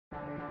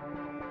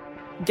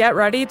Get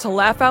ready to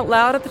laugh out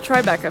loud at the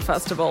Tribeca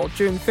Festival,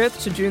 June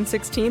 5th to June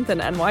 16th in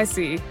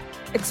NYC.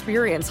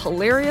 Experience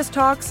hilarious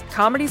talks,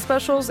 comedy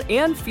specials,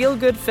 and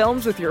feel-good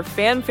films with your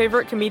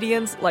fan-favorite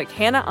comedians like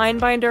Hannah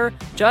Einbinder,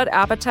 Judd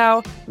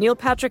Apatow, Neil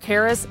Patrick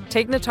Harris,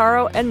 Tig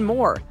Notaro, and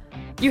more.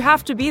 You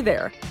have to be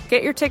there.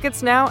 Get your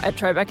tickets now at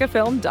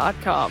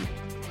TribecaFilm.com.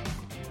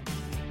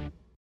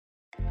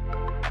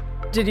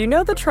 Did you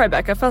know the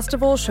Tribeca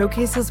Festival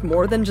showcases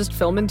more than just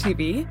film and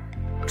TV?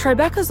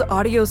 Tribeca's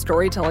audio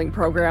storytelling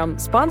program,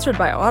 sponsored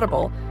by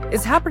Audible,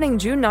 is happening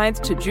June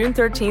 9th to June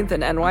 13th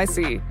in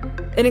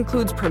NYC. It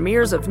includes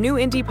premieres of new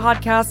indie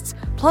podcasts,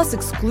 plus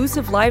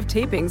exclusive live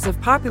tapings of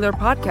popular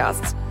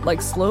podcasts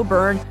like Slow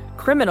Burn,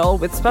 Criminal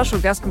with special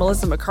guest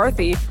Melissa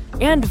McCarthy,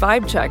 and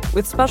Vibe Check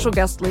with special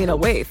guest Lena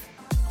Waithe.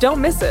 Don't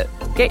miss it.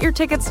 Get your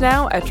tickets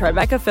now at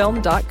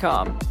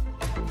TribecaFilm.com.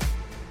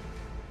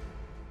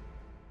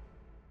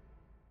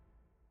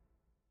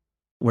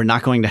 We're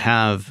not going to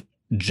have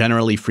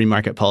generally free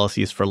market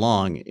policies for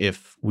long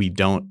if we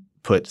don't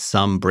put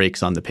some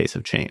brakes on the pace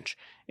of change.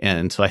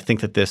 And so I think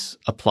that this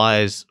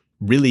applies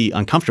really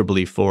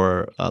uncomfortably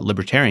for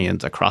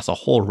libertarians across a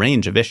whole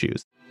range of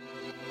issues.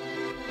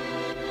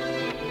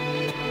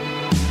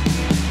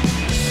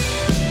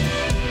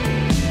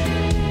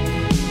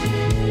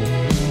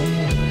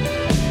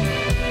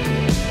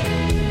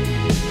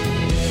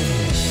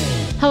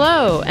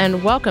 Hello,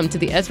 and welcome to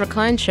the Ezra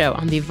Klein Show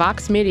on the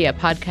Vox Media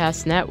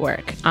Podcast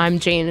Network. I'm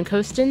Jane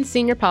Coaston,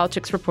 senior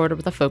politics reporter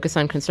with a focus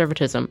on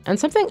conservatism. And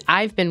something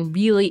I've been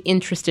really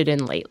interested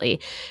in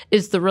lately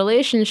is the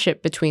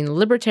relationship between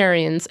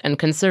libertarians and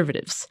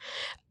conservatives.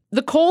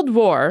 The Cold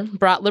War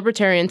brought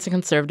libertarians and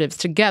conservatives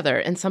together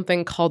in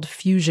something called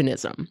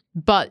fusionism.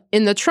 But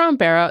in the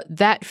Trump era,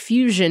 that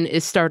fusion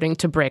is starting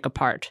to break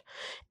apart.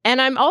 And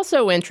I'm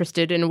also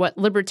interested in what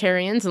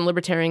libertarians and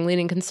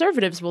libertarian-leaning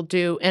conservatives will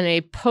do in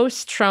a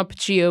post-Trump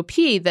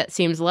GOP that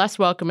seems less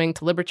welcoming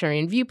to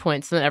libertarian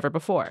viewpoints than ever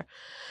before.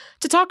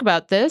 To talk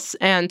about this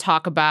and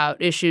talk about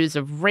issues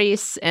of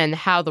race and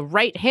how the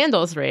right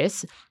handles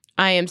race,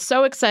 I am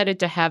so excited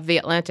to have The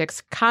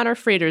Atlantic's Conor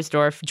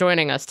Friedersdorf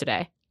joining us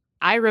today.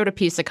 I wrote a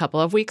piece a couple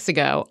of weeks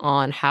ago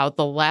on how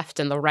the left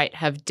and the right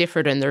have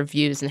differed in their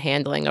views and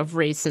handling of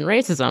race and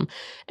racism,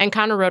 and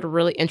Conor wrote a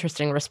really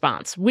interesting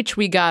response, which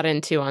we got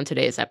into on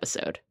today's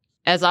episode.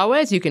 As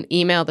always, you can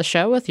email the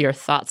show with your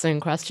thoughts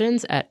and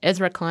questions at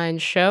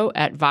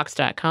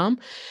EzraKleinShow@Vox.com.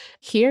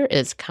 Here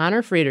is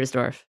Conor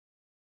Friedersdorf.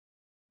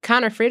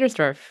 Conor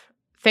Friedersdorf,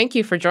 thank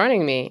you for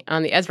joining me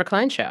on the Ezra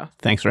Klein Show.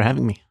 Thanks for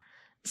having me.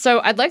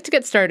 So I'd like to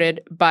get started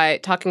by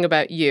talking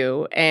about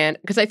you, and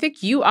because I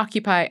think you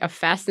occupy a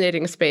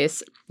fascinating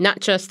space,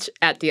 not just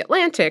at The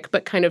Atlantic,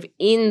 but kind of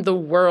in the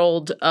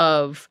world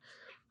of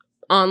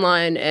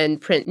online and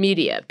print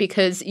media,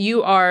 because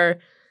you are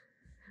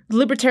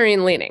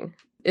libertarian-leaning,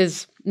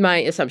 is my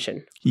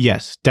assumption.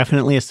 Yes,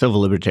 definitely a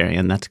civil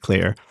libertarian. That's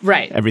clear.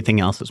 Right. Everything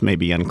else is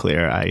maybe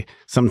unclear. I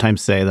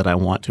sometimes say that I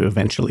want to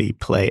eventually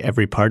play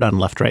every part on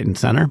left, right, and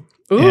center.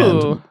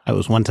 Ooh. And I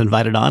was once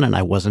invited on, and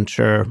I wasn't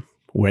sure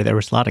where they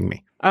were slotting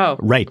me. Oh.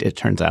 Right, it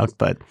turns out,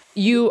 but...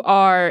 You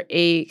are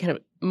a kind of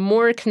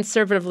more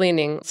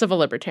conservative-leaning civil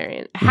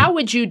libertarian. How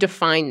would you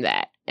define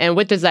that? And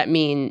what does that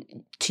mean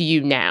to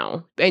you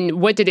now? And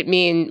what did it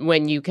mean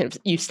when you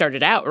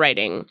started out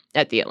writing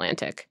at The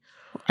Atlantic?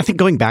 I think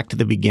going back to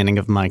the beginning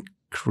of my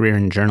career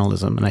in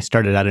journalism, and I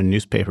started out in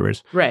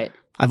newspapers. Right.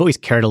 I've always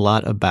cared a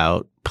lot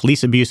about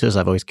police abuses.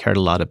 I've always cared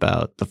a lot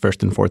about the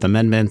First and Fourth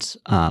Amendments.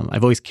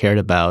 I've always cared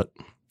about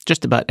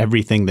just about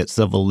everything that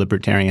civil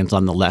libertarians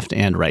on the left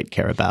and right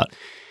care about.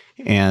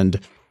 And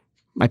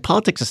my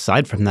politics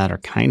aside from that are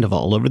kind of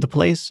all over the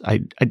place.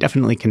 I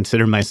definitely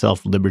consider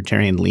myself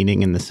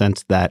libertarian-leaning in the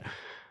sense that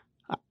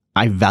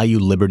I value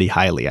liberty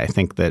highly. I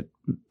think that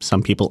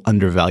some people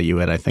undervalue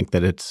it. I think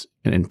that it's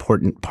an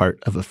important part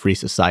of a free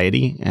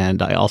society.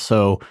 And I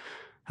also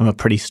am a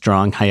pretty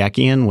strong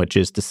Hayekian, which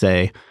is to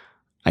say,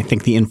 I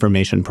think the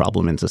information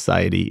problem in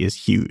society is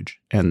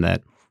huge, and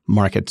that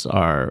markets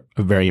are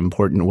a very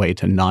important way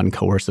to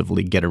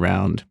non-coercively get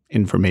around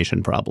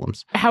information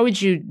problems. How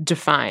would you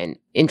define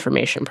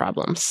information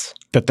problems?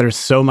 That there's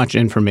so much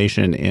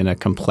information in a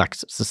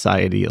complex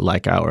society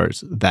like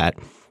ours that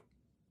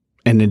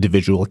an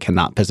individual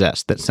cannot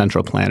possess, that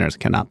central planners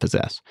cannot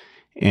possess.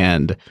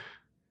 And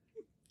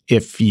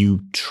if you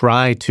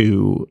try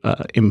to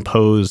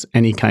impose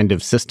any kind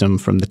of system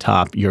from the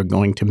top, you're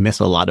going to miss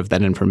a lot of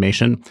that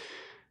information.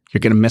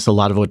 You're going to miss a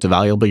lot of what's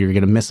valuable. You're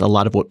going to miss a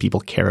lot of what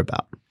people care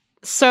about.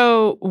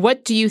 So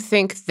what do you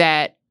think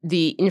that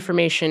the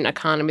information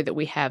economy that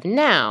we have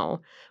now,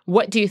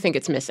 what do you think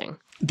it's missing?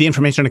 The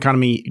information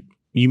economy,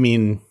 you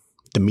mean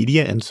the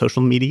media and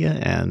social media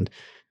and...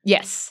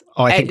 Yes,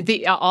 I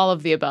think all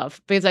of the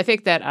above. Because I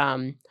think that,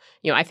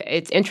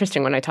 it's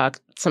interesting when I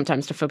talk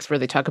sometimes to folks where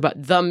they talk about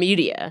the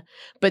media,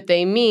 but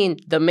they mean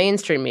the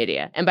mainstream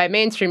media. And by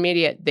mainstream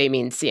media, they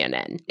mean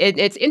CNN.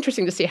 It's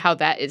interesting to see how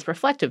that is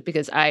reflective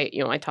because I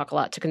talk a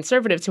lot to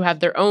conservatives who have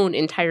their own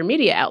entire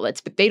media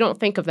outlets, but they don't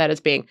think of that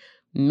as being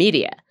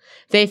media.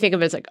 They think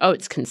of it as like, oh,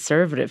 it's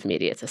conservative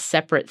media. It's a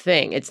separate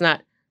thing. It's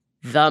not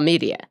the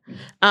media.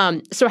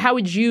 So how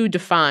would you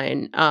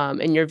define,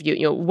 in your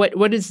view,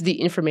 what does the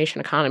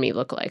information economy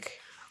look like?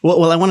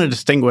 Well, I want to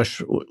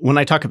distinguish. When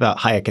I talk about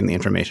Hayek and the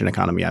information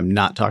economy, I'm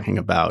not talking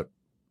about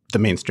the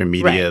mainstream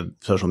media, right,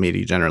 social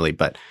media generally,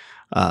 but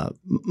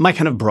my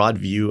kind of broad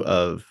view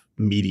of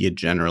media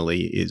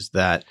generally is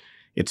that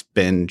it's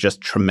been just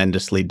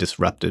tremendously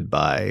disrupted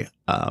by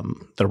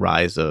the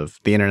rise of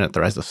the internet,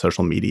 the rise of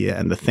social media.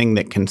 And the thing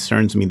that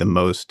concerns me the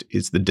most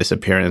is the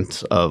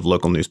disappearance of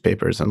local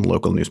newspapers and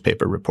local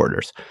newspaper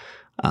reporters.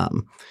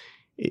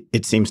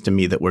 It seems to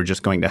me that we're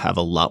just going to have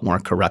a lot more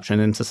corruption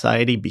in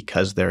society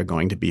because there are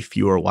going to be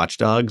fewer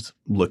watchdogs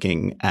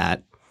looking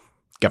at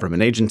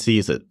government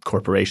agencies, at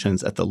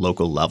corporations, at the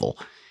local level.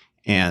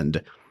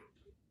 And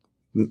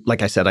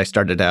like I said, I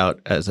started out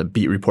as a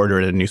beat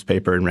reporter at a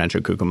newspaper in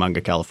Rancho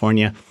Cucamonga,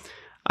 California.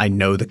 I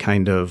know the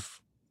kind of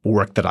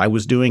work that I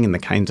was doing and the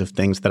kinds of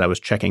things that I was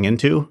checking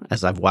into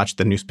as I've watched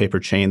the newspaper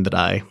chain that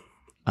I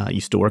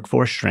used to work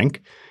for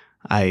shrink.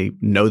 I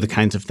know the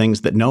kinds of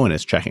things that no one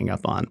is checking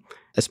up on,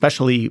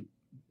 especially,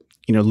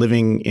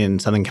 living in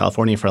Southern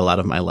California for a lot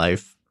of my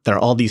life. There are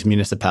all these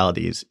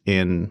municipalities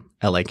in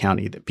LA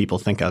County that people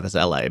think of as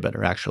LA, but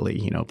are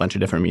actually, a bunch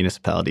of different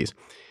municipalities.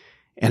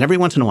 And every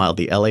once in a while,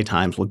 the LA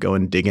Times will go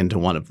and dig into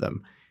one of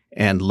them.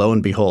 And lo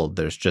and behold,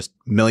 there's just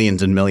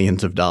millions and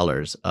millions of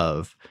dollars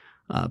of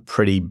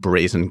pretty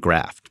brazen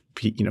graft.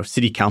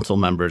 City council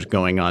members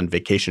going on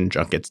vacation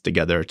junkets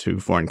together to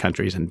foreign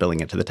countries and billing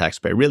it to the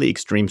taxpayer. Really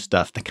extreme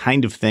stuff, the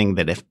kind of thing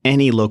that if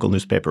any local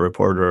newspaper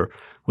reporter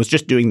was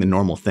just doing the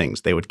normal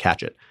things, they would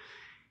catch it.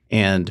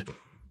 And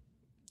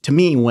to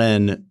me,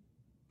 when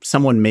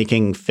someone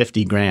making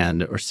 50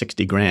 grand or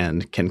 60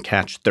 grand can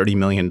catch $30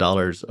 million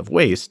of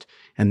waste,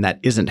 and that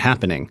isn't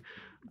happening,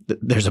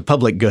 there's a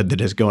public good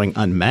that is going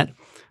unmet.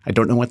 I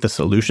don't know what the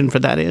solution for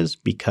that is,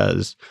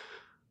 because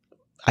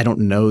I don't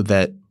know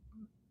that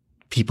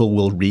people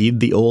will read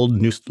the old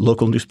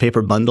local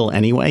newspaper bundle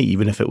anyway,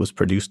 even if it was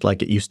produced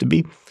like it used to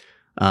be.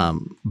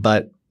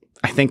 But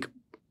I think,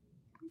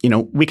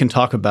 we can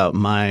talk about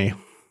my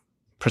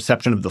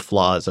perception of the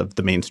flaws of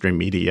the mainstream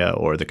media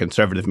or the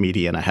conservative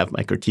media, and I have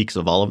my critiques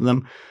of all of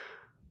them.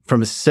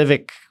 From a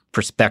civic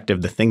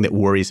perspective, the thing that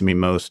worries me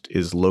most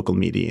is local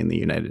media in the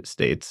United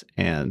States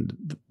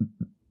and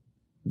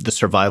the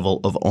survival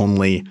of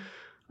only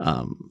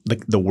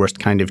the worst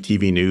kind of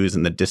TV news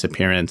and the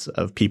disappearance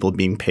of people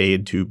being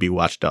paid to be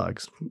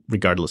watchdogs,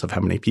 regardless of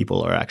how many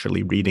people are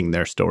actually reading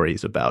their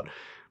stories about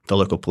the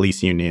local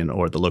police union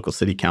or the local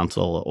city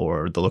council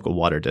or the local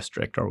water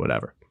district or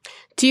whatever.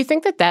 Do you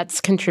think that that's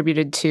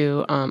contributed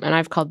to, and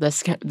I've called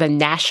this the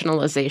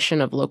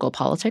nationalization of local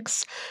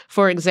politics?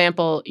 For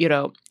example,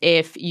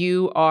 if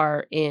you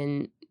are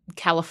in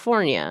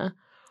California,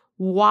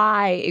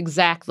 why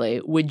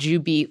exactly would you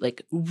be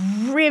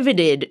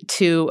riveted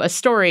to a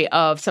story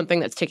of something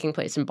that's taking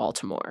place in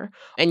Baltimore?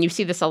 And you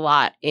see this a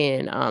lot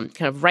in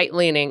kind of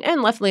right-leaning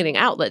and left-leaning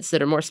outlets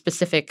that are more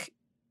specific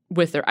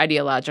with their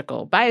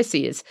ideological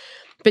biases.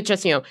 But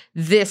just,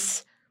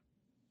 this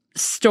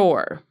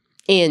store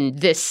in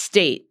this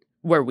state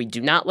where we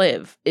do not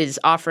live is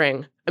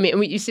offering,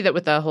 you see that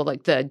with the whole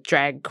the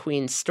drag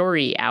queen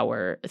story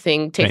hour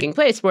thing taking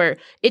place, where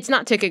it's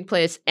not taking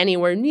place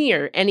anywhere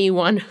near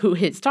anyone who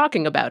is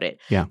talking about it,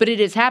 but it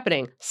is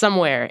happening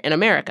somewhere in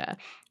America.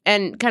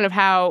 And kind of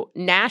how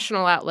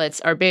national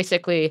outlets are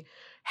basically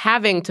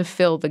having to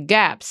fill the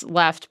gaps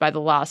left by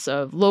the loss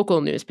of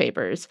local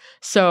newspapers.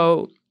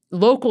 So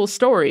local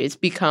stories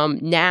become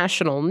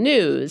national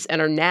news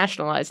and are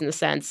nationalized in the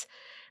sense.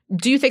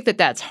 Do you think that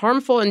that's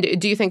harmful? And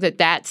do you think that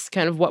that's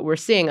kind of what we're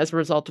seeing as a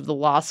result of the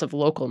loss of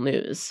local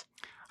news?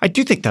 I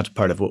do think that's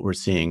part of what we're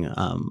seeing.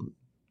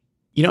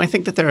 I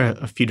think that there are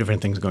a few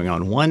different things going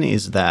on. One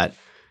is that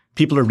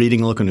people are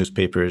reading local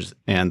newspapers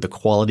and the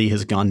quality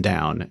has gone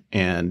down.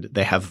 And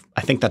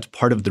I think that's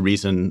part of the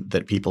reason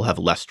that people have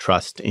less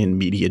trust in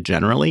media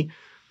generally,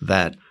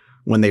 that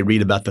when they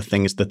read about the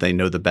things that they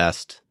know the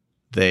best,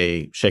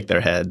 they shake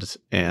their heads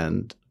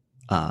and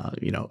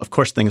of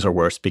course, things are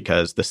worse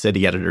because the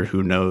city editor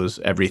who knows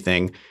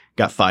everything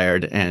got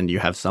fired, and you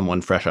have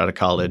someone fresh out of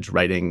college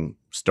writing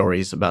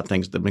stories about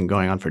things that have been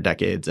going on for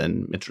decades,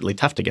 and it's really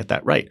tough to get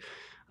that right.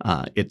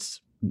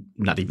 It's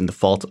not even the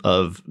fault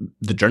of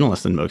the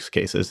journalists in most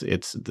cases.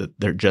 It's that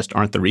there just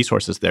aren't the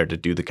resources there to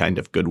do the kind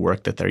of good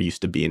work that there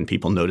used to be, and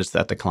people notice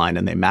that decline,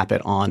 and they map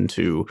it on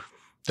to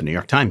the New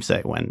York Times,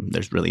 say, when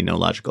there's really no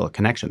logical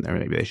connection there.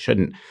 Maybe they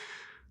shouldn't.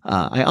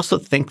 I also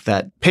think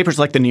that papers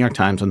like the New York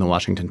Times and the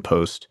Washington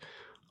Post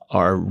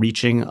are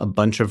reaching a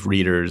bunch of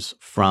readers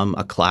from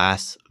a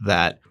class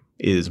that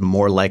is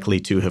more likely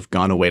to have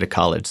gone away to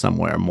college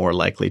somewhere, more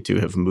likely to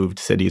have moved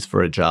cities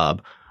for a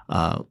job,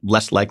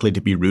 less likely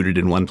to be rooted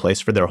in one place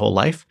for their whole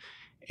life.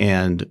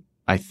 And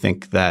I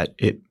think that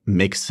it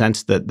makes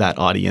sense that that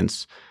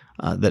audience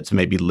that's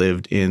maybe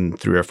lived in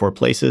 3 or 4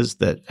 places,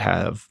 that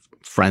have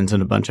friends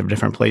in a bunch of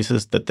different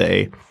places, that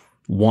they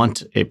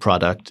want a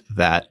product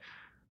that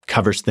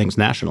covers things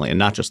nationally and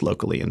not just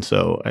locally. And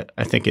so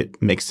I think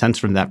it makes sense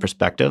from that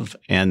perspective,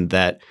 and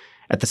that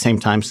At the same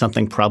time,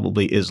 something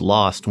probably is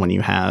lost when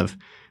you have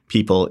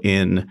people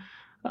in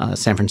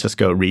San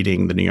Francisco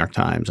reading the New York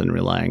Times and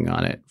relying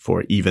on it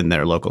for even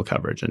their local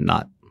coverage and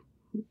not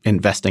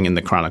investing in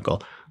the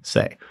Chronicle,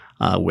 say,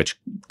 which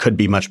could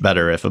be much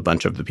better if a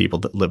bunch of the people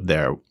that live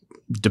there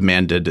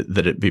demanded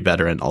that it be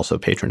better and also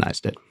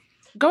patronized it.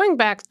 Going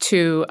back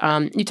to,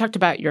 you talked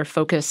about your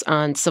focus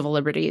on civil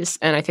liberties,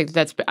 and I think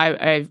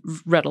I've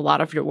read a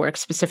lot of your work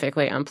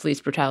specifically on police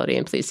brutality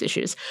and police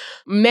issues.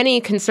 Many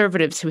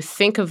conservatives who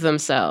think of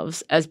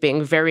themselves as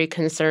being very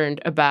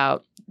concerned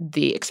about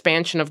the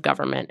expansion of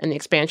government and the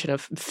expansion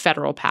of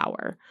federal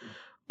power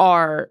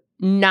are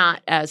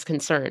not as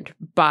concerned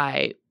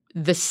by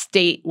the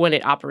state when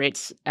it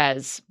operates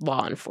as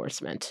law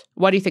enforcement.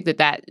 Why do you think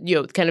that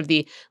kind of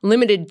the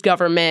limited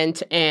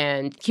government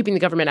and keeping the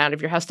government out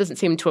of your house doesn't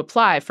seem to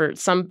apply for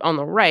some on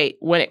the right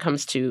when it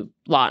comes to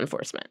law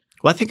enforcement?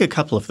 Well, I think a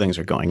couple of things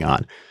are going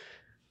on.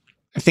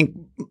 I think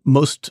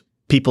most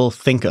people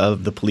think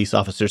of the police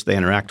officers they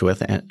interact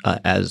with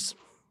as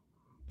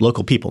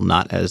local people,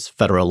 not as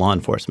federal law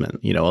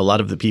enforcement. A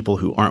lot of the people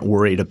who aren't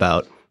worried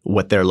about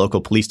what their local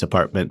police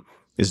department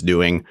is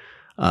doing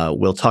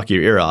will talk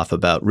your ear off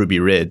about Ruby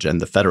Ridge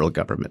and the federal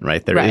government,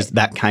 right? There is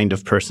that kind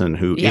of person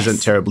who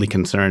isn't terribly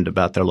concerned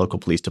about their local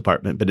police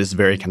department, but is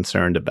very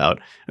concerned about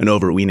an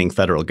overweening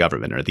federal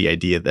government or the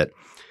idea that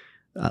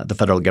the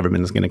federal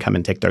government is going to come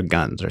and take their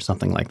guns or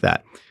something like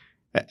that.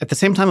 At the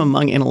same time,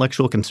 among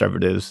intellectual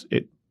conservatives,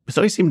 it's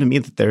always seemed to me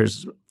that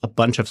there's a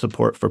bunch of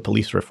support for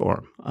police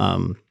reform.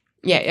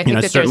 I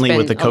think that certainly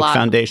with the Koch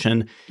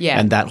Foundation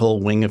and that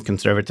whole wing of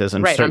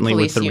conservatism, certainly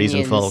with the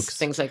Reason folks.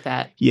 Things like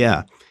that.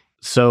 Yeah.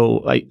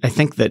 So I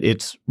think that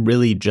it's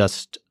really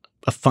just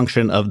a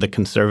function of the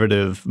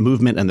conservative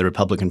movement and the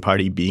Republican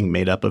Party being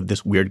made up of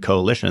this weird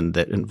coalition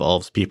that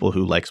involves people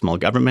who like small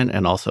government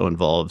and also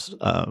involves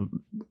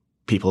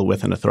people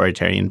with an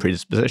authoritarian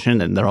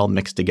predisposition, and they're all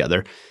mixed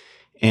together.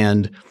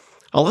 And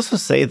I'll also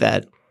say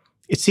that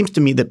it seems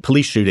to me that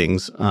police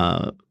shootings,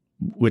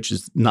 which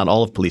is not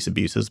all of police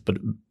abuses, but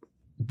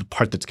the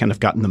part that's kind of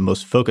gotten the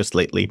most focus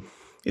lately,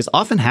 is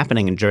often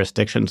happening in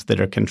jurisdictions that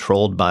are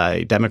controlled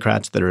by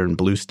Democrats that are in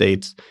blue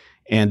states.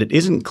 And it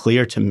isn't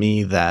clear to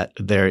me that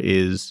there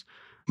is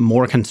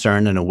more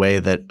concern in a way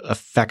that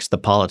affects the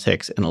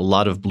politics in a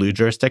lot of blue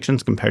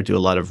jurisdictions compared to a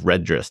lot of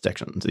red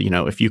jurisdictions.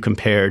 If you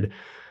compared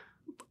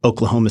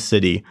Oklahoma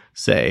City,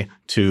 say,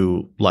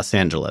 to Los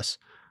Angeles,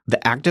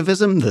 the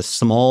activism, the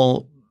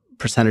small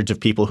percentage of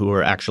people who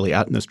are actually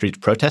out in the streets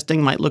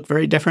protesting might look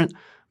very different.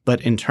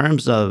 But in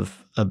terms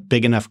of a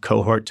big enough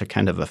cohort to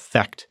kind of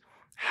affect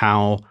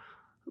how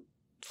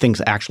things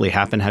actually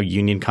happen, how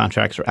union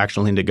contracts are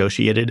actually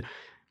negotiated,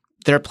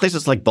 there are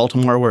places like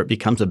Baltimore where it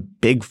becomes a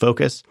big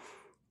focus.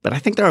 But I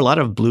think there are a lot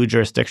of blue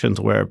jurisdictions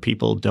where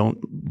people don't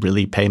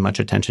really pay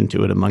much attention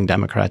to it among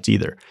Democrats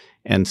either.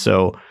 And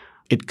so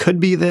it could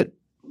be that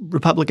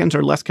Republicans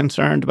are less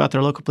concerned about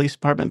their local police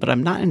department, but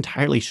I'm not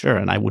entirely sure.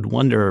 And I would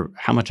wonder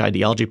how much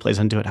ideology plays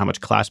into it, how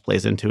much class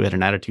plays into it,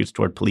 and attitudes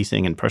toward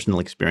policing and personal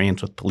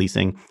experience with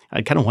policing.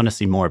 I kind of want to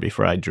see more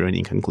before I drew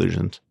any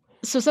conclusions.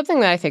 So something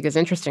that I think is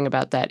interesting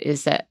about that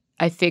is that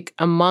I think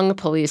among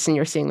police, and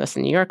you're seeing this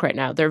in New York right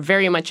now, there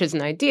very much is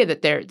an idea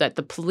that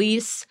the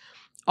police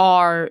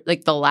are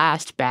like the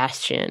last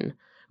bastion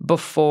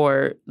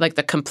before like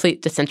the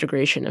complete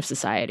disintegration of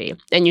society.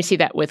 And you see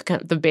that with kind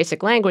of the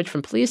basic language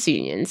from police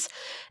unions.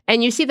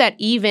 And you see that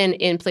even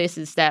in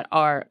places that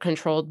are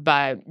controlled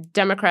by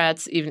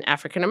Democrats, even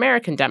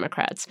African-American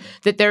Democrats,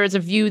 that there is a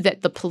view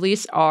that the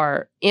police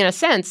are, in a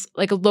sense,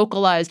 like a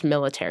localized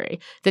military,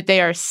 that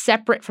they are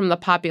separate from the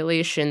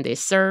population they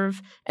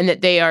serve and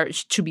that they are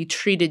to be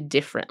treated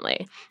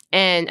differently.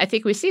 And I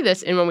think we see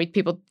this in when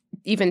people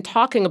even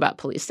talking about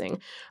policing,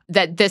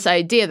 that this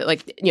idea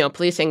that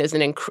policing is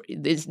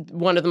is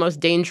one of the most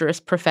dangerous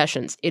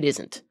professions. It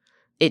isn't.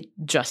 It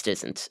just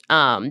isn't,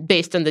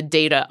 based on the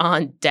data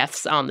on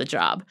deaths on the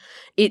job.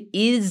 It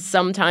is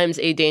sometimes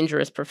a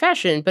dangerous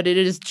profession, but it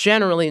is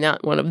generally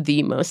not one of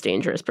the most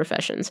dangerous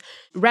professions.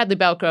 Radley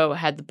Balko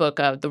had the book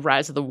of The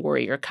Rise of the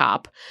Warrior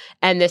Cop,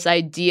 and this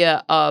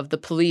idea of the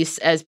police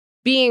as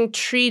being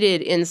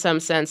treated in some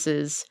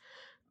senses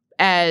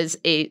as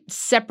a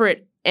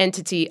separate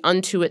entity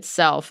unto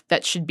itself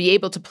that should be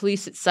able to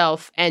police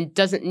itself and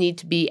doesn't need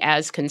to be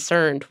as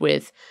concerned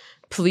with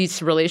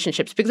police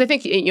relationships. Because I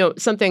think,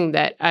 something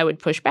that I would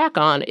push back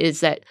on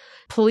is that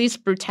police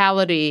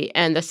brutality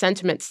and the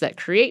sentiments that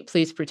create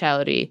police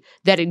brutality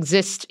that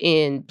exist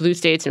in blue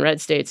states and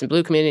red states and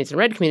blue communities and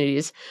red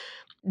communities,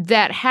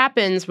 that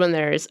happens when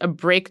there's a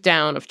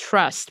breakdown of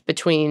trust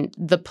between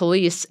the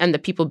police and the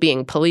people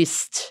being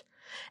policed.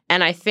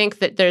 And I think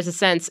that there's a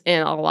sense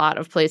in a lot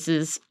of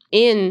places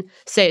in,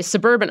 say,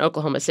 suburban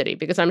Oklahoma City,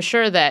 because I'm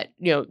sure that,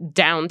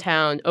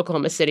 downtown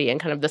Oklahoma City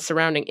and kind of the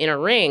surrounding inner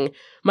ring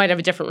might have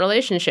a different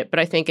relationship. But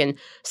I think in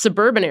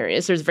suburban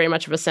areas, there's very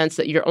much of a sense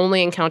that your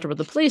only encounter with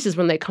the police is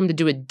when they come to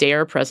do a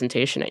DARE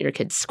presentation at your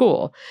kid's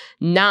school,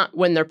 not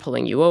when they're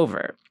pulling you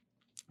over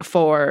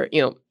for,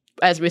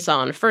 as we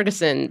saw in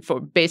Ferguson,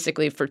 for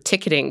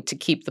ticketing to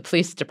keep the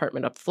police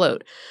department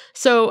afloat.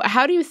 So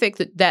how do you think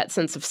that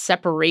sense of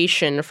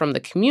separation from the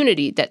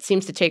community that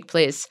seems to take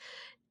place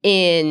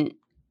in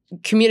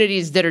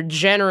communities that are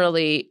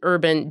generally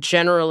urban,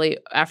 generally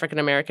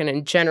African-American,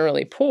 and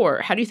generally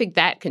poor, how do you think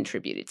that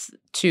contributes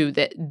to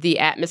the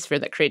atmosphere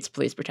that creates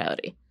police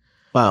brutality?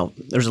 Wow,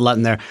 there's a lot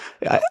in there.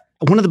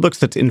 One of the books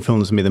that's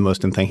influenced me the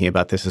most in thinking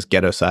about this is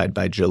Ghettoside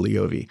by Jill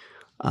Leovy.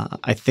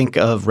 I think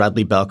of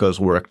Radley Balko's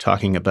work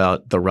talking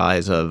about the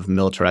rise of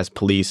militarized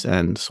police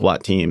and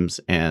SWAT teams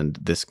and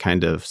this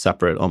kind of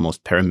separate,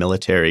 almost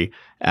paramilitary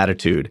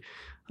attitude.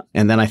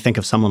 And then I think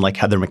of someone like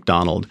Heather Mac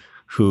Donald,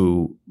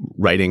 who,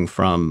 writing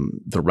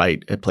from the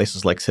right at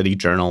places like City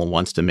Journal,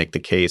 wants to make the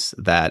case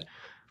that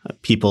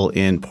people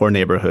in poor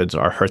neighborhoods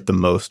are hurt the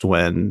most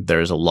when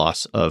there's a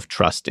loss of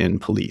trust in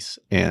police.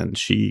 And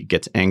she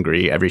gets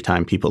angry every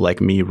time people like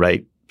me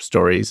write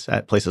stories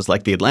at places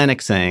like The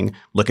Atlantic saying,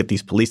 look at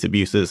these police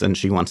abuses. And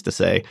she wants to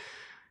say,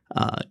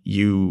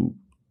 you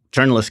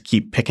journalists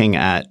keep picking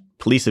at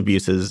police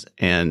abuses,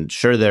 and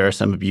sure, there are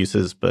some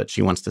abuses, but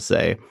she wants to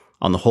say,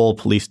 on the whole,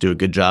 police do a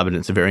good job, and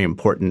it's very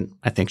important,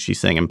 I think she's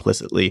saying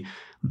implicitly,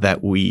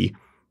 that we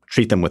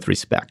treat them with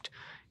respect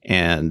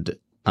and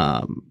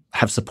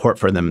have support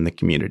for them in the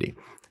community.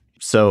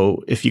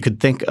 So if you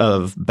could think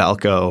of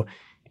Balko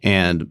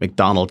and Mac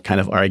Donald kind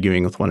of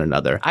arguing with one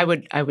another. I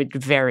would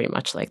very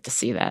much like to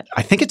see that.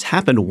 I think it's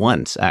happened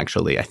once,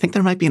 actually. I think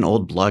there might be an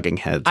old Blogging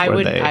Heads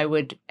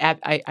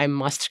I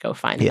must go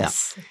find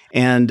this.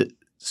 And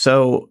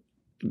so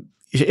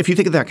if you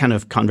think of that kind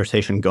of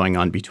conversation going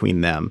on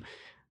between them,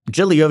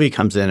 Jill Leovy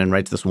comes in and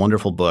writes this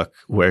wonderful book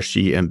where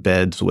she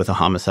embeds with a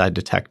homicide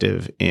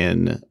detective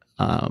in,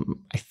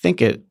 I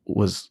think it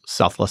was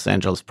South Los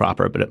Angeles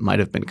proper, but it might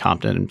have been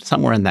Compton,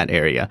 somewhere in that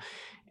area.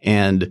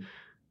 And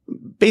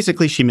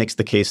basically she makes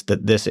the case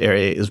that this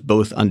area is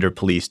both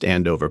under-policed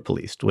and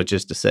over-policed, which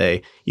is to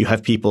say you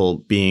have people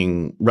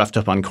being roughed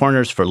up on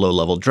corners for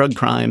low-level drug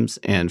crimes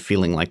and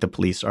feeling like the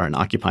police are an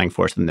occupying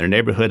force in their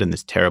neighborhood, and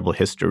this terrible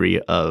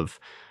history of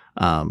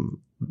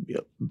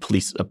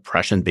police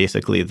oppression,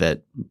 basically,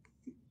 that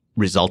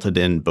resulted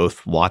in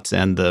both Watts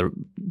and the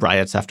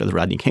riots after the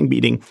Rodney King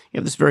beating. You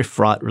have this very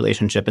fraught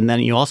relationship. And then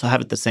you also have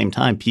at the same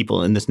time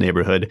people in this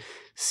neighborhood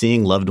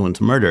seeing loved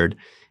ones murdered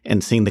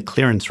and seeing the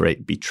clearance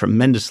rate be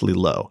tremendously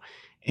low.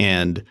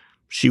 And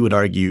she would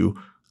argue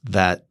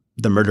that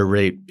the murder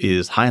rate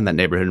is high in that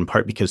neighborhood in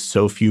part because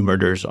so few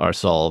murders are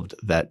solved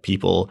that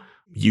people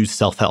use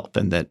self-help,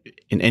 and that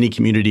in any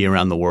community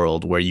around the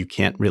world where you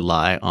can't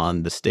rely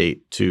on the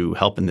state to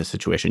help in this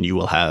situation, you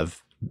will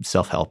have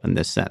self-help in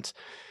this sense.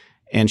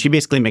 And she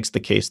basically makes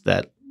the case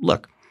that,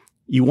 look,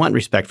 you want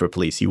respect for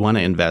police, you want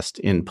to invest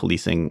in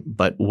policing,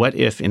 but what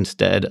if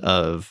instead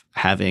of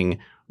having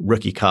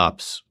rookie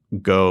cops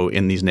go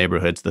in these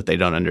neighborhoods that they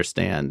don't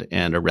understand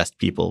and arrest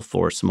people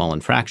for small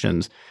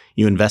infractions,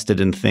 you invested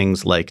in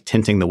things like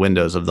tinting the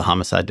windows of the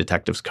homicide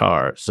detective's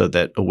car so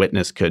that a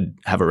witness could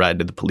have a ride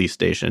to the police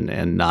station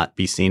and not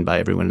be seen by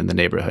everyone in the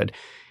neighborhood?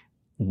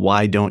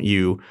 Why don't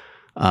you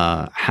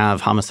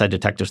have homicide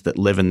detectives that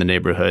live in the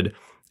neighborhood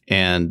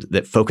and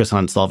that focus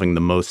on solving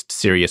the most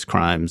serious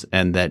crimes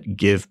and that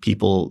give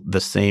people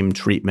the same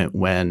treatment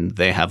when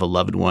they have a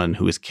loved one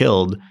who is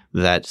killed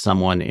that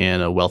someone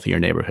in a wealthier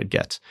neighborhood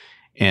gets?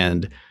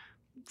 And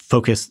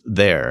focus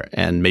there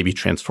and maybe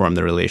transform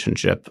the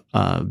relationship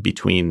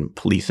between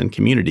police and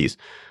communities.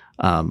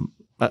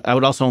 I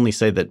would also only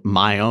say that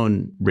my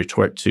own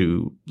retort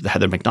to the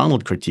Heather Mac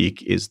Donald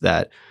critique is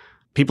that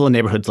people in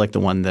neighborhoods like the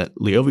one that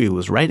Leovy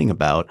was writing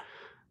about,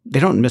 they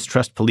don't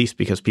mistrust police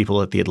because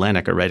people at The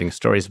Atlantic are writing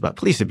stories about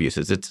police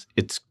abuses.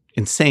 It's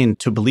insane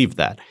to believe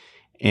that.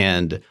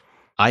 And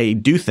I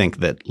do think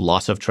that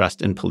loss of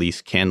trust in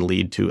police can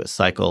lead to a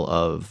cycle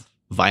of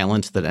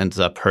violence that ends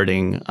up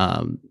hurting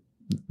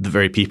the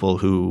very people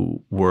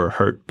who were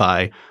hurt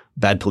by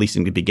bad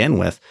policing to begin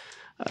with.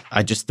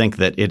 I just think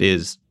that it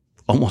is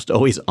almost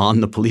always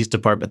on the police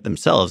department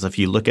themselves. If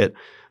you look at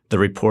the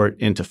report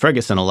into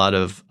Ferguson, a lot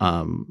of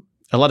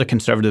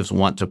conservatives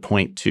want to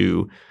point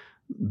to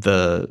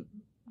the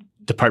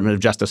Department of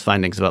Justice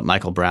findings about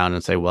Michael Brown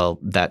and say, well,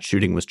 that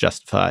shooting was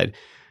justified.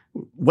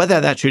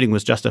 Whether that shooting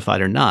was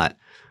justified or not,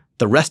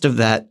 the rest of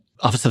that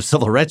Office of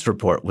Civil Rights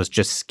report was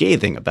just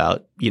scathing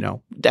about,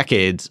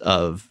 decades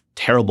of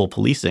terrible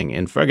policing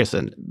in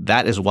Ferguson.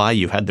 That is why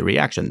you had the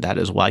reaction. That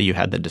is why you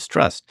had the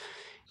distrust.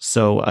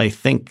 So I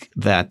think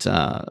that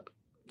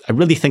I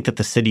really think that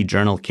the City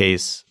Journal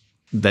case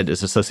that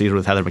is associated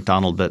with Heather Mac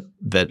Donald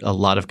that a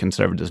lot of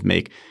conservatives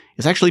make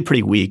is actually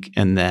pretty weak,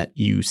 and that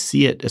you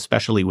see it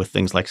especially with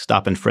things like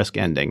stop and frisk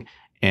ending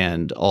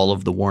and all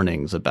of the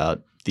warnings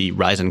about the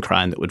rise in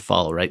crime that would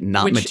follow, right?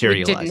 Not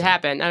materializing. Which didn't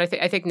happen. And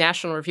I think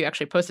National Review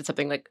actually posted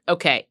something like,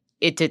 okay,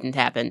 it didn't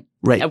happen.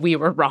 Right. We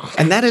were wrong.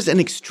 And that is an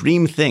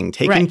extreme thing,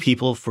 taking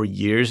people for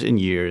years and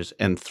years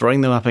and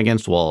throwing them up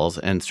against walls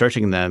and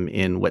searching them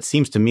in what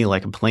seems to me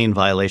like a plain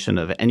violation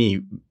of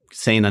any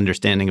sane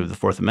understanding of the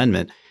Fourth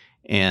Amendment.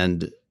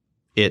 And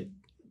it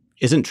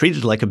isn't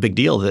treated like a big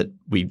deal that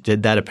we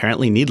did that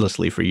apparently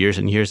needlessly for years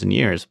and years and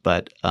years.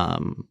 But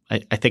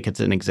I think it's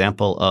an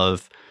example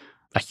of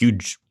a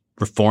huge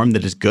reform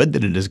that is good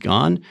that it is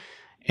gone,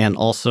 and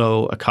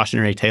also a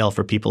cautionary tale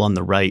for people on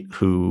the right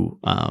who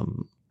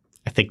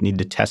I think need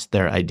to test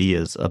their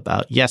ideas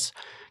about, yes,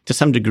 to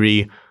some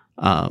degree,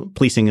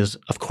 policing is,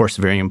 of course,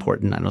 very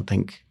important. I don't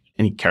think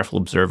any careful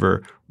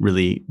observer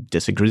really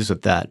disagrees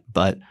with that.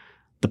 But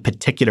the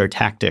particular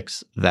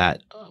tactics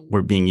that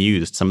were being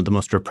used, some of the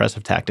most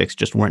repressive tactics,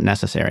 just weren't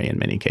necessary in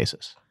many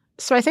cases.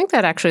 So I think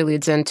that actually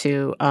leads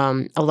into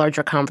a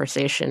larger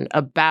conversation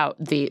about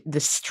the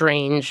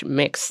strange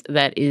mix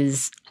that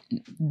is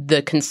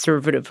the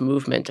conservative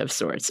movement of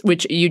sorts,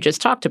 which you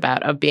just talked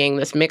about, of being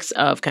this mix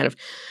of kind of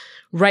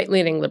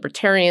right-leaning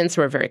libertarians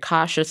who are very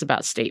cautious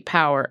about state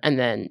power, and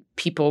then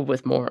people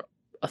with more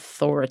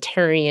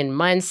authoritarian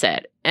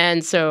mindset.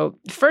 And so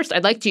first,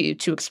 I'd like you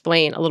to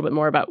explain a little bit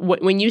more about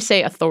when you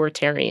say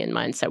authoritarian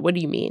mindset, what do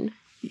you mean?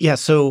 Yeah,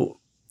 so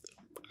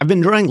I've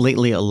been drawing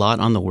lately a lot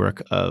on the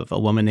work of a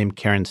woman named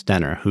Karen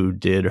Stenner, who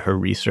did her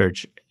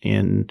research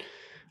in,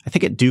 I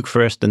think at Duke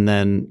first and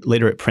then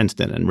later at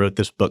Princeton, and wrote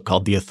this book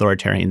called The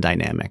Authoritarian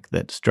Dynamic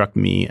that struck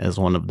me as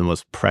one of the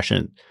most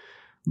prescient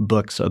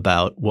books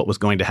about what was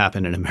going to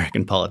happen in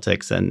American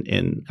politics and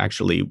in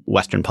actually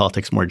Western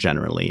politics more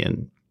generally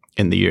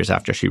in the years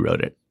after she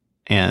wrote it.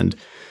 And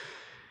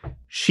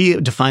she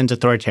defines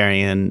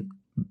authoritarian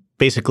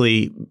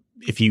basically,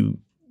 if you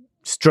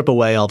strip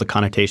away all the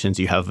connotations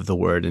you have of the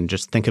word and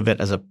just think of it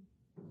as a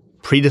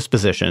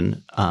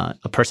predisposition,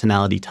 a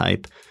personality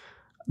type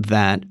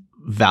that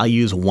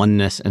values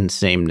oneness and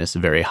sameness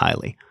very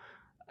highly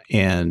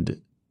and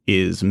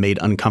is made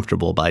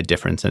uncomfortable by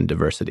difference and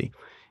diversity.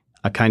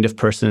 A kind of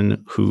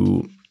person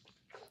who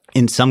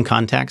in some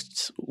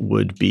contexts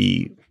would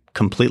be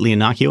completely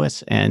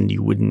innocuous and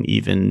you wouldn't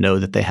even know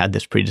that they had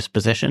this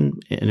predisposition.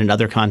 In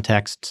other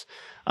contexts,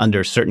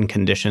 under certain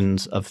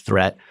conditions of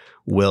threat,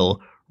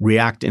 will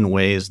react in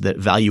ways that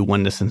value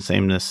oneness and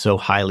sameness so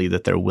highly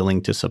that they're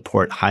willing to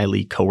support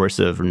highly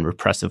coercive and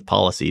repressive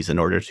policies in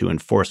order to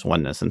enforce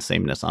oneness and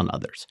sameness on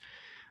others.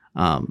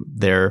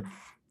 They're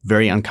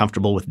very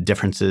uncomfortable with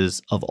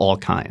differences of all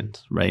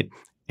kinds, right?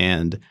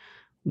 And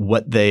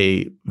what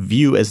they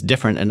view as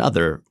different and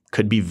other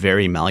could be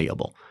very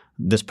malleable.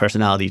 This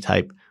personality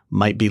type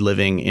might be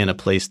living in a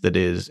place that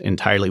is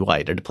entirely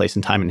white, at a place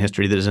in time in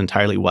history that is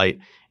entirely white,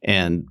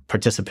 and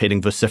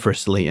participating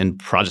vociferously in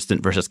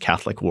Protestant versus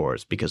Catholic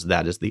wars because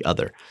that is the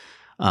other.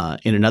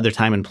 In another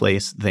time and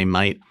place, they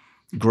might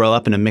grow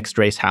up in a mixed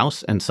race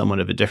house and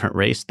someone of a different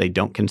race they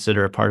don't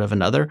consider a part of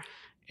another.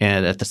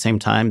 And at the same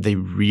time, they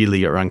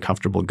really are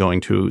uncomfortable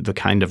going to the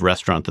kind of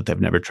restaurant that they've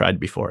never tried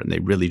before, and they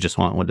really just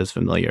want what is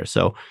familiar.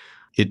 So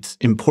it's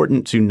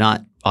important to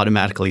not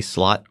automatically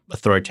slot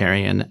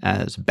authoritarian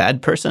as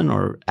bad person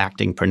or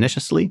acting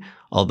perniciously,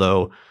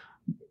 although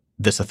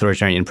this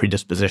authoritarian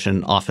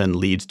predisposition often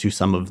leads to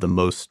some of the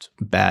most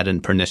bad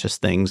and pernicious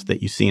things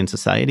that you see in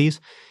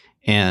societies.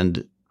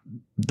 And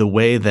the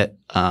way that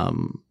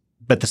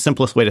but the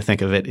simplest way to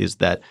think of it is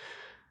that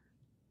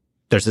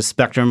there's a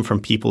spectrum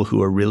from people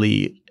who are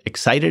really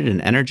excited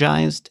and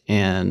energized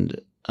and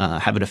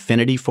have an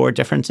affinity for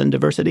difference and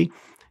diversity.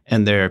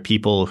 And there are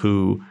people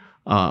who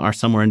are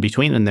somewhere in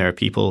between, and there are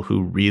people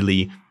who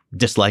really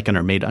dislike and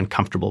are made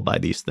uncomfortable by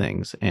these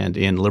things. And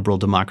in liberal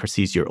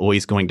democracies, you're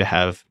always going to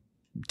have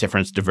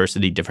difference,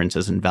 diversity,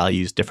 differences in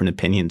values, different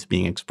opinions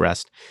being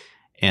expressed.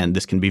 And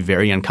this can be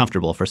very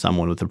uncomfortable for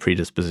someone with a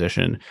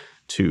predisposition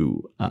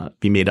to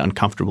be made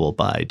uncomfortable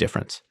by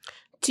difference.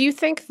 Do you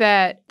think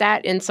that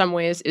that in some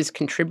ways is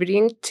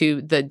contributing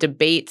to the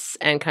debates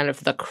and kind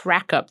of the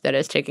crack-up that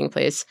is taking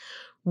place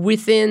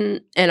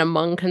within and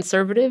among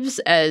conservatives?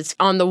 As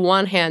on the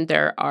one hand,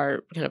 there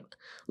are kind of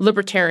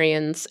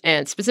libertarians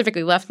and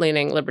specifically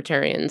left-leaning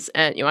libertarians.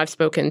 And, I've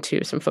spoken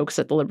to some folks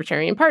at the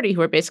Libertarian Party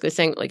who are basically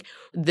saying, like,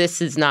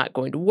 this is not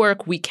going to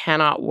work. We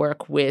cannot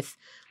work with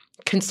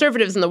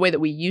conservatives in the way that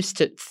we used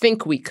to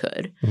think we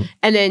could. Mm-hmm.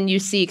 And then you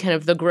see kind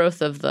of the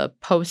growth of the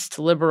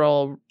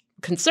post-liberal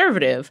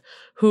conservative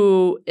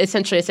who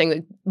essentially is saying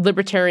that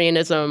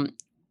libertarianism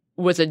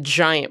was a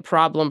giant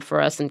problem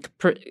for us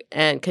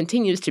and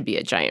continues to be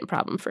a giant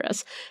problem for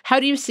us.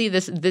 How do you see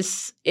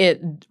this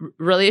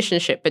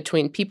relationship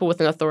between people with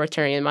an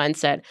authoritarian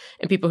mindset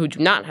and people who do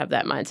not have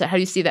that mindset? How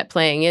do you see that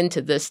playing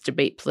into this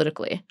debate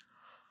politically?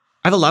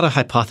 I have a lot of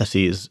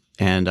hypotheses,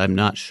 and I'm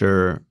not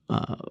sure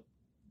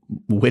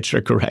which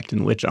are correct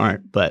and which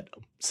aren't. But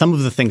some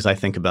of the things I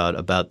think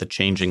about the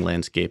changing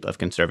landscape of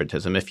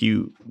conservatism, if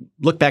you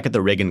look back at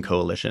the Reagan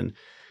coalition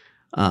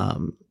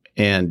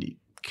and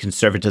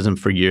conservatism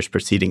for years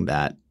preceding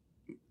that,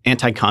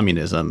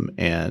 anti-communism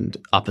and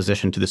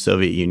opposition to the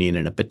Soviet Union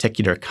and a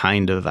particular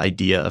kind of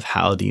idea of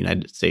how the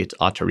United States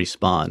ought to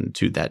respond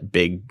to that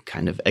big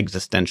kind of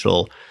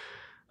existential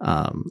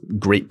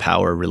great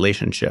power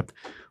relationship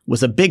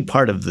was a big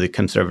part of the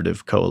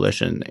conservative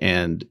coalition.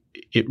 And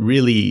it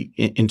really,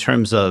 in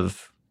terms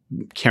of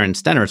Karen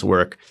Stenner's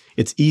work,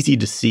 it's easy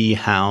to see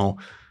how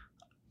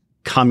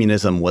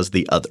communism was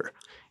the other.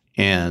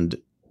 And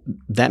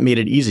that made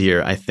it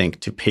easier, I think,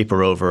 to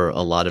paper over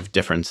a lot of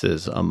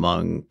differences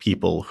among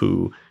people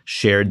who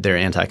shared their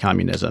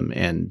anti-communism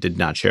and did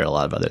not share a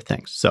lot of other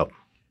things. So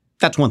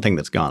that's one thing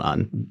that's gone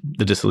on,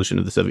 the dissolution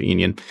of the Soviet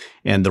Union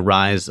and the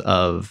rise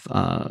of,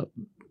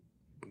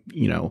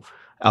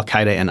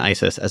 Al-Qaeda and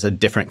ISIS as a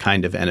different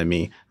kind of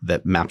enemy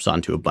that maps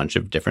onto a bunch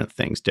of different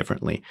things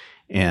differently.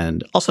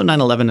 And also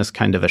 9/11 is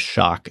kind of a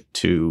shock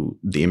to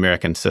the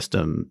American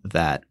system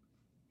that,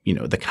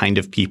 the kind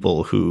of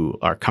people who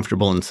are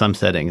comfortable in some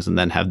settings and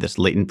then have this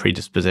latent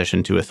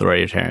predisposition to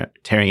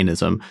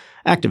authoritarianism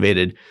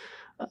activated,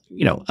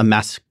 a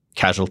mass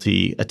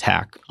casualty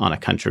attack on a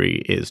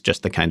country is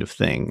just the kind of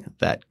thing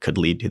that could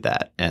lead to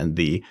that. And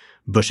the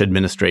Bush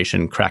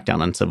administration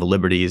crackdown on civil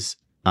liberties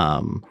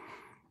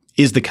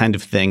is the kind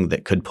of thing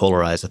that could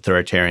polarize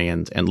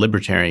authoritarians and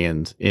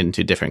libertarians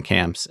into different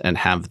camps and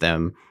have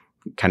them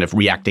kind of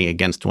reacting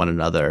against one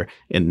another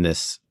in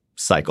this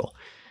cycle.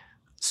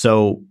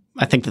 So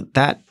I think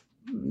that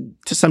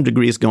to some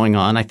degree is going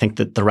on. I think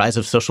that the rise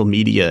of social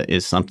media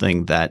is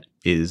something that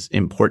is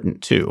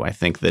important too. I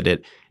think that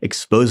it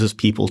exposes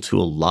people to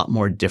a lot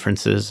more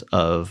differences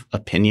of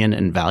opinion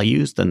and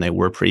values than they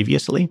were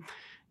previously.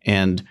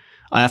 And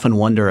I often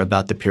wonder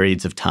about the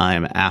periods of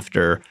time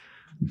after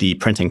the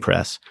printing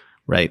press,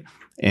 right,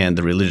 and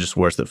the religious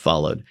wars that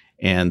followed,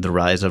 and the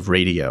rise of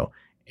radio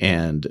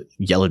and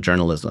yellow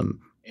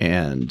journalism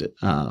and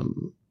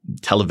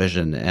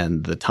television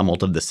and the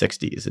tumult of the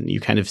 60s. And you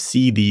kind of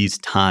see these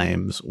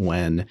times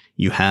when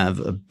you have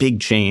a big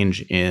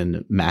change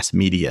in mass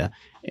media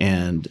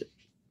and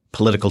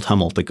political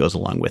tumult that goes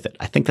along with it.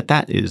 I think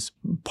that is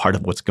part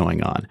of what's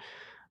going on.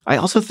 I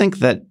also think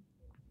that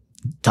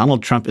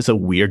Donald Trump is a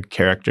weird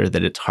character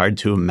that it's hard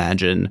to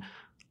imagine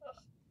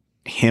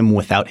him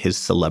without his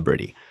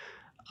celebrity.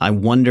 I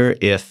wonder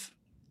if,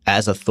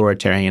 as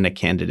authoritarian a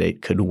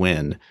candidate could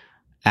win,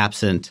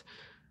 absent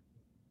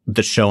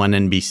the show on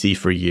NBC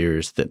for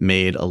years that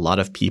made a lot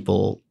of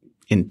people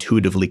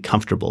intuitively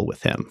comfortable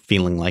with him,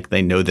 feeling like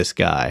they know this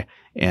guy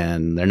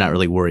and they're not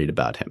really worried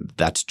about him.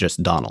 That's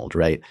just Donald,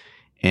 right?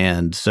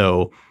 And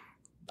so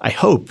I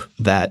hope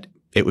that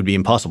it would be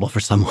impossible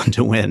for someone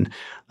to win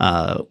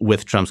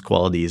with Trump's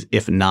qualities,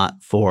 if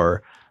not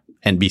for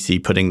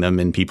NBC putting them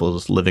in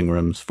people's living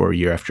rooms for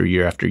year after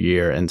year after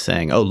year and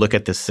saying, oh, look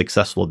at this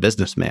successful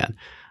businessman.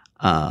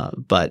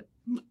 But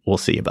we'll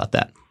see about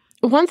that.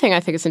 One thing I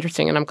think is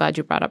interesting, and I'm glad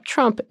you brought up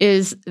Trump,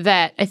 is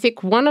that I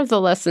think one of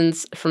the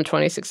lessons from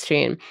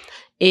 2016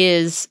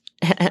 is,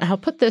 and I'll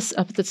put this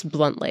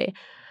bluntly,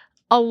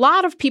 a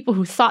lot of people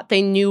who thought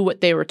they knew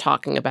what they were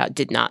talking about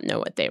did not know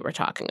what they were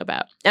talking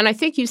about. And I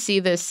think you see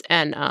this,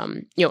 and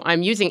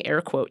I'm using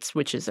air quotes,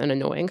 which is an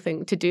annoying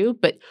thing to do,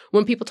 but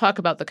when people talk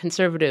about the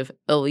conservative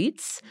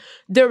elites,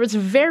 there was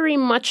very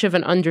much of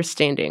an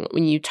understanding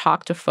when you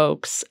talk to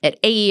folks at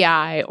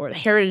AEI or the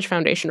Heritage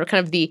Foundation or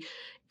kind of the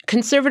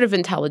conservative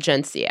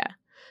intelligentsia,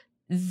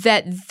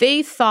 that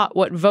they thought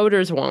what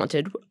voters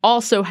wanted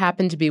also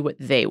happened to be what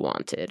they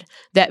wanted.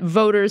 That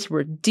voters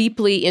were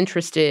deeply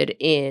interested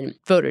in,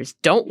 voters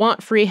don't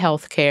want free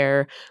health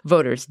care,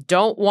 voters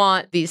don't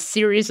want these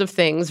series of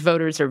things.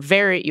 Voters are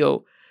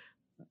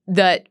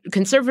that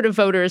conservative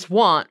voters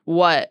want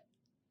what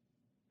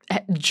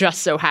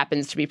just so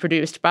happens to be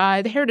produced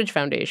by the Heritage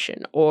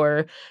Foundation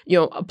or,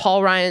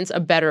 Paul Ryan's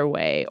A Better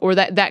Way or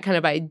that kind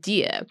of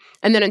idea.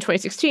 And then in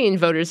 2016,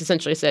 voters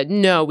essentially said,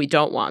 no, we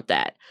don't want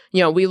that.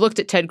 We looked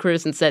at Ted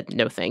Cruz and said,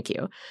 no, thank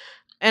you.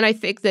 And I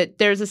think that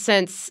there's a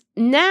sense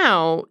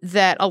now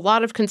that a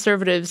lot of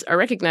conservatives are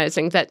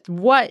recognizing that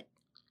what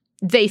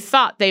they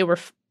thought they were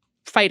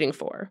fighting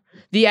for,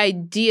 the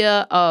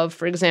idea of,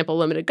 for example,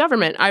 limited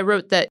government, I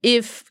wrote that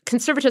if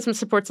conservatism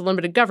supports a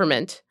limited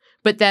government,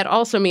 but that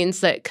also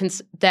means that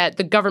that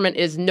the government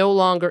is no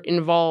longer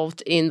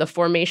involved in the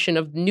formation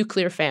of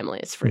nuclear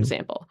families, for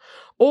example.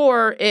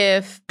 Or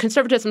if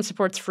conservatism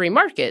supports free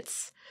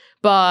markets,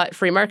 but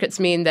free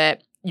markets mean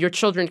that your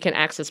children can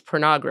access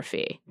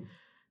pornography.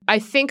 I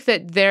think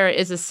that there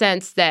is a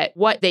sense that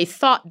what they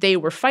thought they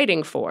were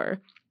fighting for,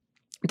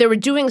 they were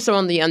doing so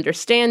on the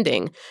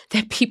understanding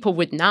that people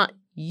would not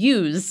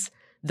use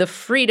the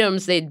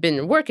freedoms they'd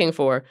been working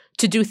for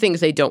to do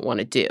things they don't want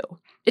to do.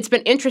 It's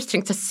been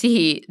interesting to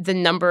see the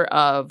number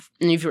of,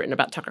 and you've written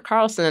about Tucker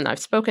Carlson, and I've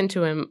spoken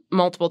to him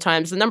multiple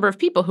times, the number of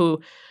people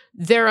who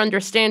their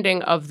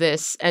understanding of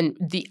this and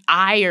the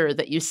ire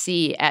that you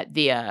see at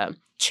the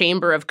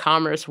Chamber of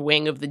Commerce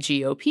wing of the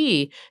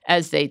GOP,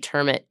 as they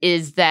term it,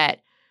 is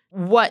that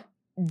what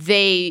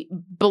they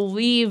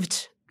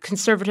believed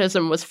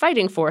conservatism was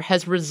fighting for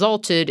has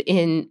resulted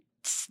in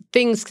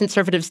things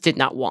conservatives did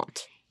not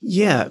want.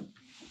 Yeah,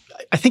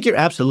 I think you're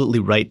absolutely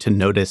right to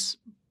notice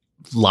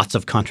lots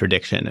of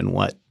contradiction in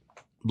what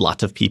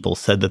lots of people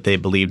said that they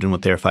believed in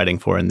what they're fighting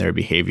for in their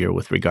behavior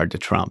with regard to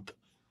Trump.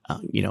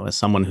 As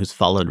someone who's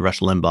followed Rush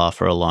Limbaugh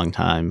for a long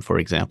time, for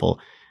example,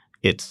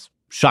 it's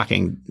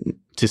shocking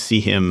to see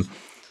him.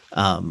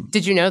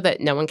 Did you know that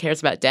no one cares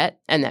about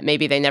debt and that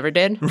maybe they never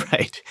did?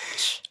 Right.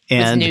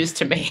 And it's news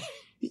to me.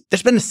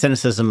 There's been a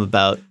cynicism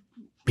about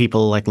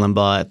people like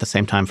Limbaugh at the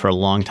same time for a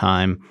long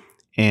time.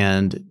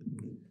 And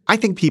I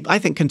think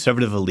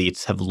conservative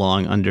elites have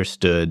long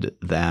understood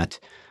that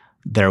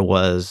there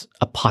was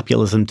a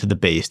populism to the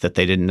base that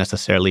they didn't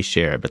necessarily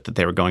share, but that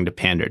they were going to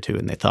pander to,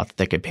 and they thought that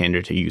they could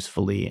pander to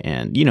usefully.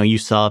 And, you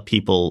saw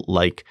people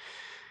like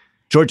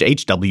George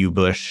H.W.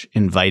 Bush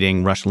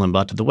inviting Rush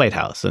Limbaugh to the White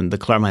House and the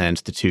Claremont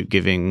Institute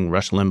giving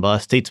Rush Limbaugh a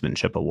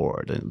statesmanship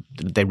award. And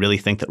did they really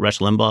think that Rush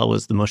Limbaugh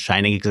was the most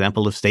shining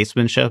example of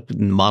statesmanship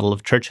and model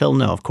of Churchill?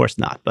 No, of course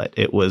not. But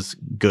it was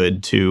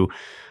good to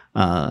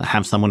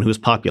have someone who's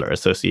popular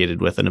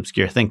associated with an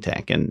obscure think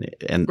tank.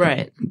 And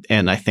right.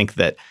 And I think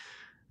that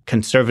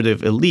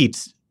conservative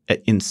elites,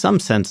 in some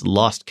sense,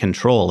 lost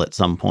control at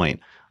some point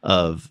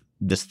of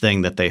this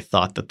thing that they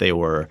thought that they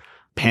were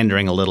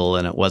pandering a little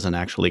and it wasn't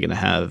actually going to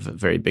have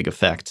very big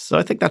effects. So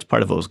I think that's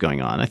part of what was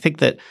going on. I think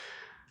that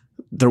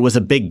there was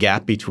a big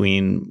gap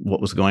between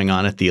what was going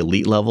on at the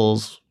elite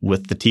levels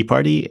with the Tea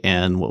Party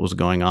and what was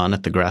going on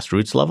at the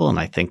grassroots level. And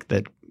I think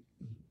that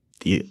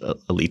the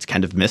elites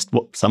kind of missed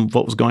some of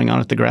what was going on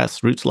at the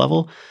grassroots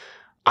level.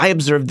 I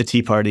observed the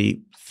Tea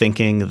Party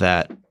thinking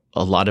that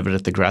a lot of it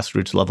at the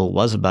grassroots level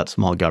was about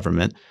small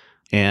government.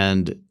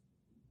 And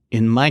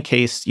in my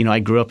case, I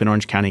grew up in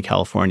Orange County,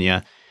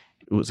 California.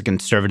 It was a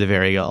conservative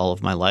area all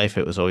of my life.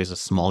 It was always a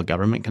small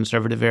government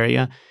conservative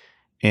area.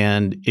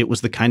 And it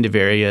was the kind of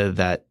area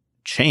that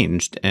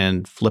changed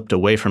and flipped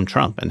away from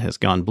Trump and has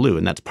gone blue.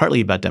 And that's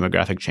partly about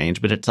demographic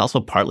change, but it's also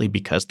partly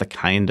because the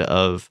kind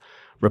of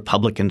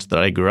Republicans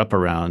that I grew up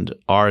around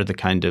are the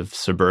kind of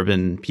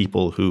suburban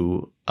people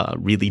who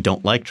really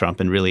don't like Trump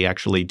and really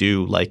actually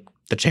do like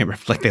the Chamber,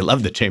 like they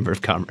love the Chamber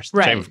of Commerce. The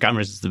Right. Chamber of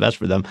Commerce is the best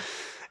for them.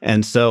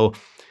 And so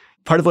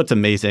part of what's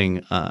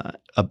amazing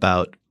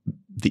about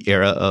the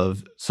era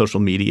of social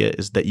media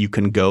is that you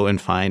can go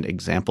and find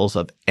examples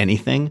of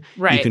anything.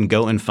 Right. You can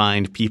go and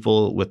find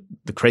people with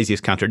the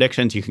craziest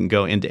contradictions. You can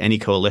go into any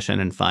coalition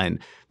and find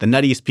the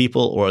nuttiest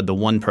people or the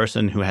one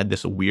person who had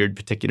this weird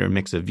particular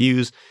mix of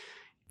views.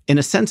 In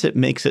a sense, it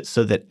makes it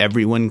so that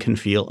everyone can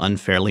feel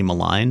unfairly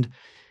maligned.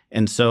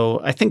 And so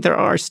I think there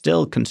are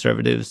still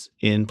conservatives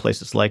in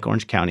places like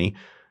Orange County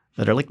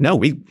that are like, no,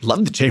 we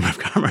love the Chamber of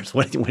Commerce.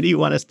 What do you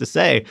want us to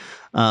say?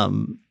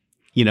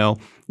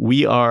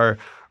 We are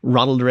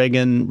Ronald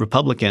Reagan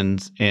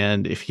Republicans,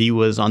 and if he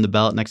was on the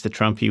ballot next to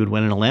Trump, he would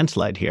win in a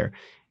landslide here.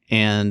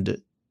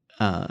 And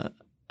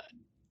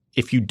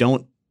if you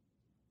don't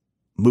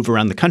move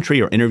around the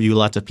country or interview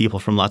lots of people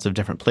from lots of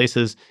different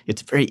places,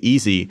 it's very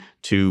easy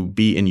to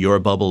be in your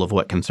bubble of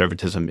what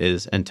conservatism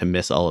is and to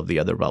miss all of the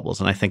other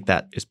bubbles. And I think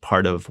that is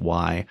part of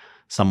why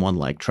someone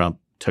like Trump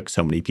took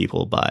so many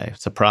people by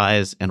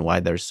surprise and why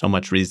there's so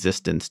much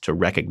resistance to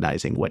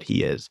recognizing what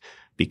he is,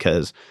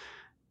 because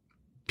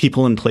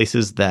people in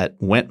places that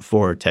went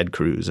for Ted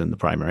Cruz in the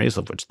primaries,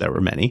 of which there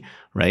were many,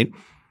 right,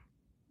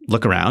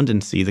 look around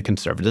and see the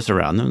conservatives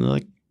around them and they're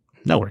like,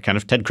 no, we're kind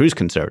of Ted Cruz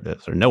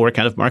conservatives, or no, we're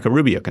kind of Marco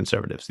Rubio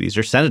conservatives. These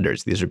are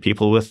senators. These are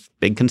people with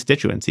big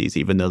constituencies,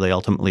 even though they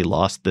ultimately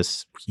lost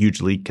this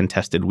hugely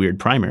contested weird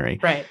primary.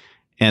 Right.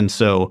 And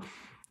so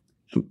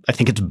I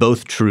think it's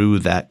both true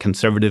that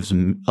conservatives,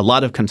 a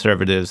lot of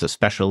conservatives,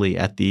 especially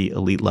at the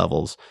elite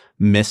levels,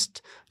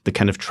 missed the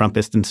kind of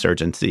Trumpist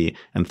insurgency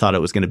and thought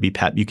it was going to be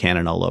Pat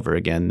Buchanan all over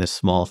again, this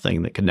small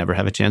thing that could never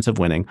have a chance of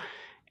winning.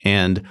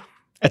 And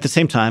at the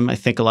same time, I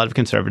think a lot of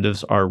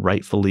conservatives are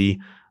rightfully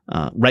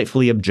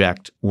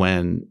object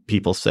when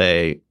people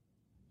say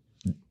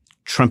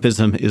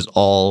Trumpism is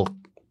all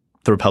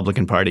the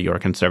Republican Party or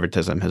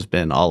conservatism has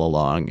been all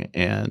along,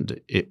 and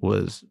it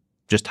was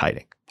just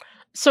hiding.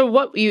 So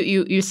what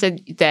you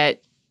said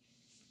that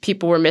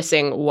people were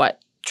missing what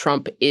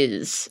Trump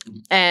is,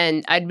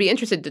 and I'd be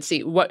interested to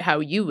see how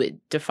you would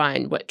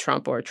define what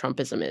Trump or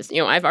Trumpism is.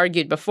 I've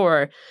argued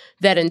before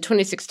that in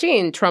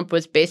 2016, Trump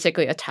was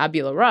basically a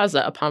tabula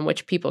rasa upon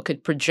which people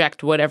could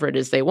project whatever it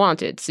is they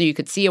wanted. So you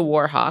could see a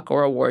war hawk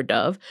or a war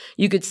dove.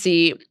 You could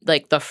see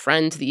like the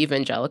friend to the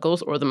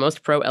evangelicals or the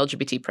most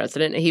pro-LGBT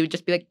president, and he would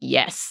just be like,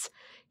 yes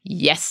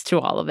to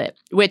all of it,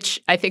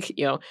 which I think,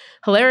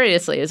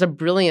 hilariously is a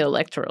brilliant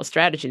electoral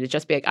strategy to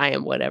just be like, I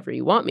am whatever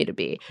you want me to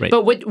be. Right.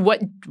 But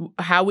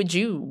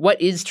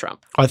what is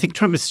Trump? I think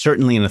Trump is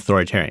certainly an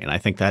authoritarian. I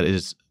think that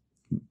is,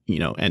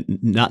 and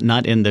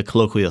not in the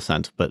colloquial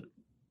sense, but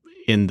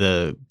in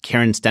the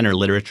Karen Stenner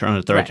literature on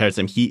authoritarianism,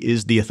 right. He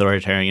is the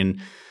authoritarian.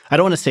 I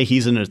don't want to say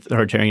he's an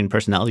authoritarian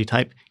personality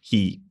type.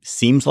 He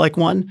seems like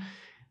one.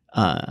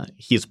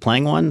 He is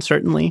playing one,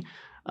 certainly.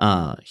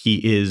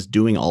 He is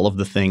doing all of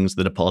the things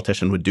that a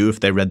politician would do if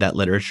they read that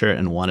literature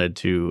and wanted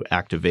to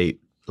activate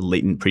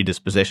latent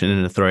predisposition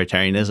in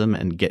authoritarianism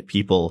and get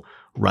people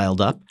riled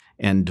up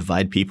and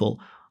divide people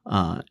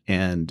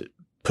and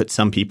put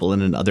some people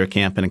in another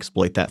camp and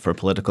exploit that for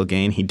political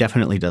gain. He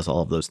definitely does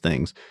all of those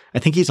things. I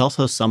think he's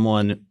also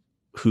someone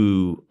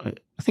who – I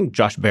think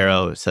Josh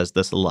Barro says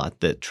this a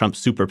lot, that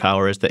Trump's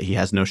superpower is that he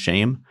has no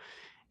shame.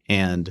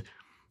 And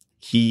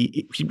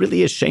he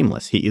really is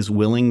shameless. He is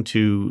willing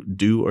to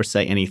do or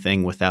say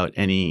anything without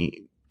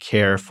any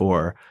care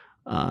for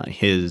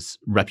his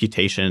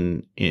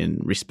reputation in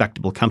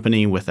respectable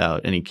company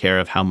without any care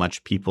of how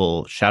much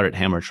people shout at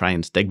him or try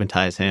and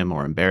stigmatize him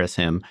or embarrass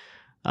him.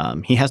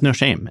 He has no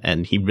shame,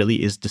 and he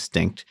really is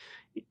distinct.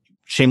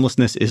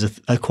 Shamelessness is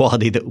a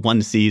quality that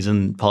one sees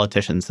in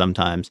politicians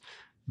sometimes,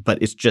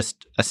 but it's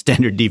just a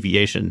standard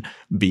deviation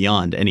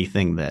beyond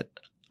anything that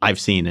I've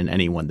seen in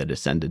anyone that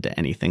ascended to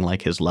anything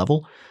like his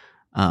level.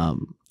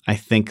 I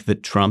think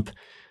that Trump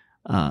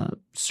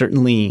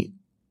certainly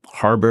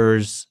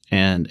harbors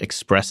and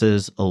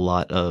expresses a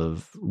lot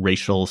of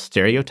racial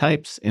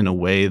stereotypes in a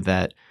way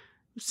that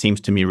seems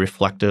to me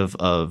reflective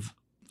of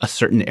a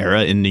certain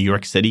era in New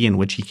York City in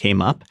which he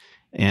came up.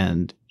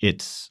 And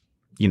it's,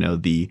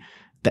 the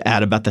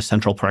ad about the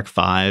Central Park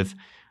Five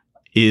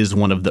is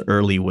one of the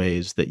early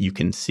ways that you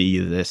can see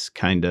this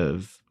kind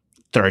of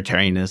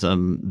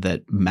authoritarianism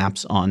that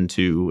maps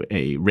onto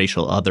a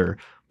racial other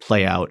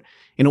play out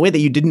in a way that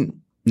you didn't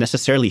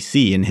necessarily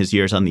see in his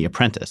years on The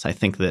Apprentice. I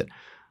think that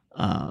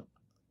a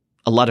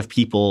lot of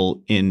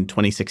people in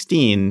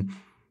 2016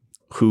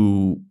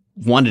 who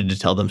wanted to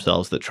tell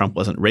themselves that Trump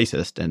wasn't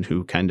racist and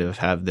who kind of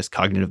have this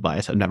cognitive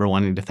bias of never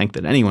wanting to think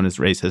that anyone is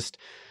racist,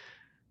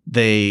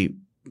 they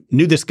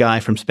knew this guy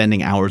from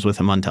spending hours with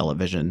him on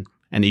television,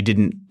 and he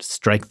didn't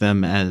strike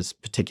them as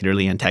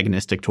particularly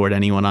antagonistic toward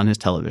anyone on his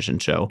television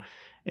show.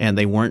 And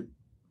they weren't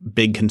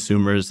big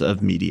consumers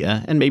of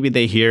media. And maybe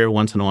they hear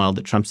once in a while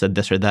that Trump said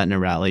this or that in a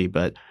rally,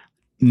 but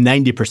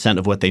 90%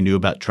 of what they knew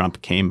about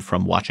Trump came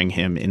from watching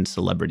him in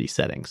celebrity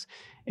settings.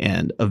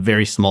 And a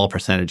very small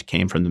percentage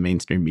came from the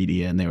mainstream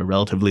media, and they were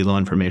relatively low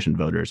information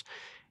voters.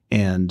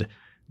 And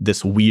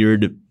this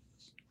weird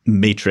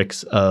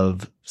matrix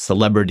of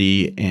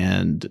celebrity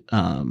and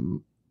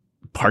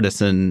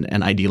partisan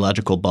and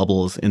ideological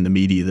bubbles in the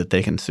media that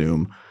they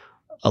consume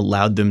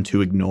allowed them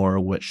to ignore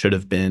what should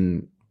have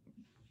been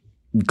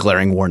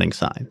glaring warning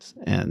signs.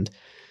 And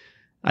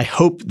I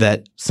hope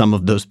that some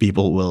of those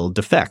people will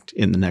defect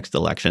in the next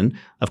election.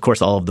 Of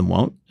course, all of them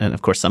won't. And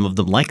of course, some of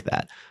them like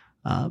that.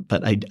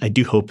 But I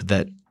do hope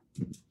that,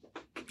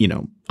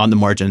 on the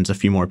margins, a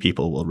few more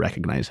people will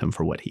recognize him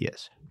for what he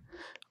is.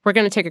 We're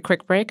going to take a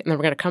quick break, and then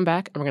we're going to come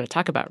back, and we're going to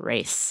talk about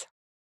race.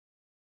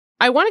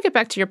 I want to get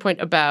back to your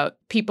point about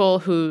people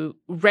who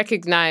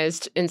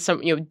recognized in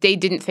some, they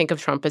didn't think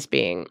of Trump as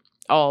being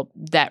all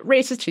that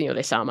racist.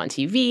 They saw him on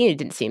TV, and it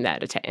didn't seem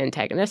that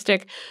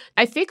antagonistic.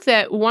 I think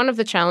that one of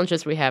the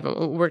challenges we have,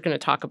 and we're going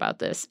to talk about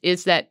this,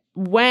 is that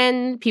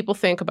when people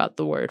think about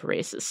the word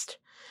racist,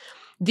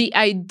 the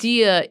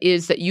idea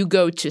is that you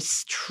go to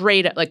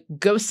straight up, like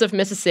Ghosts of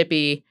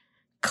Mississippi,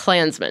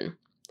 Klansmen.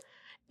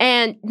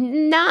 And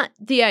not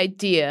the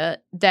idea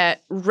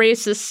that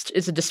racist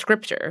is a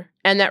descriptor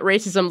and that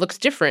racism looks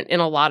different in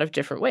a lot of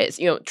different ways.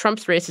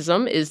 Trump's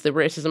racism is the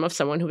racism of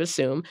someone who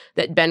assumed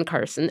that Ben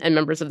Carson and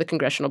members of the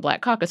Congressional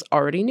Black Caucus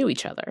already knew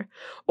each other.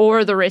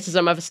 Or the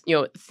racism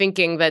of,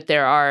 thinking that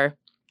there are,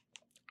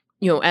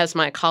 as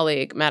my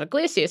colleague Matt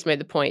Iglesias made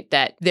the point,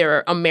 that there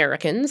are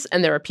Americans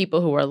and there are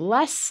people who are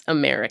less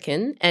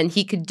American, and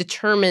he could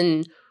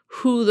determine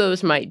who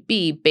those might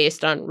be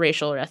based on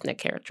racial or ethnic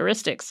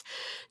characteristics.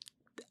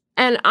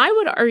 And I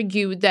would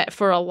argue that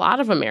for a lot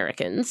of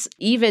Americans,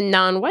 even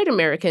non-white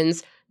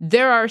Americans,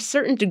 there are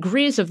certain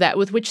degrees of that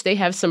with which they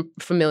have some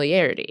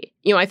familiarity.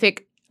 I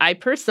think I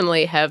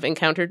personally have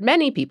encountered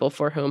many people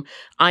for whom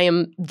I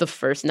am the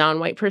first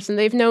non-white person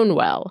they've known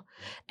well.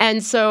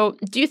 And so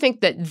do you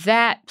think that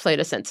that played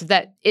a sense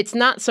that it's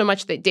not so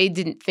much that they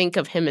didn't think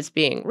of him as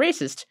being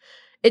racist,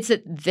 it's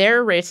that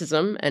their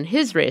racism and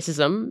his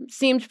racism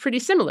seemed pretty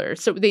similar,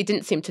 so they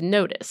didn't seem to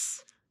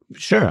notice?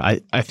 Sure.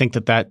 I think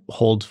that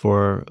holds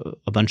for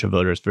a bunch of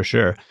voters for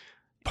sure.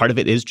 Part of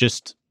it is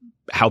just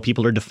how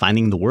people are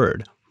defining the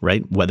word,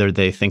 right? Whether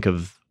they think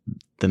of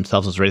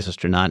themselves as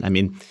racist or not. I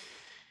mean,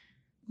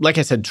 like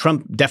I said,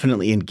 Trump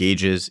definitely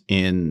engages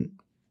in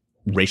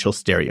racial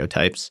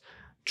stereotypes.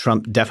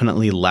 Trump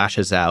definitely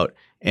lashes out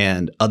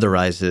and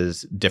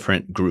otherizes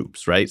different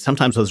groups, right?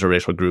 Sometimes those are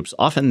racial groups.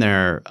 Often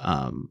they're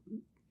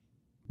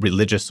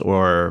religious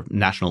or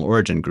national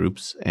origin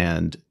groups,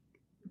 and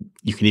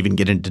you can even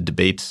get into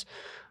debates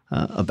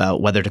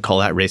about whether to call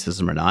that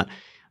racism or not,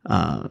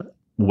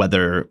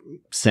 whether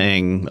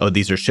saying, oh,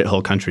 these are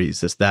shithole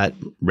countries, is that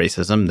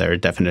racism? There are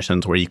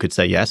definitions where you could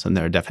say yes, and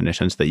there are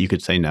definitions that you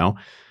could say no.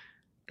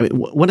 I mean,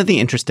 one of the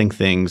interesting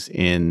things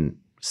in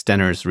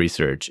Stener's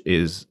research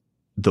is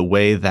the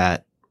way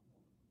that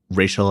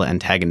racial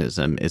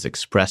antagonism is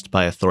expressed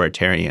by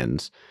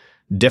authoritarians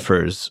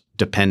differs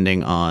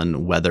depending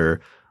on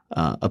whether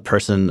a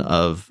person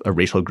of a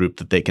racial group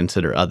that they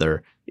consider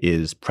other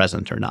is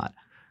present or not.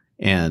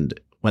 And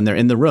when they're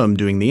in the room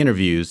doing the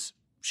interviews,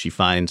 she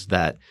finds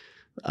that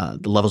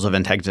the levels of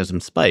antagonism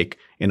spike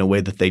in a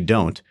way that they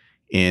don't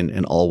in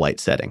an all-white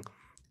setting.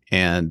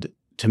 And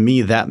to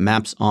me, that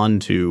maps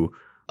onto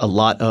a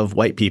lot of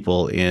white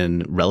people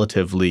in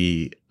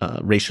relatively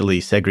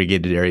racially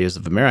segregated areas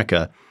of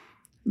America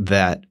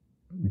that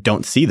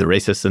don't see the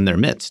racists in their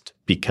midst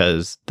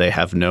because they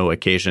have no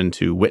occasion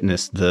to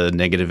witness the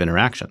negative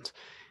interactions.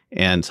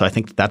 And so I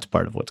think that's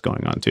part of what's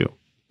going on too.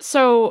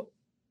 So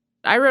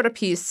I wrote a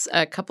piece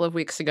a couple of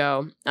weeks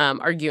ago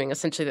arguing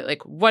essentially that,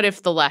 like, what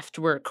if the left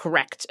were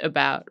correct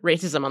about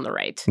racism on the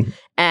right?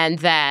 And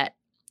that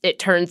it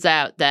turns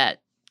out that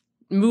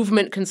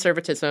movement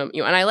conservatism,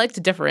 and I like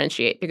to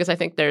differentiate because I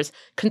think there's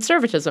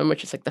conservatism,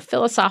 which is like the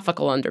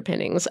philosophical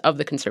underpinnings of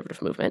the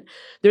conservative movement.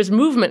 There's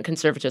movement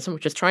conservatism,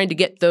 which is trying to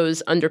get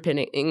those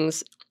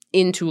underpinnings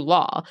into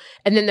law.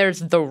 And then there's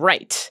the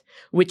right,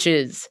 which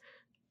is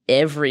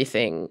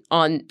everything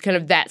on kind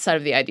of that side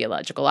of the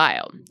ideological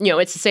aisle.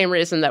 It's the same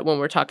reason that when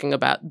we're talking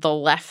about the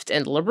left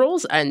and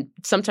liberals, and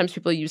sometimes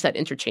people use that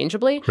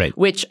interchangeably, right,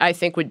 which I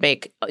think would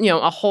make,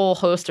 a whole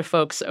host of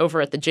folks over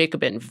at the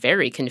Jacobin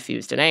very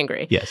confused and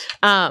angry. Yes.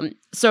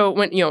 So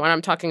when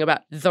I'm talking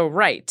about the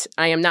right,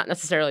 I am not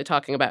necessarily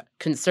talking about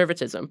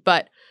conservatism,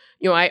 but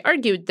I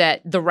argued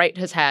that the right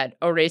has had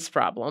a race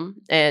problem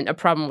and a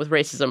problem with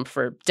racism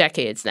for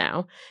decades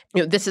now.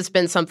 This has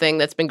been something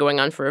that's been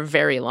going on for a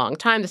very long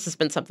time. This has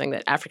been something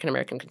that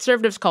African-American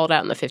conservatives called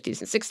out in the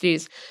 50s and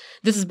 60s.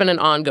 This has been an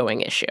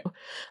ongoing issue.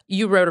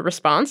 You wrote a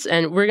response,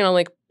 and we're going to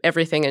link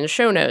everything in the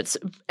show notes.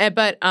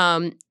 But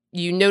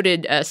you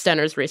noted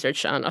Stenner's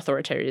research on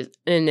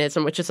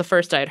authoritarianism, which is the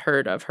first I'd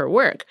heard of her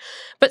work.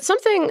 But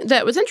something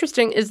that was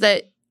interesting is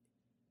that,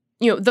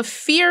 the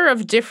fear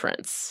of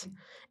difference,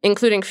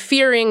 including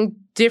fearing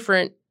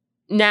different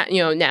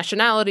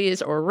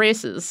nationalities or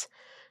races,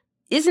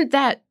 isn't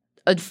that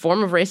a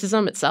form of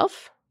racism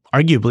itself?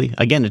 Arguably.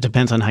 Again, it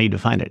depends on how you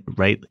define it,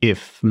 right?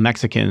 If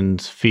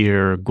Mexicans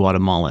fear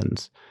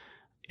Guatemalans,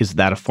 is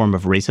that a form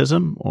of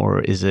racism, or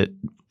is it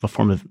a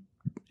form of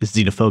is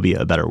xenophobia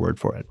a better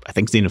word for it? I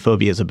think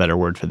xenophobia is a better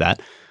word for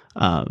that,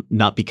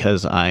 not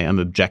because I am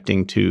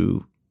objecting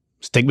to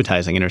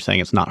stigmatizing it or saying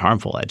it's not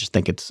harmful. I just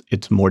think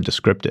it's more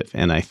descriptive.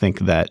 And I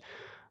think that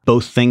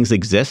both things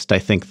exist. I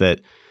think that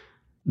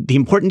the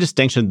important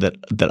distinction that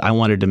I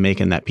wanted to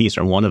make in that piece,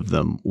 or one of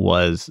them,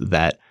 was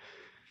that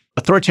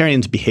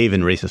authoritarians behave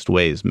in racist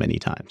ways many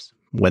times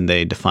when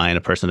they define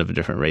a person of a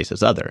different race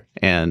as other.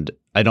 And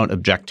I don't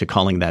object to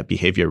calling that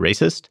behavior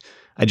racist.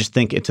 I just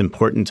think it's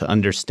important to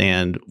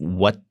understand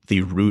what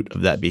the root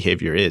of that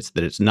behavior is,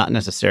 that it's not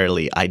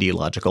necessarily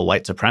ideological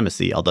white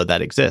supremacy, although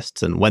that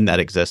exists. And when that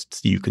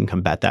exists, you can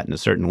combat that in a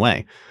certain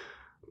way.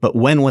 But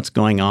when what's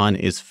going on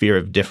is fear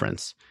of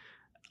difference,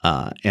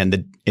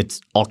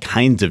 it's all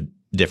kinds of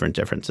different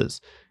differences,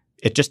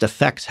 it just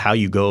affects how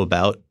you go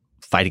about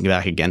fighting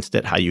back against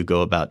it, how you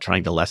go about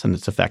trying to lessen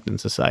its effect in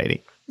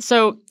society.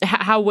 So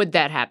how would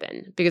that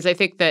happen? Because I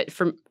think that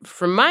from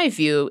my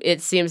view,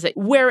 it seems that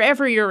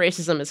wherever your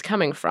racism is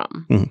coming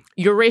from,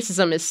 your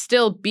racism is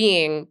still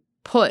being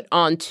put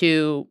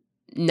onto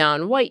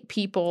non-white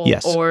people,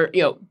 yes, or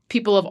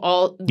people of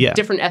all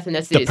different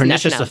ethnicities. The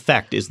pernicious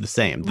effect is the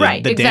same. The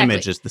exactly.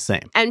 Damage is the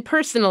same. And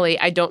personally,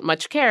 I don't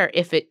much care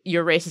if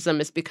your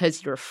racism is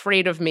because you're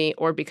afraid of me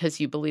or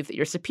because you believe that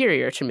you're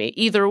superior to me.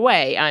 Either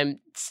way, I'm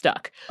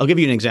stuck. I'll give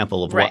you an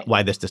example of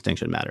why this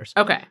distinction matters.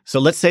 Okay.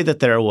 So let's say that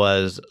there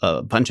was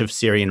a bunch of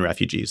Syrian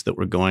refugees that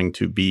were going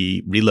to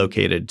be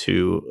relocated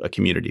to a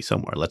community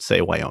somewhere, let's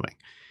say Wyoming.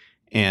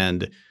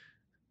 And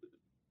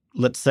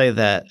let's say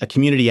that a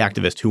community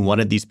activist who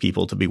wanted these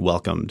people to be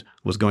welcomed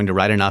was going to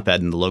write an op-ed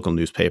in the local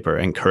newspaper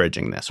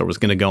encouraging this, or was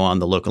going to go on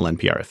the local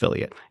NPR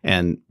affiliate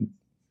and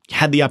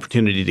had the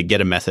opportunity to get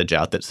a message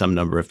out that some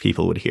number of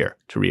people would hear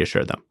to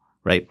reassure them,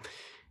 right?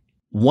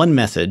 One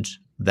message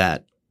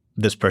that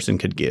this person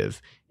could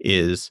give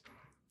is,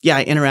 yeah,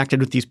 I interacted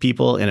with these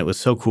people and it was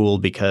so cool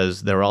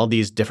because there were all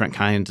these different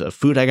kinds of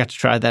food I got to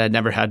try that I'd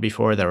never had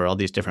before. There were all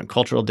these different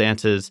cultural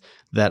dances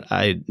that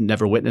I'd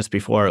never witnessed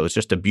before. It was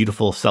just a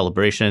beautiful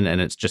celebration,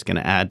 and it's just going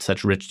to add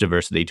such rich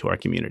diversity to our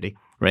community,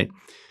 right?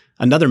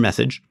 Another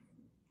message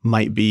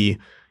might be,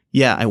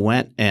 yeah, I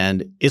went,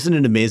 and isn't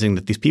it amazing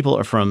that these people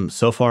are from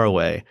so far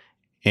away,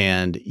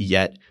 and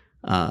yet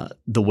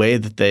the way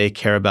that they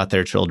care about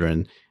their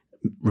children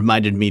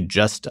reminded me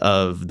just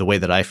of the way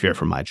that I fear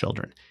for my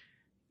children.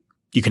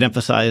 You can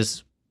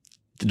emphasize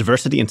the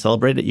diversity and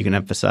celebrate it. You can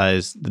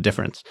emphasize the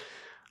difference.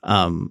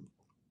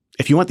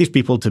 If you want these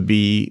people to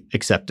be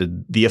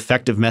accepted, the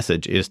effective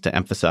message is to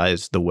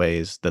emphasize the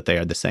ways that they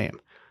are the same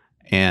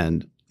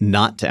and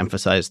not to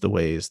emphasize the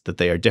ways that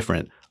they are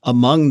different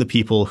among the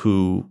people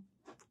who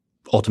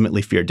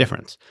ultimately fear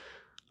difference.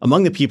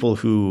 Among the people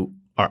who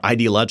are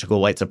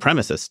ideological white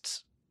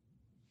supremacists,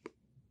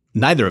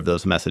 neither of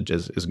those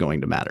messages is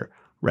going to matter,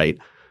 right?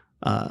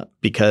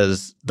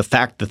 Because the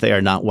fact that they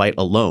are not white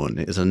alone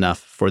is enough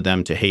for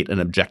them to hate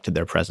and object to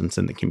their presence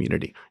in the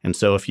community. And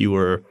so if you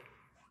were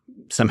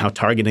somehow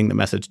targeting the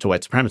message to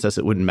white supremacists,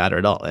 it wouldn't matter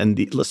at all.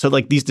 And so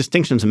these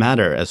distinctions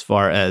matter as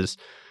far as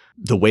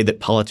the way that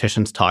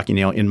politicians talk.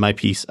 In my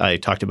piece, I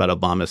talked about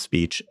Obama's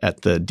speech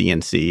at the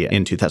DNC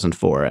in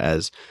 2004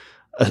 as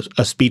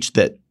a speech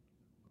that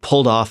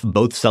pulled off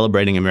both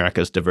celebrating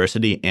America's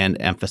diversity and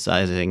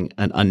emphasizing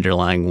an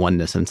underlying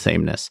oneness and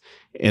sameness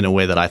in a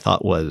way that I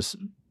thought was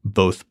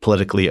both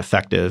politically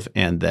effective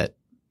and that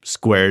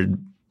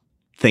squared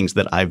things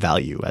that I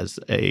value as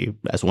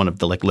one of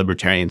the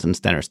libertarians in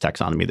Stenner's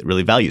taxonomy that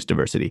really values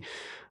diversity.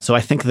 So I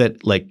think that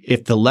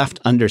if the left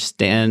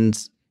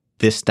understands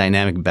this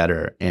dynamic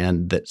better,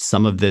 and that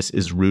some of this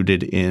is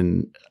rooted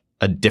in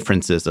a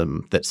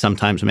differencism that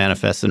sometimes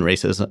manifests in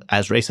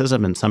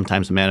racism and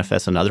sometimes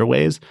manifests in other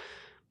ways,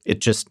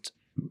 it just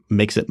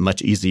makes it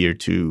much easier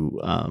to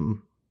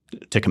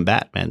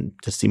combat and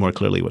to see more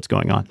clearly what's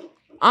going on.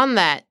 On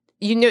that,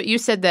 you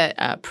said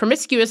that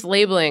promiscuous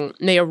labeling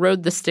may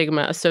erode the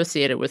stigma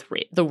associated with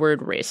the word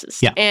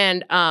racist. Yeah.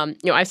 And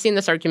I've seen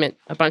this argument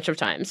a bunch of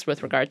times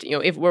with regard to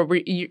if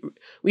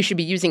we should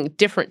be using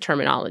different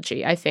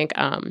terminology. I think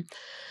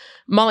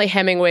Molly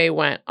Hemingway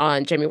went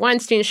on Jamie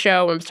Weinstein's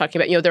show and was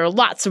talking about there are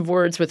lots of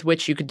words with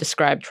which you could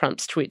describe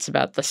Trump's tweets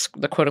about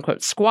the quote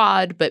unquote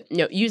squad, but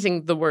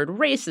using the word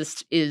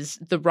racist is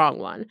the wrong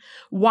one.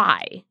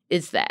 Why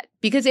is that?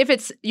 Because if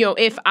it's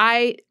if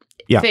I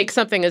think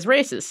something is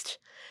racist,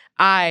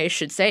 I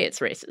should say it's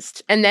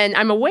racist. And then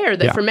I'm aware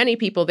that for many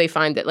people, they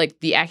find that like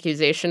the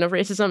accusation of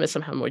racism is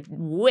somehow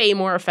way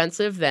more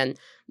offensive than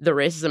the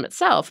racism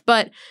itself.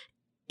 But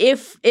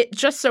if it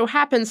just so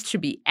happens to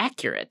be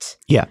accurate,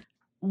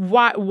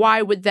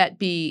 why would that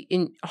be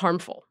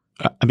harmful?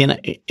 I mean,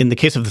 in the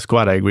case of the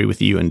squad, I agree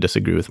with you and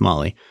disagree with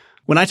Molly.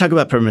 When I talk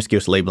about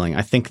promiscuous labeling,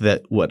 I think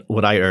that what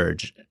I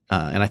urge,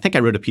 and I think I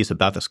wrote a piece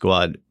about the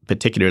squad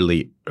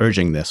particularly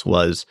urging this,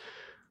 was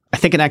I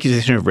think an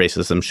accusation of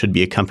racism should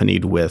be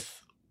accompanied with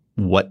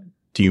what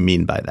do you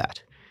mean by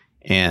that?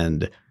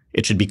 And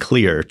it should be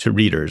clear to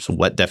readers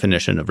what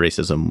definition of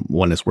racism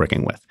one is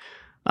working with.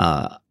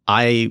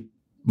 I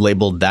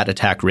labeled that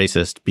attack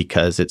racist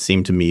because it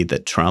seemed to me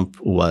that Trump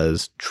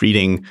was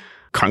treating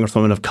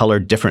congresswomen of color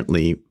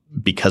differently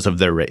because of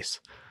their race.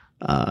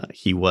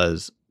 He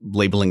was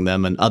labeling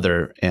them an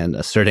other and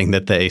asserting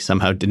that they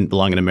somehow didn't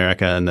belong in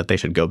America and that they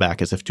should go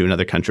back as if to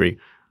another country,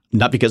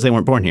 not because they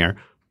weren't born here,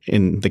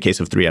 in the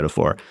case of 3 out of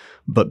 4,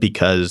 but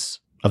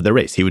because of their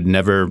race. He would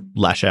never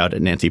lash out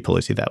at Nancy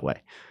Pelosi that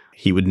way.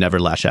 He would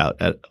never lash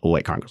out at a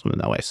white congresswoman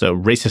that way. So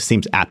racist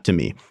seems apt to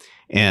me.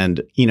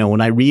 And,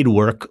 when I read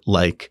work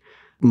like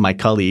my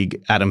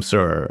colleague Adam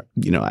Serwer,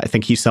 I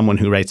think he's someone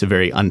who writes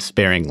very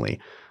unsparingly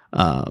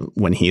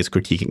when he is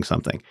critiquing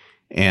something.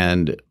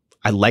 And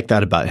I like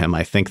that about him.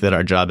 I think that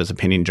our job as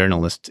opinion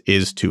journalists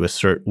is to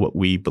assert what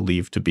we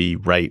believe to be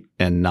right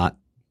and not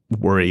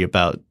worry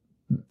about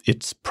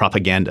its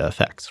propaganda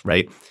effects,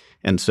 right?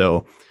 And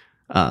so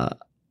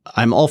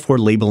I'm all for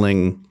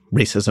labeling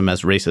racism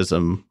as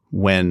racism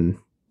when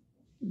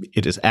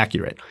it is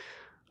accurate.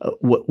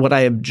 What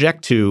I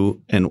object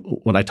to and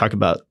when I talk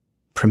about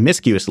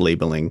promiscuous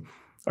labeling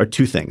are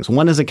 2 things.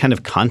 One is a kind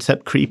of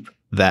concept creep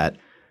that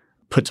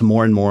puts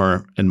more and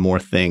more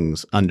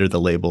things under the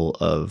label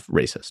of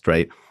racist,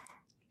 right?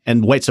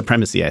 And white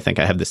supremacy, I think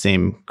I have the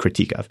same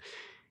critique of.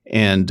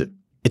 And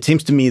it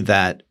seems to me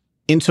that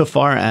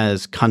insofar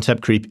as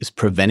concept creep is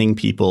preventing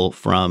people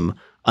from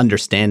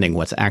understanding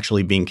what's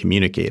actually being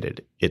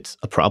communicated, it's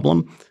a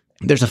problem.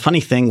 There's a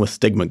funny thing with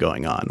stigma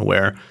going on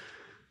where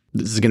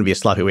this is going to be a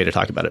sloppy way to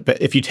talk about it.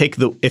 But if you take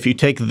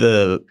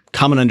the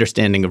common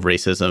understanding of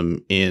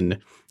racism in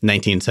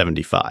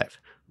 1975,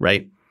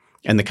 right,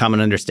 and the common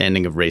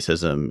understanding of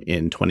racism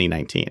in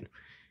 2019,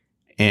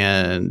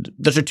 and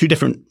those are 2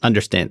 different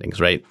understandings,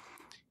 right?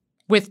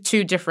 With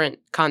 2 different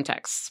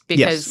contexts.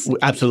 Because, yes,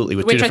 absolutely,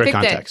 with 2 different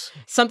contexts.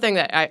 Something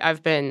that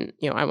I've been,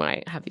 when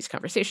I have these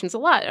conversations a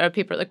lot,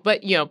 people are like,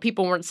 but,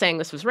 people weren't saying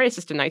this was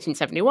racist in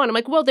 1971. I'm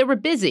like, well, they were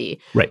busy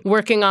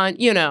working on,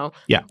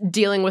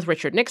 dealing with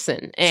Richard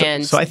Nixon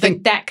and so I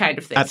think that kind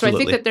of thing. Absolutely.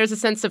 So I think that there's a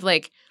sense of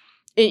like,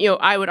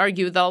 I would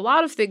argue that a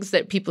lot of things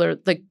that people are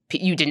like,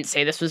 you didn't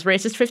say this was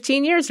racist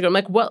 15 years ago. I'm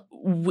like, well,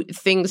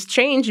 things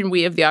change and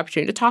we have the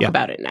opportunity to talk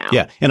about it now.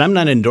 Yeah, and I'm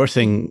not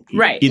endorsing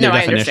either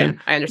definition.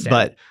 I understand.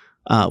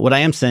 But what I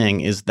am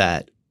saying is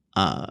that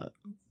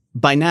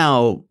by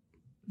now,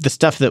 the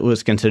stuff that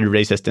was considered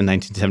racist in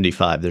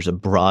 1975, there's a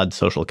broad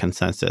social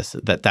consensus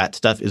that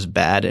stuff is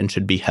bad and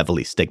should be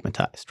heavily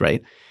stigmatized,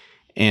 right?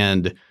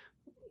 And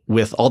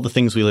with all the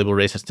things we label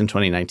racist in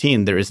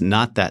 2019, there is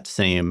not that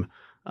same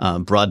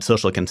broad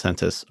social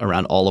consensus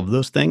around all of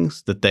those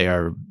things, that they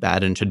are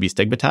bad and should be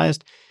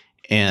stigmatized.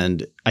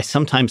 And I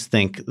sometimes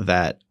think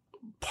that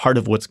part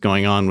of what's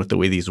going on with the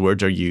way these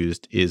words are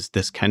used is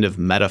this kind of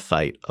meta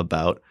fight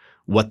about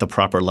what the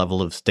proper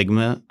level of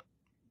stigma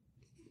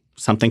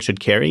something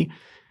should carry.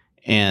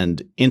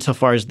 And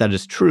insofar as that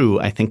is true,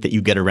 I think that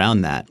you get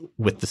around that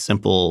with the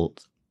simple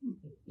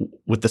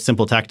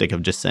tactic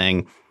of just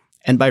saying,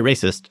 and by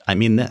racist, I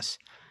mean this.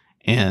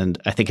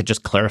 And I think it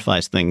just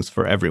clarifies things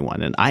for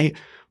everyone. And I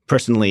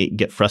personally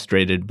get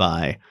frustrated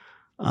by,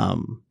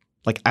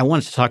 I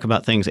want to talk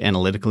about things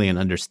analytically and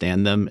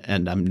understand them.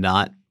 And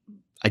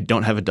I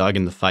don't have a dog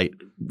in the fight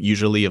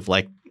usually of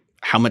like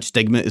how much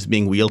stigma is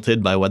being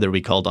wielded by whether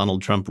we call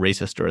Donald Trump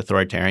racist or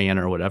authoritarian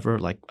or whatever.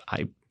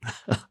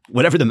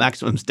 Whatever the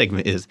maximum stigma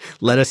is,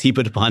 let us heap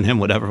it upon him,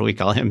 whatever we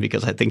call him,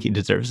 because I think he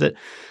deserves it.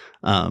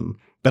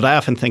 But I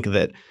often think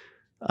that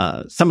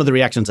some of the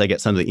reactions I get,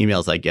 some of the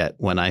emails I get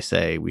when I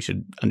say we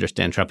should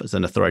understand Trump as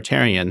an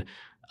authoritarian,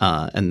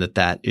 and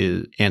that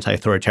is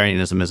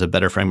anti-authoritarianism is a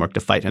better framework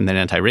to fight him than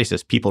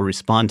anti-racist, people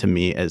respond to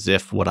me as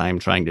if what I'm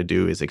trying to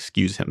do is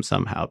excuse him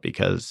somehow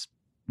because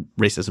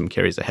racism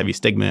carries a heavy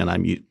stigma and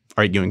I'm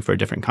arguing for a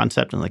different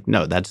concept. And like,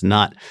 no, that's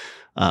not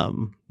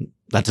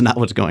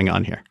what's going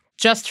on here.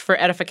 Just for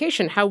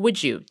edification, how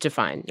would you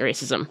define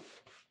racism?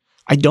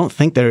 I don't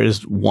think there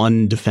is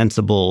one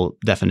defensible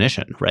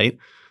definition, right?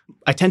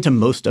 I tend to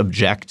most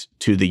object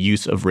to the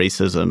use of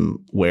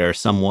racism where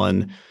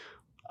someone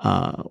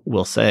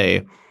will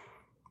say,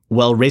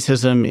 well,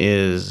 racism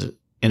is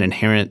an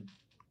inherent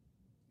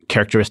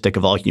characteristic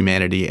of all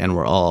humanity and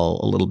we're all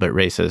a little bit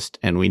racist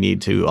and we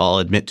need to all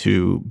admit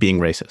to being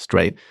racist,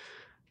 right?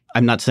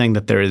 I'm not saying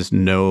that there is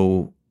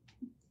no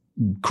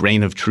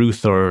grain of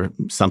truth or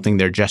something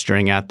they're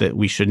gesturing at that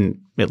we shouldn't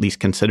at least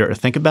consider or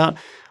think about.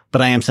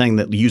 But I am saying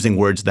that using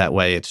words that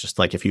way, it's just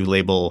like if you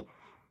label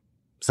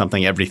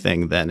something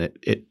everything, then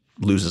it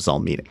loses all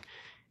meaning.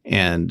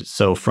 And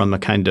so from a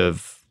kind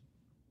of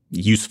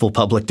useful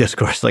public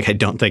discourse, like I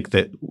don't think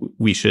that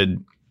we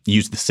should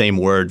use the same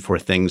word for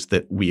things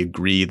that we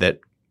agree that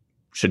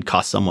should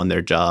cost someone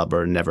their job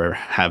or never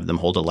have them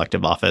hold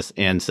elective office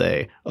and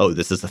say, oh,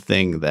 this is a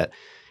thing that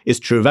is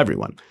true of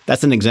everyone.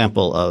 That's an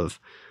example of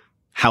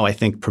how I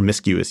think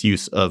promiscuous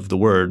use of the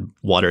word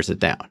waters it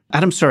down.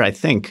 Adam Serr, I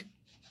think,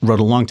 wrote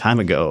a long time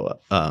ago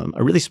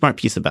a really smart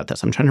piece about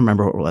this. I'm trying to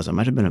remember what it was. It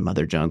might have been at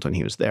Mother Jones when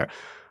he was there.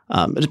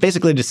 It was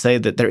basically to say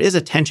that there is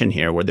a tension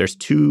here where there's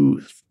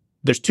two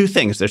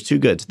things. There's two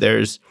goods.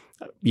 There's,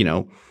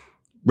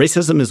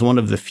 racism is one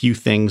of the few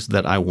things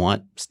that I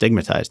want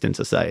stigmatized in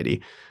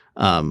society.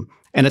 And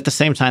at the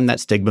same time, that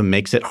stigma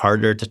makes it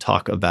harder to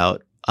talk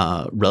about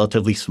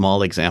relatively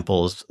small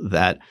examples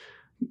that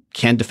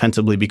can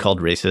defensibly be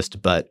called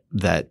racist, but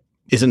that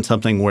isn't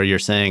something where you're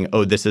saying,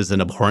 oh, this is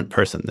an abhorrent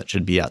person that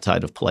should be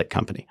outside of polite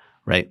company,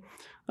 right?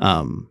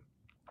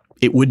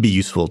 It would be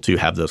useful to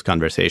have those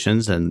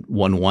conversations, and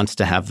one wants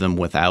to have them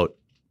without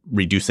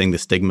reducing the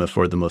stigma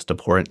for the most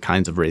abhorrent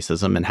kinds of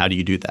racism. And how do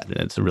you do that? And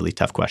it's a really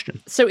tough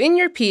question. So in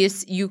your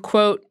piece, you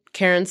quote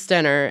Karen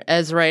Stenner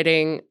as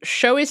writing,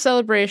 showy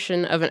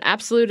celebration of an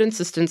absolute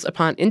insistence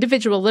upon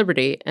individual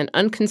liberty and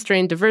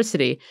unconstrained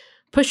diversity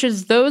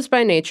pushes those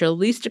by nature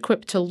least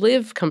equipped to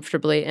live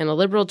comfortably in a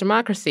liberal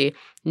democracy,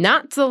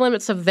 not to the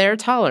limits of their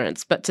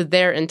tolerance, but to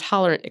their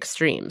intolerant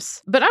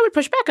extremes. But I would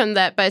push back on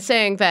that by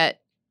saying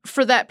that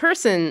for that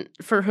person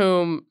for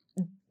whom,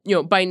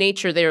 by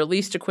nature, they are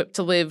least equipped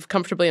to live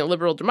comfortably in a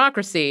liberal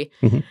democracy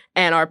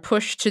and are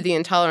pushed to the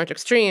intolerant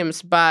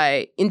extremes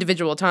by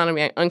individual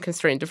autonomy and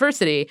unconstrained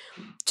diversity,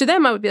 to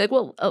them I would be like,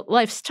 well,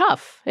 life's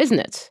tough, isn't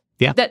it?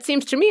 Yeah. That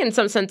seems to me in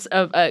some sense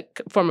of a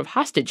form of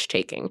hostage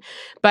taking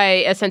by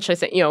essentially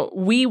saying,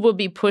 we will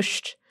be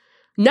pushed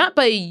not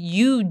by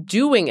you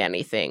doing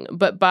anything,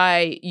 but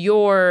by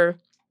your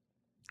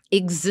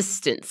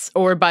existence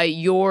or by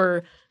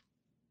your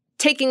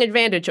taking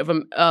advantage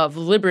of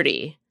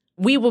liberty.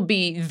 We will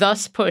be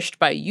thus pushed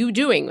by you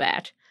doing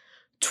that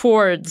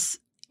towards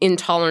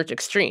intolerant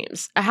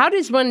extremes. How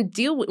does one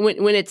deal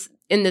when it's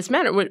in this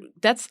manner?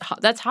 That's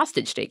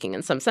hostage taking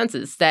in some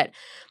senses, that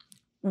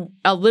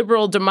a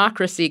liberal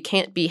democracy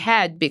can't be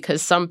had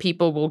because some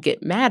people will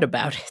get mad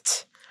about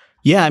it.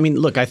 Yeah, I mean,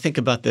 look, I think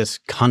about this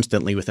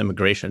constantly with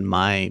immigration.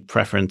 My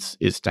preference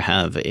is to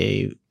have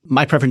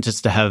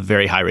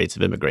very high rates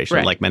of immigration,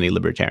 right, like many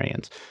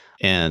libertarians.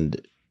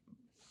 And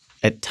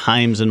at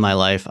times in my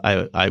life,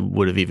 I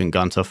would have even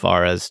gone so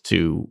far as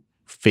to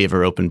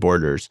favor open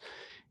borders.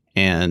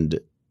 And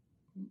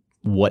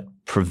what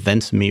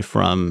prevents me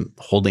from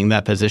holding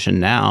that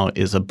position now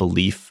is a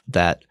belief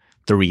that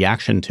the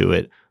reaction to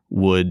it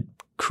would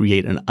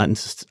create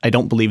I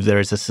don't believe there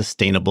is a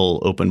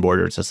sustainable open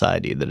border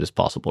society that is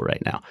possible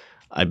right now.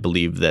 I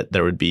believe that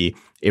there would be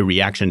a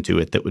reaction to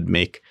it that would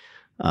make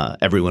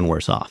everyone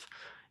worse off.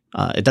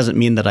 It doesn't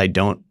mean that I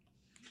don't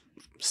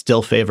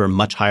still favor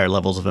much higher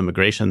levels of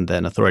immigration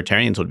than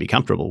authoritarians would be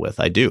comfortable with.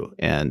 I do.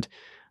 And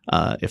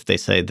if they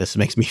say this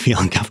makes me feel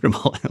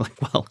uncomfortable, I'm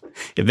like, well,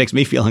 it makes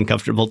me feel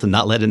uncomfortable to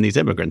not let in these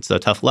immigrants. So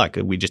tough luck.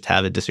 We just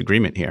have a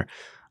disagreement here.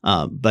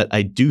 But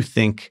I do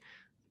think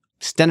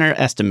Stenner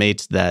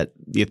estimates that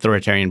the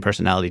authoritarian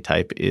personality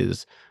type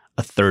is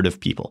a third of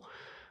people.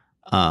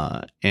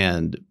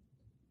 And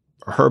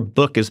her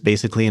book is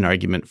basically an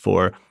argument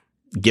for,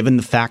 given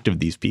the fact of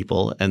these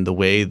people and the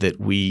way that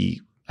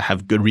we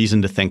have good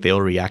reason to think they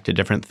will react to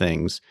different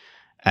things,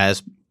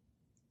 as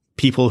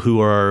people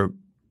who are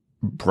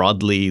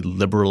broadly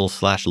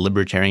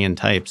liberal/libertarian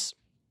types,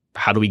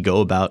 how do we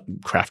go about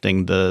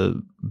crafting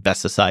the best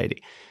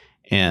society?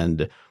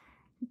 And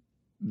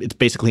it's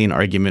basically an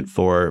argument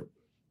for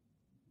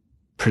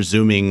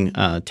presuming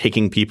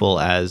taking people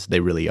as they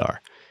really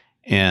are.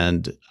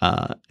 And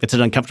it's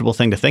an uncomfortable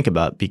thing to think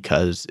about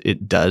because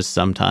it does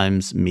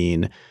sometimes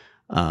mean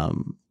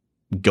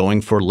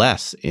going for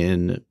less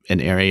in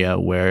an area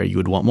where you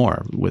would want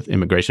more, with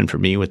immigration for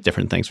me, with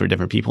different things for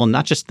different people, and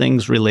not just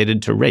things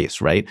related to race,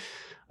 right?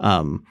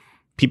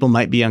 People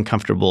might be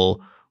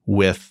uncomfortable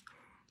with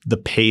the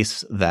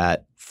pace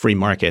that free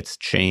markets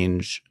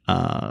change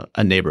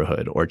a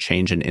neighborhood or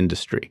change an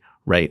industry,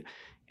 right?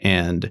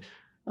 And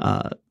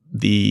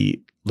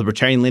the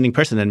libertarian-leaning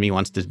person in me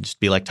wants to just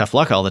be like tough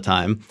luck all the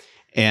time.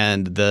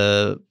 And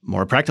the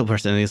more practical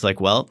person is like,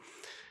 well,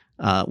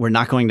 we're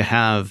not going to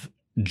have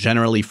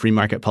generally free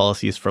market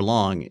policies for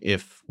long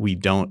if we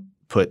don't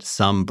put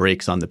some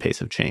brakes on the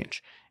pace of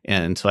change.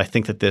 And so I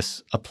think that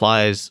this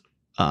applies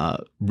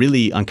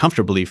really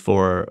uncomfortably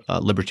for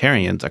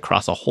libertarians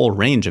across a whole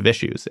range of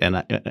issues. And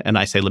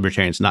I say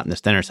libertarians not in the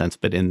Stenner sense,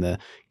 but in the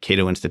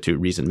Cato Institute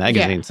Reason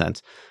Magazine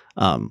sense.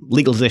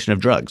 Legalization of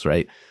drugs,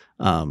 right?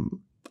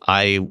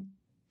 A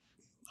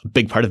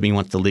big part of me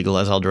wants to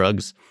legalize all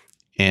drugs.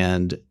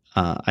 And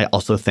I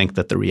also think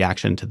that the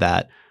reaction to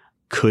that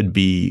could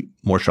be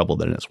more trouble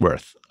than it's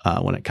worth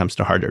when it comes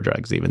to harder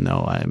drugs, even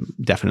though I'm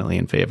definitely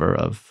in favor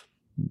of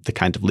the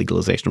kind of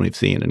legalization we've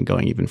seen and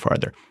going even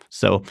farther.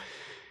 So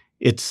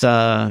it's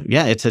a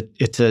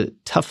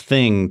tough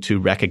thing to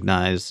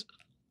recognize.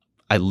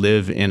 I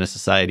live in a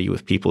society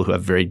with people who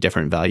have very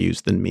different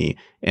values than me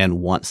and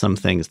want some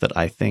things that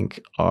I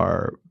think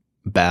are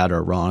bad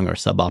or wrong or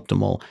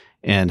suboptimal.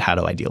 And how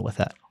do I deal with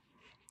that?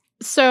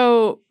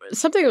 So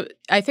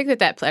I think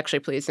that actually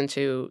plays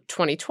into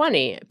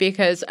 2020,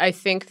 because I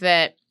think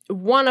that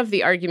one of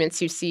the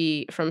arguments you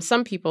see from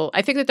some people,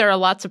 I think that there are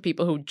lots of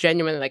people who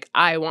genuinely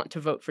I want to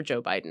vote for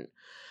Joe Biden.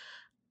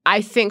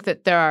 I think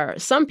that there are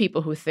some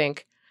people who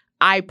think,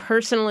 I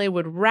personally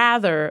would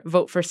rather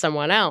vote for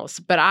someone else,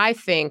 but I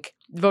think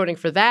voting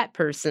for that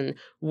person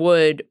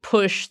would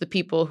push the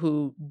people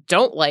who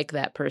don't like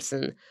that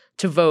person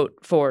to vote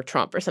for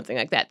Trump or something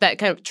like that. That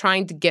kind of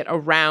trying to get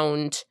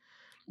around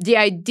the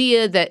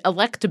idea that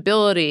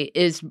electability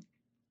is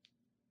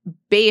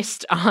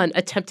based on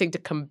attempting to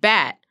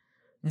combat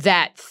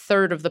that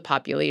third of the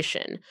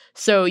population.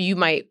 So you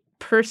might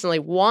personally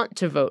want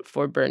to vote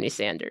for Bernie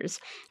Sanders,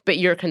 but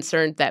you're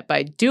concerned that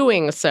by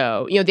doing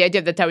so, the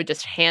idea that would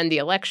just hand the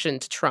election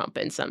to Trump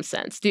in some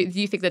sense. Do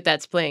you think that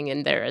that's playing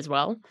in there as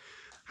well?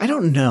 I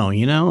don't know.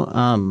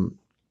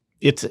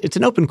 It's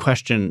an open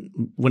question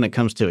when it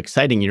comes to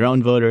exciting your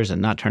own voters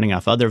and not turning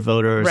off other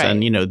voters. Right.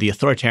 And, the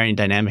authoritarian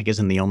dynamic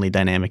isn't the only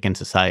dynamic in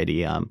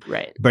society.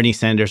 Right. Bernie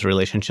Sanders'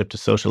 relationship to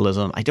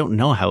socialism, I don't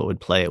know how it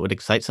would play. It would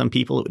excite some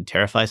people. It would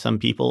terrify some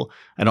people.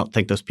 I don't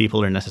think those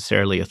people are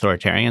necessarily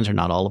authoritarians, or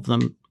not all of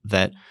them,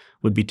 that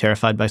would be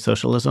terrified by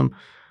socialism.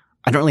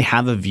 I don't really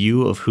have a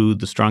view of who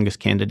the strongest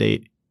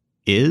candidate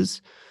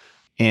is.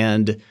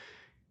 And,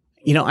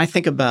 I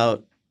think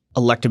about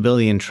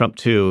electability in Trump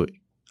too.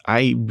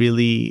 I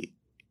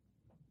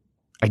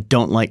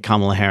don't like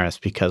Kamala Harris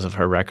because of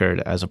her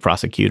record as a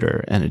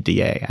prosecutor and a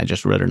DA. I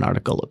just wrote an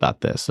article about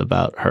this,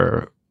 about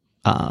her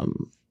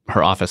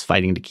office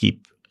fighting to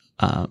keep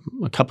a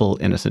couple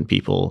innocent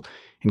people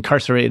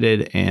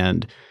incarcerated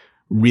and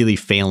really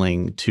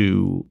failing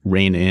to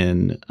rein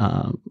in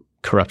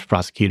corrupt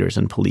prosecutors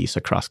and police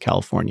across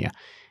California.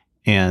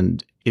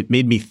 And it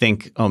made me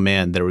think, oh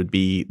man, there would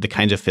be the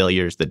kinds of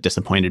failures that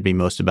disappointed me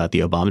most about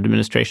the Obama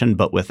administration,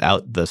 but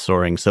without the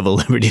soaring civil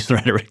liberties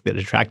rhetoric that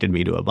attracted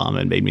me to Obama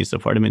and made me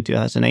support him in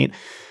 2008.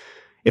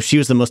 If she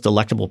was the most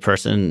electable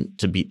person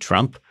to beat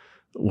Trump,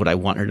 would I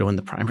want her to win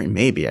the primary?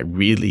 Maybe.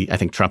 I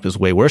think Trump is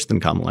way worse than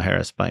Kamala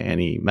Harris by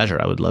any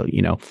measure. I would love,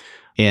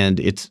 and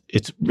it's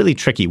really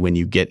tricky when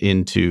you get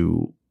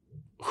into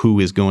who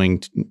is going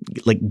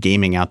to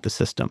gaming out the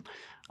system.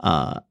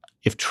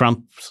 If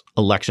Trump's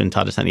election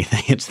taught us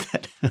anything, it's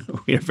that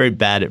we are very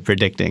bad at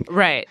predicting.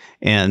 Right.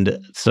 And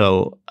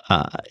so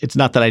it's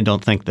not that I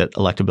don't think that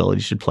electability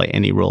should play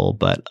any role,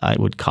 but I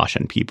would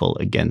caution people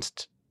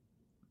against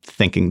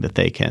thinking that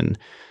they can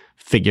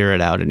figure it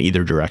out in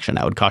either direction.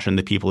 I would caution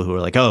the people who are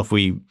like,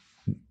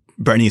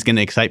 Bernie's going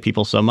to excite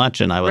people so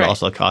much. And I would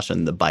also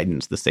caution the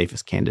Biden's the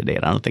safest candidate.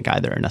 I don't think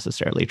either are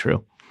necessarily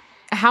true.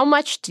 How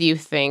much do you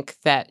think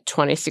that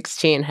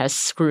 2016 has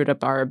screwed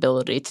up our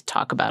ability to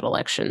talk about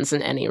elections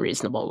in any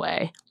reasonable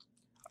way?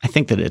 I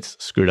think that it's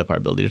screwed up our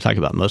ability to talk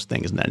about most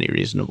things in any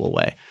reasonable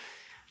way.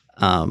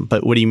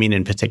 But what do you mean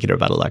in particular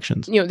about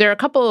elections? There are a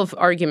couple of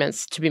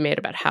arguments to be made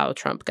about how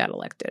Trump got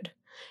elected.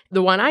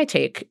 The one I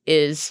take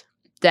is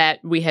that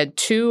we had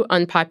two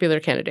unpopular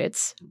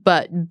candidates,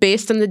 but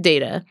based on the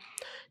data,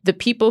 the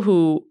people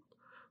who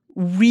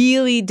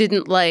really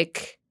didn't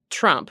like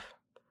Trump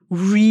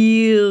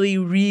really,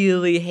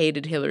 really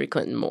hated Hillary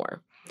Clinton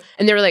more.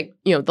 And they were like,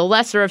 the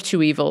lesser of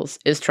two evils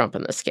is Trump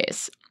in this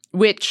case,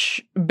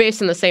 which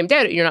based on the same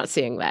data, you're not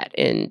seeing that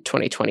in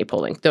 2020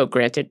 polling, though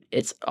granted,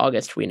 it's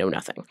August, we know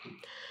nothing.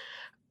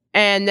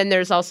 And then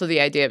there's also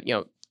the idea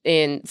of,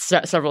 in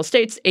several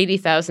states,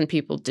 80,000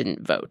 people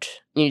didn't vote.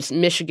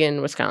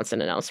 Michigan,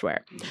 Wisconsin, and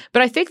elsewhere.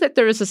 But I think that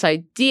there is this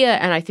idea,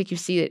 and I think you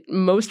see it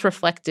most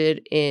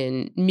reflected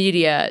in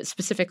media,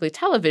 specifically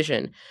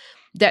television,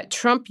 that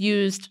Trump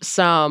used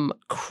some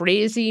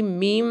crazy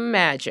meme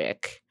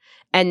magic,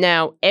 and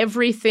now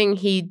everything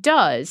he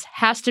does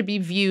has to be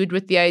viewed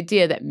with the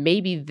idea that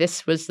maybe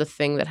this was the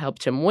thing that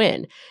helped him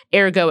win.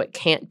 Ergo, it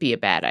can't be a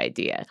bad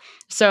idea.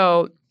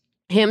 So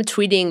him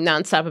tweeting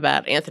nonstop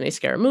about Anthony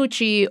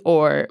Scaramucci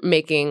or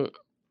making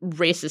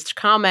racist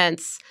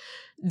comments.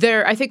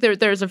 I think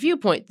there's a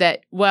viewpoint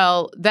that,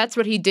 well, that's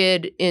what he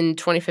did in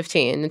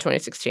 2015 and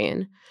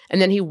 2016,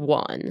 and then he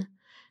won.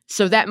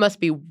 So that must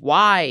be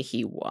why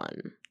he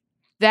won.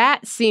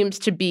 That seems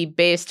to be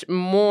based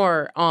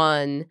more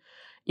on,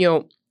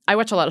 I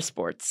watch a lot of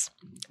sports,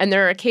 and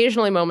there are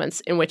occasionally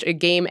moments in which a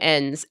game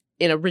ends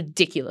in a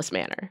ridiculous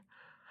manner.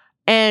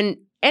 And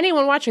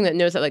anyone watching that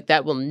knows that, like,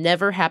 that will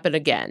never happen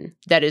again.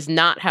 That is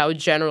not how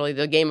generally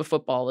the game of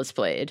football is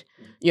played.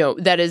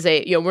 That is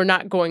we're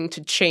not going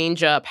to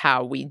change up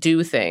how we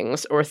do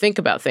things or think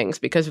about things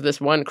because of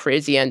this one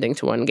crazy ending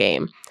to one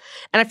game.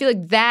 And I feel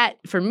like that,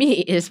 for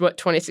me, is what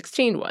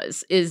 2016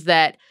 was, is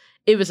that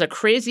it was a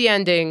crazy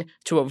ending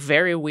to a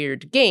very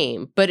weird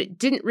game, but it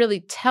didn't really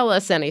tell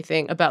us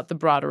anything about the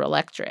broader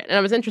electorate. And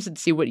I was interested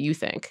to see what you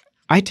think.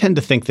 I tend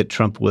to think that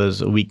Trump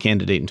was a weak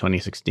candidate in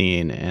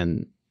 2016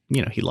 and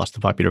he lost the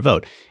popular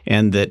vote,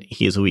 and that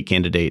he is a weak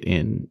candidate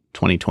in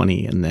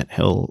 2020 and that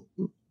he'll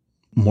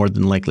more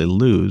than likely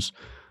lose.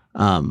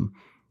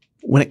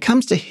 When it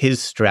comes to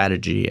his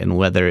strategy and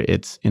whether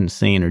it's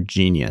insane or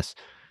genius,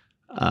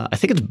 I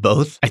think it's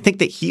both. I think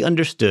that he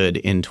understood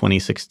in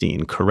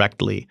 2016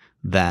 correctly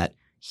that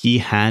he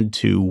had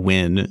to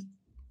win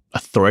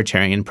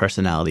authoritarian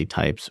personality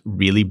types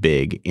really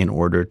big in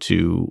order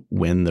to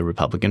win the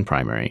Republican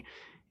primary.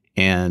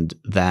 And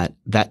that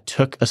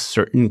took a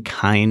certain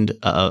kind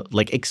of,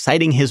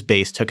 exciting his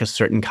base took a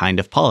certain kind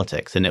of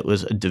politics, and it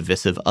was a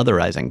divisive,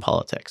 otherizing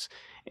politics.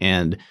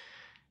 And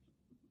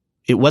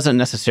it wasn't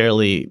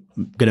necessarily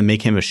going to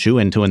make him a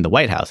shoo-in to win the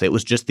White House. It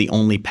was just the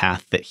only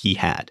path that he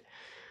had.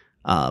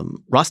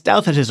 Ross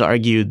Douthat has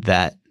argued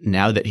that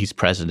now that he's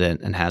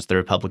president and has the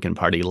Republican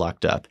Party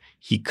locked up,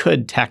 he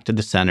could tack to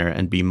the center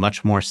and be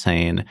much more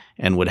sane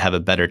and would have a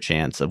better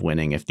chance of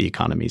winning if the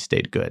economy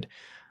stayed good.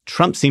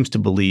 Trump seems to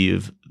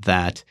believe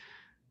that,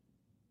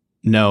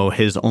 no,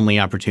 his only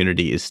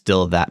opportunity is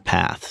still that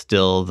path,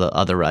 still the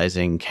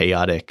otherizing,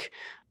 chaotic,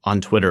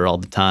 on Twitter all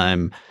the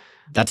time.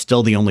 That's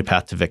still the only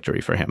path to victory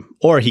for him,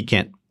 or he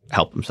can't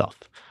help himself.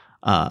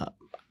 I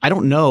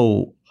don't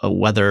know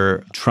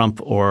whether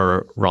Trump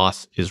or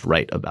Ross is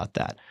right about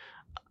that.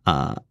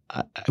 I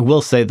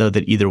will say, though,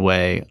 that either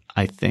way,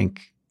 I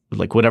think,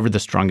 whatever the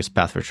strongest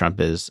path for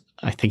Trump is,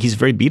 I think he's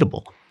very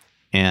beatable.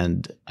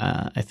 And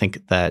I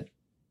think that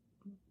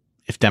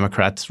if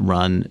Democrats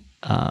run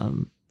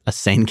a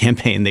sane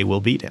campaign, they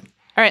will beat him.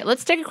 All right,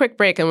 let's take a quick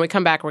break. And when we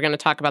come back, we're going to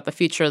talk about the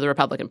future of the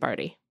Republican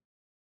Party.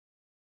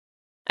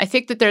 I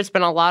think that there's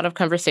been a lot of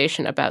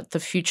conversation about the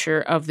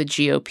future of the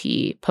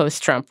GOP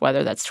post-Trump,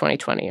 whether that's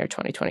 2020 or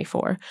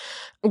 2024.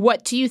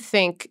 What do you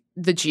think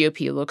the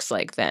GOP looks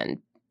like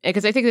then?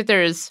 Because I think that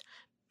there's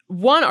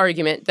one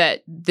argument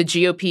that the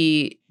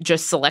GOP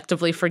just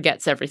selectively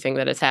forgets everything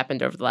that has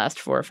happened over the last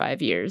 4 or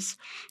 5 years.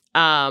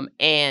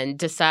 And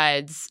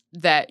decides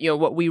that,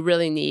 what we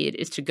really need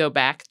is to go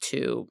back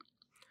to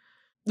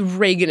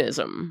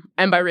Reaganism.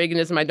 And by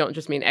Reaganism, I don't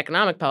just mean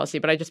economic policy,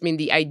 but I just mean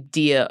the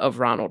idea of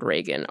Ronald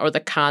Reagan, or the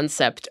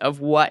concept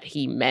of what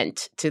he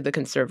meant to the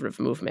conservative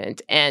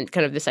movement, and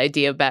kind of this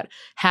idea about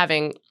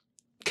having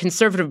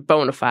conservative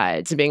bona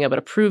fides and being able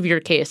to prove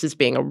your case as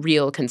being a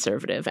real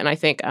conservative. And I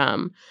think,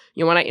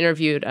 when I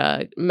interviewed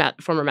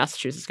former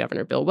Massachusetts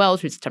Governor Bill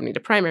Weld, who's attempting to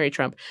primary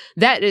Trump,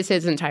 that is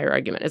his entire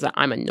argument, is that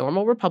I'm a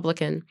normal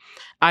Republican.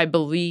 I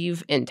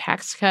believe in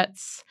tax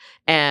cuts,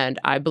 and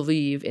I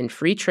believe in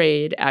free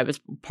trade. I was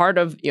part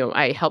of,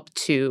 I helped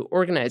to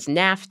organize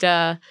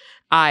NAFTA.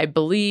 I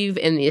believe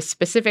in the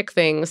specific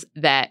things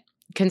that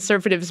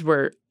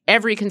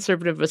every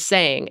conservative was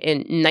saying in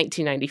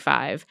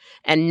 1995,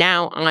 and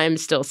now I'm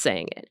still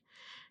saying it.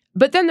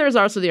 But then there's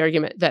also the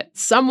argument that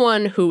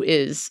someone who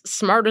is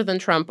smarter than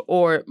Trump,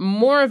 or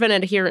more of an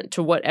adherent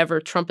to whatever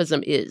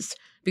Trumpism is,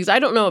 because I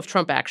don't know if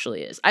Trump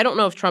actually is. I don't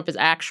know if Trump is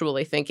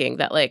actually thinking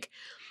that,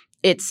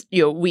 it's,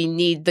 we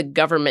need the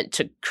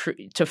government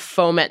to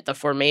foment the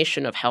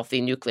formation of healthy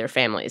nuclear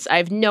families. I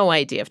have no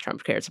idea if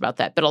Trump cares about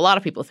that, but a lot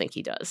of people think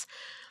he does.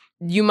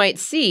 You might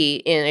see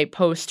in a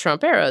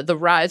post-Trump era the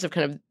rise of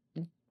kind of,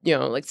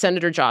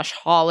 Senator Josh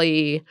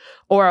Hawley,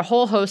 or a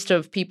whole host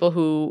of people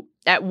who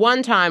at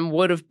one time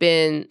would have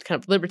been kind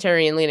of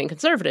libertarian-leaning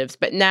conservatives,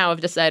 but now have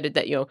decided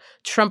that,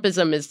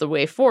 Trumpism is the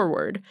way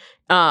forward.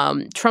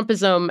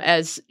 Trumpism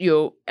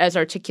as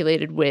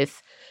articulated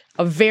with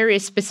a very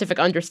specific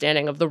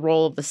understanding of the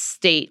role of the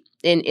state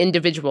in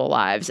individual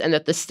lives, and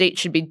that the state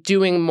should be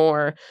doing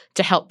more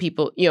to help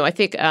people. I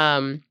think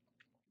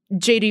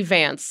J.D.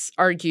 Vance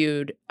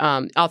argued,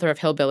 author of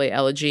Hillbilly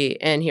Elegy,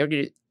 and he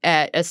argued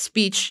at a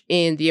speech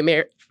in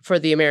for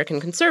the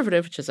American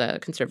Conservative, which is a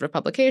conservative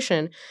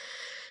publication,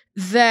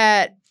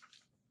 that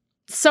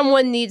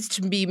someone needs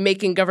to be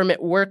making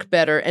government work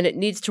better, and it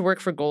needs to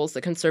work for goals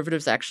that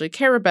conservatives actually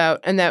care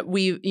about, and that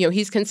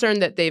he's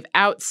concerned that they've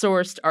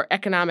outsourced our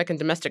economic and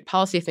domestic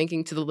policy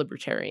thinking to the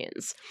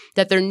libertarians,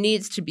 that there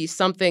needs to be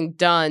something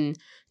done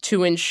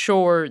to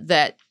ensure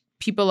that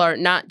people are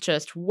not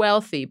just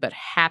wealthy, but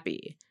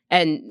happy.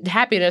 And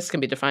happiness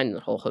can be defined in a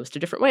whole host of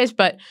different ways,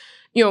 but,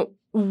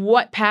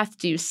 what path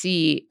do you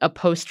see a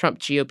post-Trump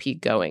GOP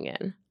going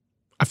in?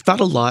 I've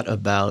thought a lot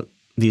about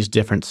these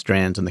different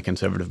strands in the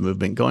conservative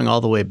movement, going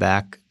all the way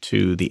back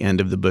to the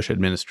end of the Bush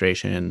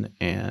administration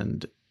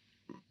and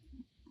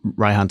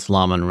Reihan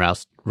Salam and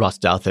Ross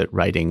Douthat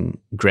writing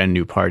Grand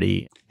New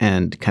Party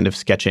and kind of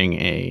sketching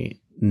a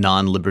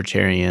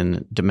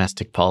non-libertarian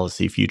domestic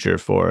policy future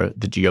for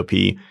the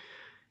GOP.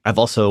 I've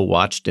also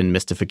watched in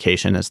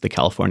mystification as the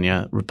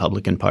California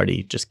Republican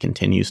Party just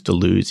continues to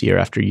lose year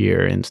after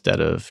year instead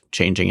of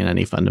changing in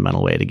any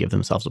fundamental way to give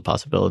themselves a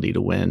possibility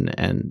to win.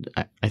 And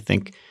I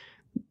think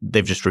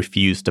they've just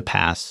refused to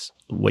pass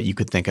what you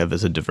could think of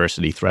as a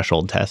diversity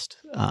threshold test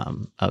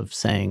of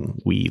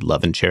saying we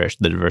love and cherish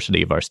the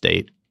diversity of our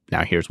state.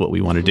 Now here's what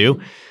we want to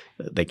do.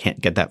 They can't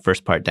get that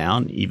first part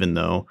down, even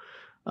though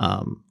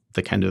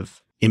the kind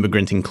of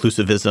immigrant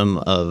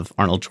inclusivism of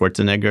Arnold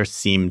Schwarzenegger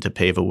seemed to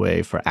pave a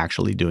way for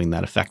actually doing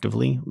that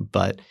effectively.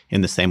 But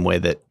in the same way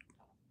that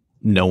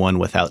no one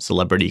without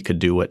celebrity could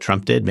do what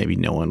Trump did, maybe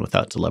no one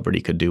without celebrity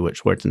could do what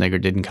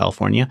Schwarzenegger did in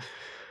California.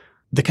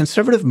 The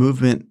conservative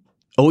movement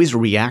always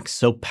reacts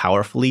so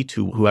powerfully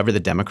to whoever the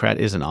Democrat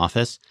is in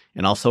office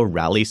and also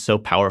rallies so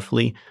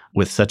powerfully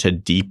with such a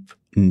deep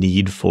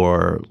need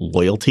for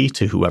loyalty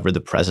to whoever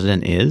the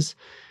president is.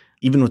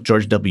 Even with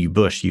George W.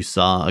 Bush, you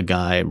saw a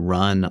guy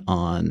run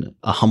on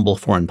a humble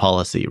foreign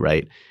policy,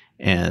 right?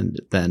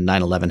 And then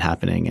 9/11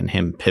 happening and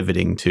him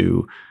pivoting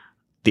to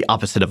the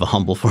opposite of a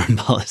humble foreign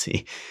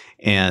policy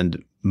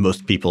and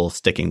most people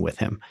sticking with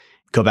him.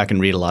 Go back and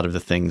read a lot of the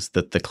things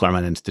that the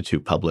Claremont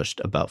Institute published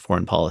about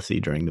foreign policy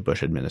during the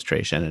Bush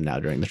administration and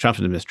now during the Trump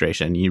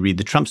administration. You read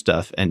the Trump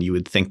stuff and you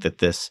would think that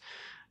this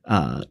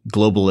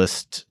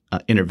globalist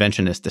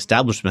interventionist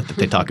establishment that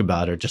they talk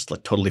about are just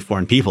like totally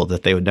foreign people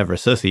that they would never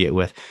associate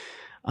with.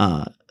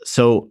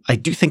 So I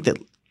do think that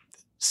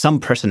some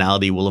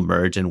personality will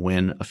emerge and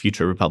win a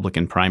future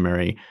Republican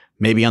primary,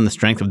 maybe on the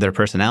strength of their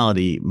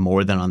personality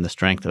more than on the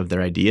strength of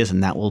their ideas,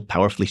 and that will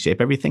powerfully shape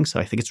everything. So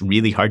I think it's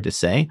really hard to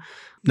say.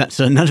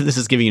 So none of this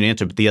is giving you an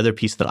answer, but the other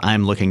piece that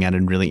I'm looking at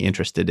and really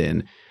interested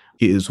in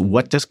is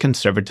what does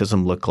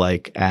conservatism look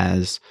like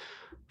as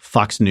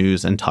Fox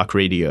News and talk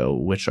radio,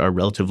 which are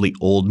relatively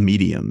old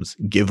mediums,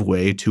 give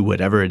way to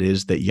whatever it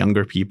is that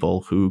younger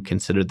people who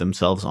consider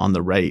themselves on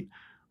the right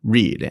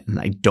read. And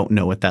I don't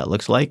know what that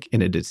looks like.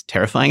 And it is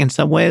terrifying in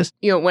some ways.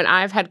 You know, when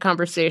I've had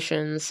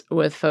conversations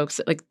with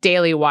folks like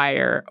Daily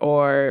Wire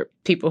or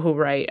people who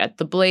write at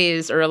The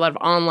Blaze or a lot of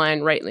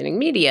online right-leaning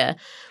media,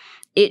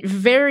 it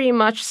very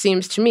much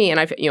seems to me,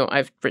 and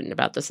I've written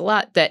about this a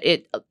lot, that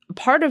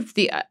part of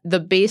the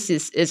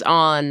basis is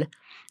on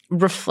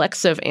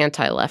reflexive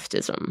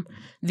anti-leftism.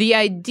 The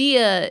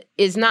idea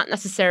is not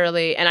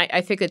necessarily, and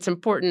I think it's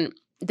important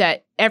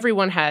that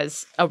everyone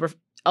has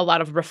a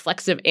lot of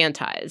reflexive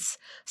antis.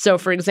 So,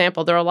 for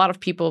example, there are a lot of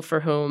people for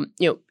whom,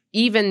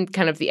 even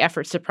kind of the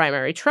efforts to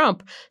primary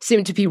Trump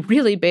seem to be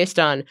really based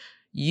on,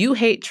 you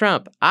hate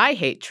Trump, I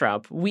hate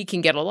Trump, we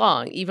can get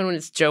along, even when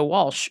it's Joe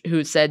Walsh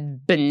who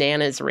said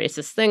bananas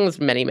racist things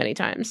many, many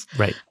times.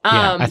 Right.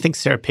 Yeah. I think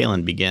Sarah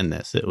Palin began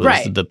this. It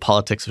was the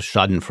politics of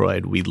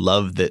Schadenfreude. We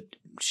love that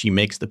she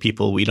makes the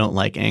people we don't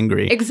like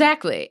angry.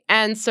 Exactly.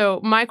 And so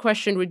my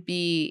question would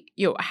be,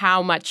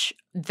 how much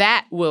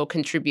that will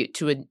contribute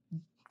to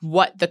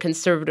what the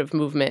conservative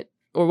movement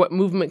or what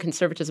movement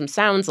conservatism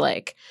sounds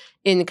like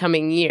in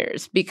coming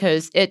years,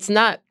 because it's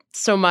not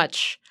so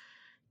much,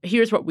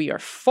 here's what we are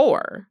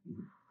for.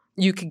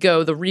 You could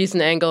go the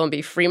reason angle and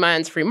be free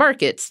minds, free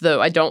markets,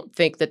 though I don't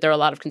think that there are a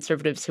lot of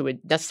conservatives who would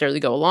necessarily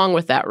go along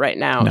with that right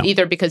now,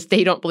 either because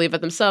they don't believe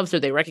it themselves or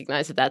they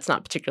recognize that that's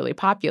not particularly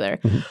popular.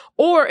 Mm-hmm.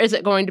 Or is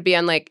it going to be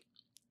on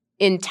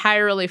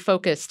entirely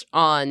focused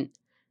on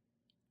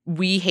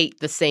we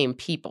hate the same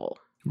people?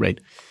 Right.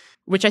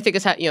 Which I think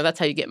is how, that's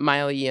how you get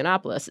Milo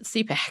Yiannopoulos at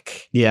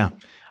CPAC. Yeah.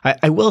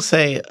 I will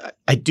say,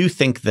 I do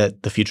think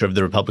that the future of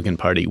the Republican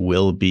Party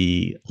will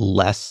be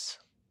less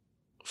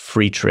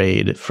free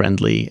trade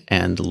friendly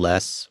and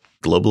less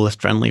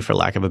globalist friendly, for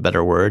lack of a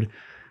better word.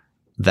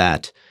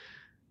 That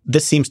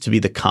this seems to be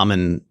the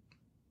common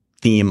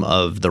theme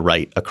of the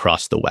right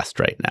across the West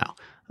right now,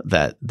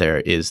 that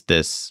there is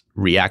this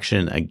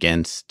reaction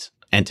against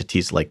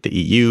entities like the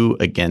EU,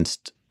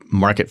 against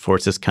market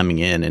forces coming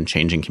in and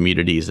changing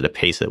communities at a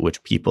pace at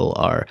which people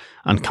are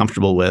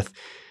uncomfortable with.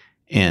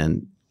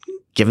 And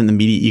given the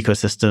media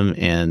ecosystem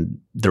and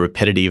the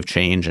rapidity of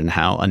change and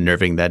how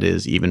unnerving that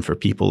is even for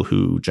people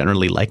who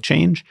generally like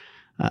change,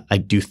 I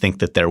do think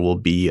that there will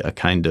be a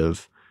kind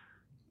of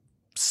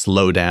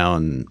slow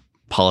down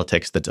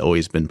politics that's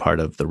always been part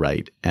of the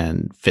right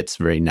and fits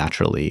very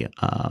naturally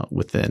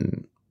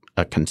within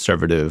a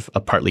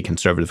partly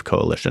conservative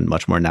coalition,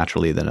 much more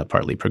naturally than a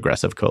partly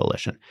progressive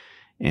coalition.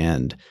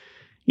 And,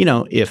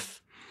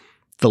 if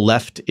the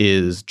left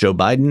is Joe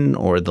Biden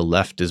or the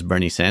left is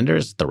Bernie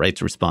Sanders, the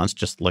right's response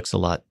just looks a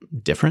lot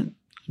different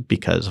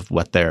because of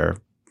what they're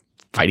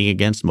fighting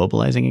against,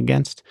 mobilizing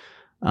against.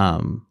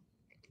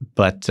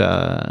 But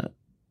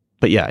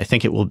yeah, I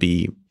think it will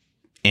be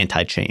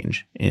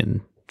anti-change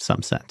in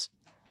some sense.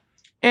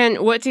 And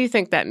what do you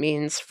think that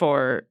means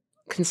for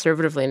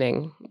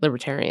conservative-leaning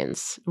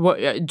libertarians?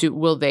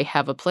 Will they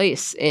have a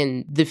place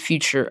in the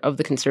future of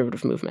the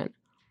conservative movement?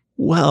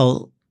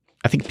 Well,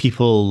 I think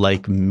people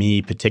like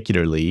me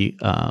particularly,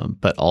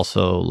 but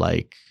also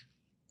like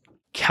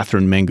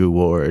Catherine Mengu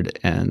Ward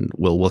and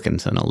Will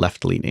Wilkinson, a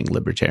left-leaning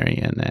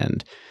libertarian.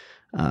 And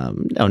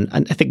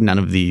I think none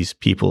of these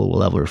people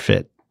will ever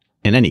fit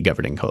in any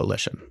governing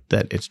coalition,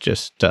 that it's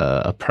just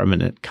a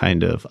permanent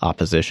kind of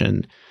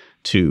opposition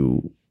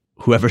to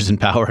whoever's in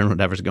power and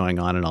whatever's going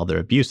on and all their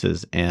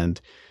abuses. And,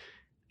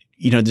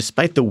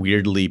 despite the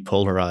weirdly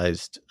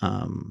polarized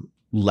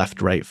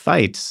left-right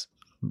fights,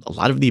 a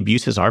lot of the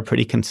abuses are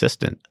pretty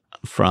consistent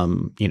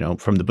from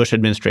the Bush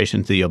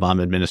administration to the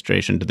Obama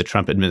administration to the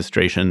Trump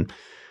administration.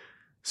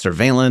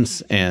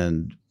 Surveillance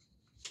and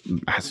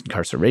mass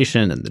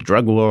incarceration and the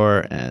drug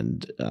war,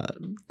 and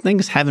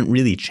things haven't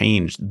really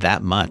changed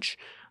that much,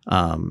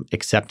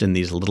 except in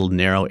these little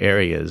narrow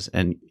areas.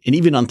 And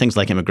even on things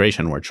like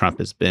immigration, where Trump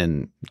has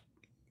been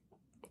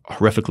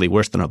horrifically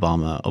worse than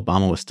Obama,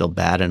 Obama was still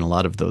bad in a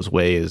lot of those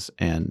ways.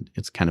 And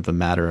it's kind of a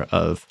matter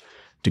of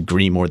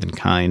degree more than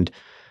kind.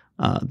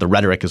 The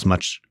rhetoric is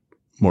much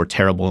more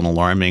terrible and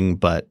alarming,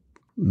 but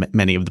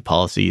many of the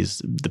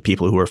policies, the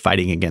people who were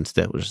fighting against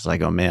it was just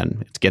like, oh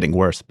man, it's getting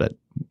worse, but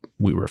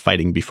we were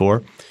fighting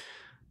before.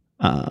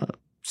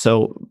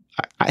 So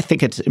I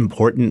think it's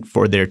important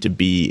for there to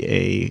be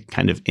a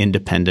kind of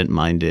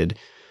independent-minded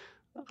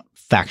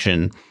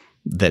faction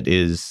that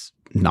is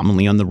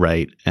nominally on the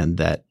right and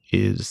that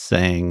is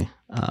saying,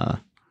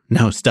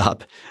 no,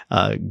 stop,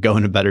 go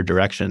in a better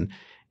direction.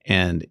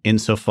 And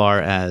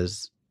insofar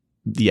as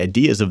the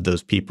ideas of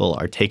those people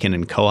are taken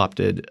and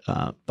co-opted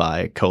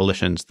by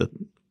coalitions that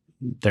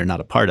they're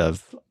not a part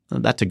of,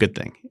 that's a good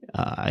thing.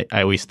 I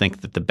always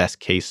think that the best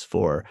case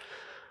for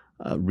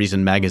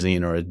Reason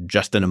Magazine or a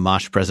Justin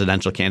Amash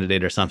presidential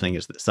candidate or something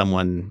is that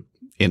someone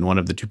in one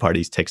of the two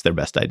parties takes their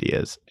best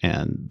ideas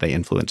and they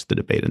influence the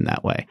debate in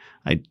that way.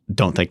 I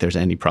don't think there's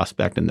any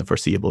prospect in the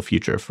foreseeable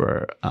future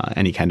for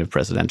any kind of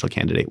presidential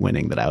candidate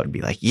winning that I would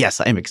be like,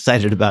 yes, I'm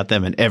excited about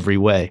them in every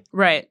way.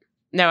 Right.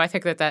 No, I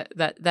think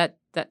that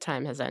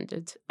time has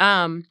ended.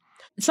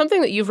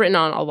 Something that you've written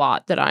on a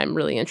lot that I'm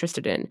really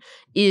interested in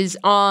is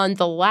on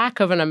the lack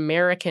of an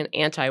American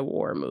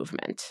anti-war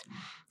movement.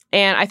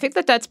 And I think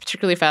that that's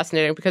particularly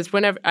fascinating because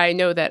whenever I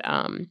know that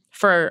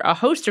for a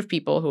host of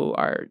people who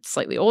are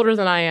slightly older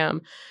than I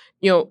am,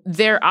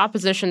 their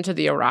opposition to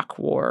the Iraq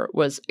War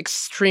was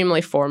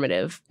extremely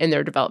formative in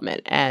their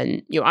development.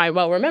 And, I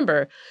well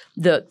remember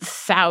the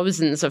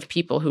thousands of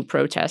people who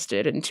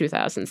protested in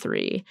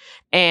 2003.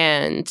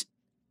 And,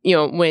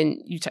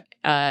 when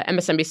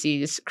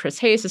MSNBC's Chris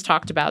Hayes has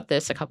talked about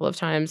this a couple of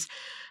times,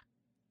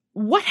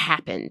 what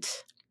happened?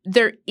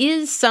 There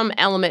is some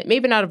element,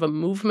 maybe not of a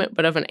movement,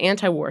 but of an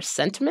anti-war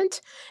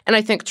sentiment. And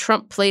I think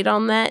Trump played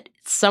on that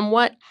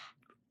somewhat.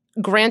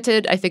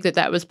 Granted, I think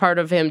that was part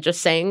of him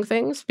just saying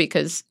things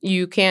because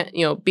you can't,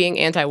 being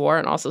anti-war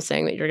and also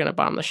saying that you're going to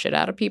bomb the shit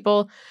out of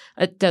people,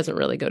 it doesn't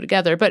really go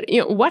together. But,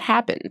 what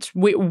happened?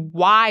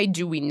 Why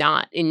do we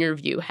not, in your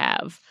view,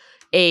 have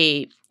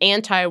a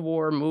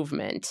anti-war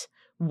movement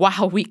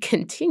while we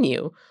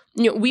continue?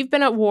 We've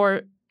been at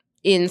war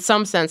in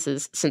some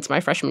senses since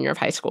my freshman year of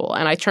high school,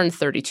 and I turned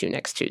 32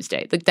 next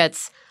Tuesday.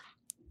 It's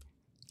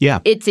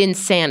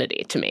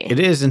insanity to me. It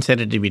is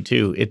insanity to me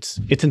too. It's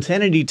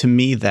insanity to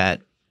me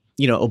that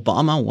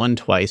Obama won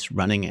twice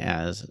running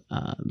as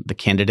the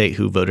candidate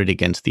who voted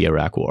against the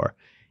Iraq War,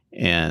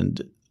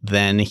 and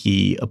then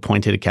he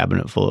appointed a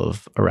cabinet full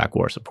of Iraq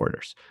War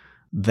supporters.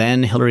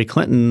 Then Hillary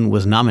Clinton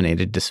was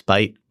nominated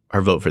despite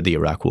her vote for the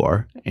Iraq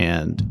War,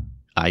 and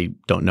I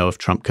don't know if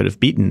Trump could have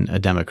beaten a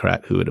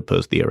Democrat who had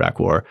opposed the Iraq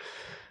War.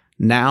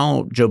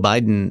 Now, Joe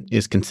Biden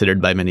is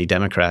considered by many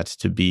Democrats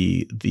to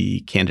be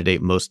the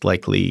candidate most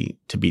likely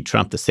to beat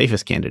Trump, the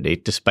safest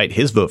candidate, despite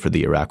his vote for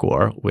the Iraq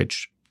War,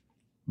 which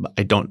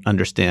I don't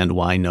understand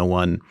why no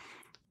one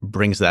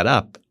brings that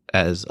up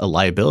as a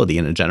liability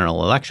in a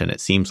general election. It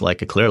seems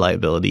like a clear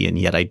liability, and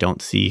yet I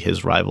don't see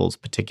his rivals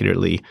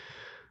particularly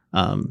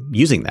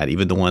using that,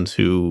 even the ones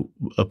who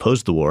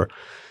opposed the war.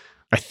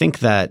 I think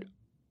that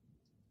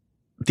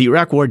the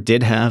Iraq War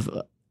did have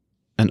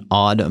an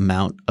odd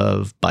amount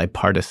of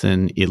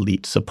bipartisan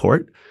elite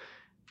support.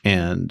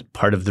 And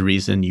part of the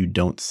reason you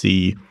don't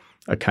see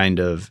a kind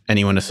of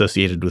anyone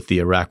associated with the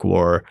Iraq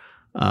War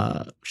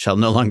shall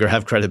no longer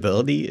have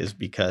credibility is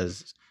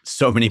because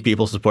so many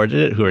people supported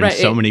it who are in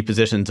so many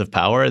positions of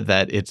power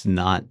that it's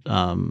not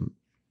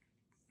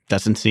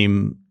doesn't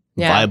seem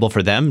viable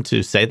for them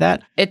to say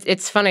that.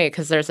 It's funny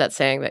because there's that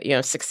saying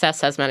that,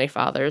 success has many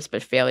fathers,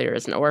 but failure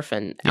is an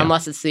orphan,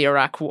 unless it's the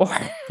Iraq War.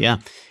 Yeah.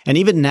 And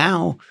even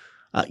now,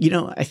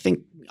 I think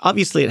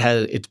obviously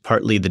it's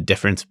partly the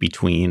difference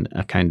between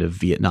a kind of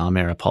Vietnam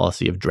era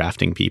policy of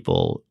drafting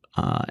people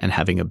and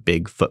having a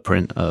big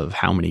footprint of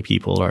how many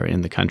people are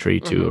in the country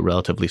to a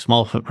relatively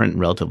small footprint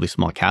and relatively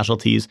small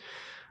casualties.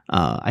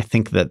 I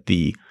think that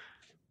the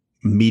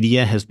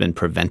media has been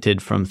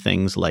prevented from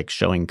things like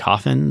showing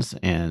coffins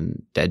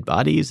and dead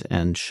bodies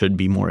and should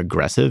be more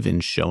aggressive in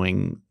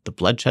showing the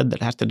bloodshed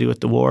that has to do with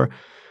the war.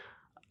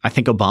 I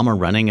think Obama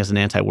running as an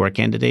anti-war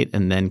candidate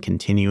and then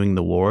continuing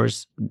the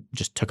wars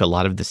just took a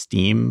lot of the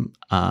steam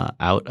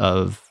out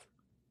of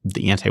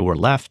the anti-war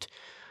left.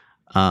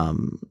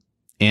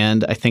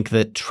 And I think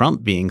that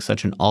Trump being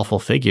such an awful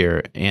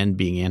figure and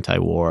being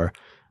anti-war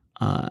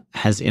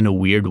has, in a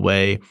weird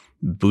way,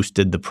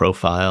 boosted the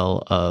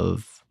profile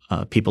of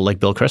people like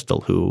Bill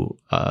Kristol, who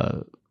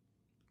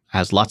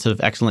has lots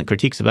of excellent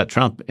critiques about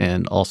Trump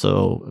and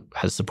also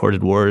has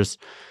supported wars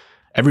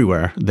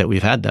everywhere that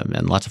we've had them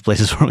and lots of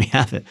places where we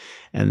have it.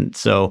 And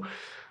so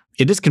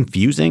it is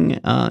confusing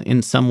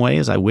in some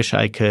ways. I wish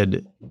I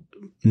could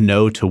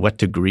know to what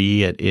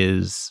degree it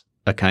is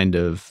a kind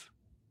of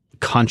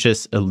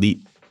conscious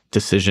elite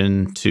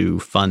decision to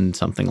fund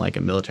something like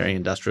a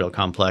military-industrial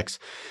complex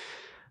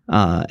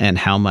and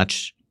how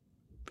much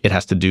it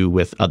has to do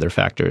with other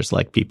factors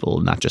like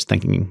people not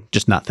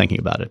thinking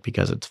about it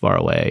because it's far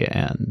away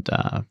and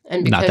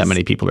not that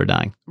many people are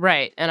dying.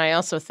 Right. And I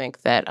also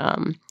think that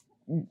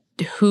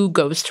who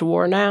goes to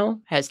war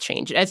now has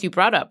changed. As you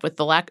brought up with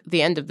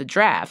the end of the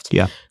draft,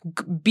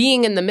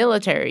 being in the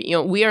military,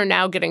 we are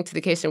now getting to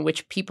the case in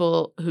which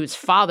people whose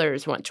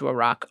fathers went to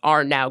Iraq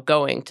are now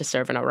going to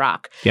serve in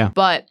Iraq. Yeah.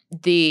 But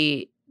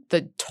the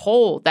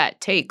toll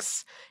that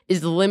takes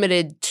is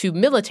limited to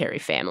military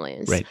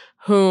families, right,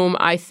 whom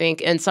I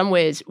think in some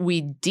ways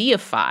we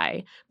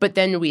deify, but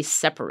then we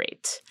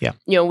separate. Yeah.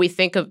 We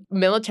think of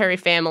military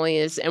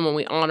families and when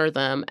we honor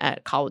them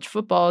at college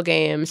football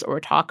games or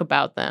talk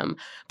about them,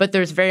 but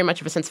there's very much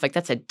of a sense of like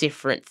that's a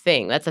different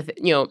thing. That's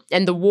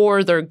and the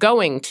war they're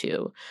going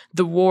to,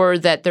 the war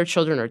that their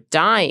children are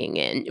dying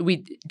in,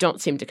 we don't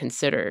seem to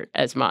consider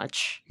as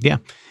much. Yeah.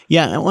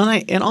 Yeah. Well,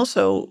 and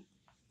also,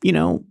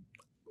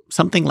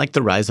 something like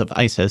the rise of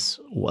ISIS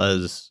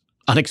was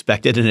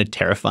unexpected and a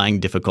terrifying,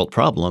 difficult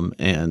problem.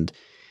 And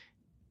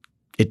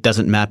it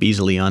doesn't map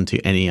easily onto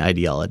any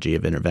ideology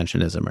of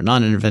interventionism or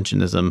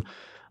non-interventionism.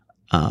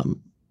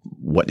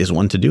 What is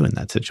one to do in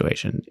that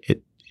situation?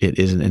 It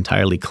isn't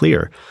entirely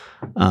clear.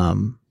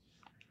 And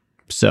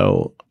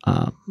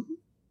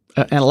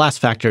a last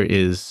factor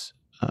is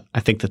I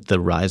think that the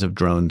rise of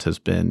drones has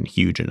been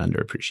huge and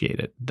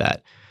underappreciated.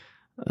 That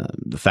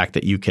the fact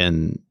that you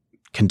can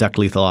conduct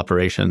lethal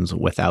operations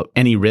without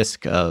any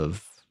risk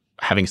of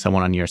having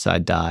someone on your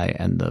side die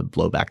and the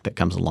blowback that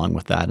comes along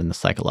with that and the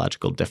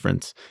psychological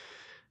difference,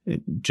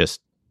 it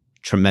just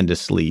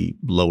tremendously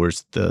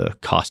lowers the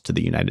cost to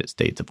the United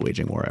States of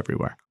waging war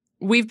everywhere.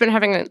 We've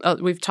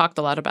talked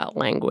a lot about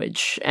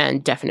language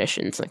and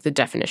definitions, like the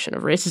definition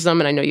of racism.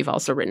 And I know you've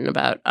also written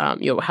about,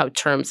 how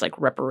terms like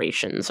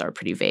reparations are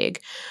pretty vague.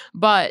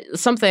 But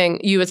something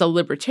you as a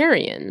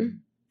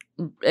libertarian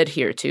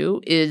adhere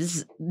to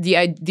is the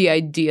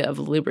idea of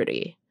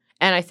liberty.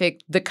 And I think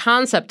the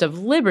concept of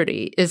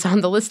liberty is on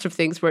the list of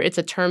things where it's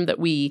a term that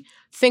we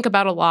think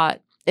about a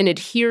lot and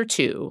adhere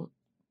to,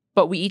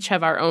 but we each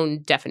have our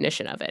own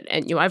definition of it.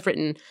 And, I've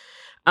written,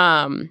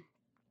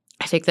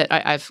 I think that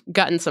I've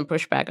gotten some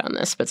pushback on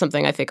this, but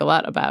something I think a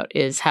lot about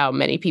is how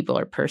many people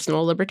are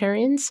personal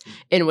libertarians,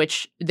 in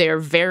which they're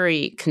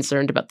very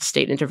concerned about the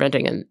state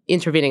intervening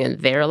in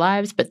their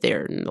lives, but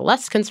they're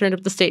less concerned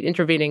with the state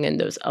intervening in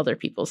those other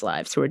people's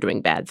lives who are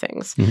doing bad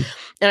things. Mm-hmm.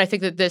 And I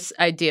think that this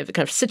idea of the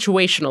kind of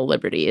situational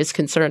liberty is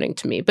concerning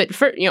to me. But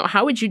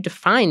how would you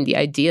define the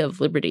idea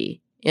of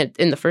liberty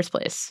in the first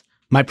place?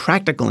 My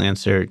practical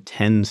answer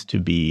tends to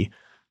be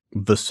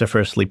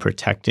vociferously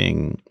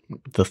protecting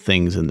the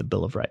things in the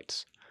Bill of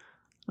Rights,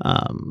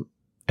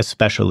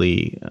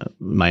 especially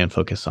my own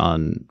focus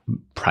on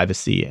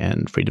privacy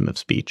and freedom of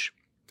speech.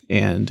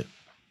 And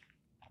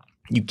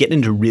you get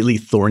into really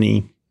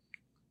thorny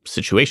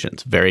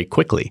situations very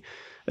quickly,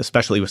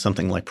 especially with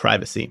something like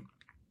privacy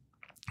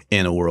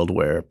in a world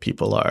where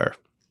people are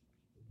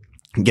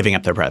giving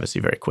up their privacy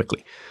very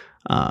quickly.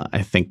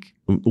 I think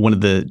one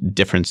of the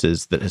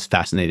differences that has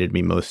fascinated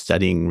me most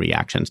studying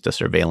reactions to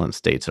surveillance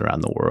states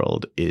around the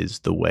world is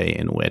the way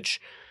in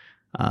which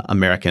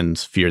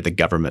Americans fear the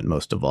government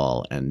most of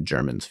all and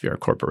Germans fear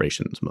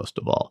corporations most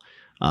of all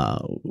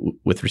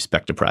with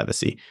respect to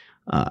privacy.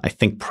 I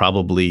think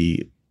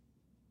probably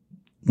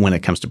when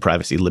it comes to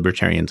privacy,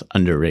 libertarians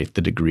underrate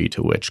the degree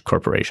to which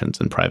corporations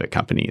and private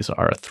companies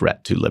are a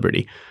threat to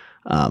liberty.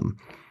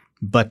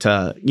 But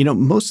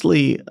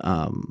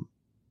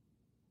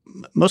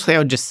mostly I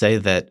would just say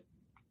that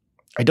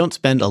I don't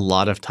spend a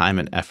lot of time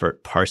and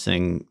effort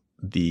parsing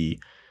the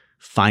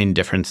fine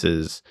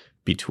differences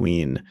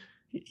between,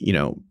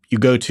 you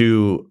go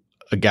to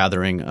a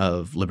gathering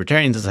of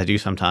libertarians, as I do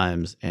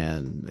sometimes,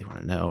 and they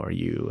want to know, are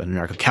you an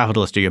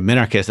anarcho-capitalist or are you a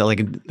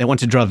minarchist? They want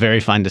to draw very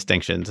fine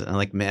distinctions. And I'm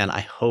like, man, I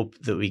hope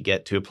that we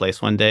get to a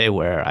place one day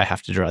where I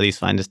have to draw these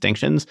fine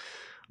distinctions.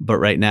 But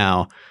right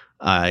now,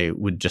 I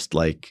would just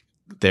like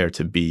there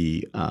to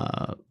be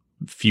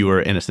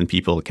fewer innocent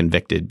people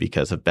convicted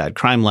because of bad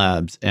crime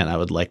labs, and I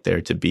would like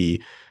there to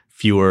be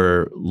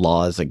fewer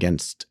laws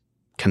against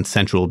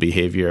consensual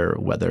behavior,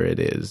 whether it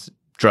is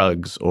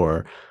drugs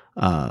or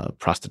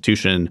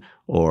prostitution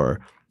or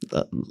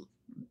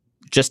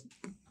just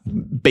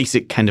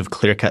basic kind of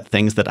clear-cut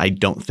things that I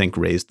don't think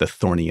raise the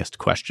thorniest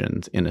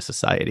questions in a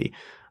society.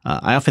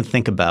 I often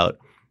think about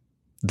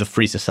the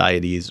free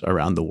societies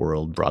around the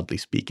world, broadly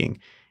speaking,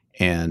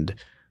 and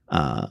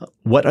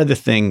what are the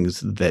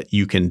things that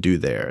you can do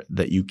there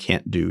that you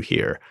can't do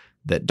here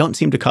that don't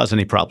seem to cause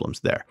any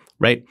problems there,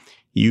 right?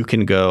 You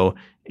can go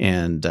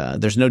and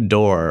there's no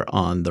door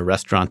on the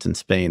restaurants in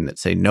Spain that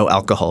say no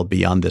alcohol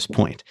beyond this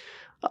point.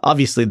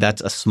 Obviously,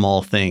 that's a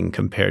small thing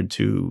compared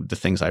to the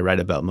things I write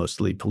about,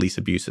 mostly police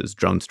abuses,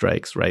 drone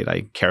strikes, right?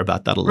 I care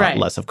about that a lot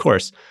less, of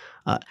course.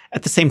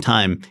 At the same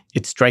time,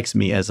 it strikes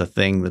me as a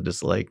thing that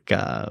is like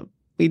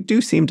we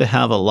do seem to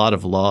have a lot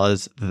of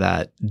laws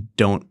that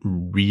don't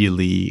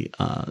really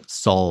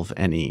solve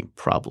any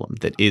problem,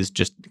 that is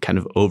just kind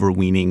of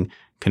overweening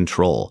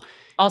control.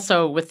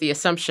 Also with the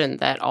assumption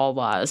that all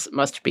laws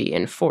must be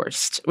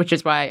enforced, which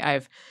is why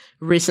I've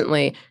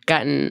recently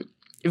gotten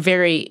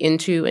very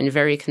into and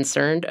very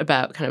concerned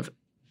about kind of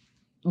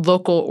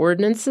local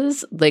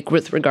ordinances, like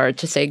with regard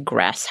to, say,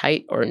 grass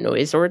height or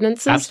noise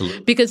ordinances.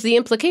 Absolutely. Because the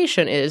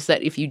implication is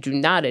that if you do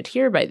not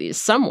adhere by these,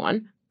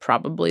 someone,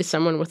 probably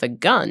someone with a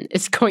gun,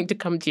 is going to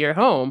come to your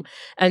home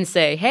and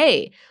say,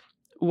 hey,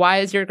 why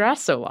is your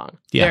grass so long?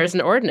 Yeah. There's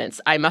an ordinance.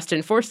 I must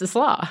enforce this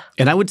law.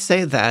 And I would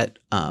say that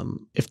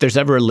if there's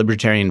ever a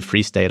libertarian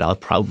free state, I'll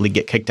probably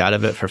get kicked out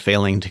of it for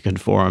failing to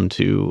conform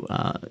to,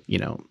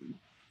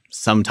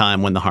 some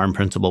time when the harm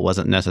principle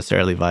wasn't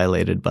necessarily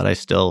violated, but I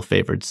still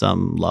favored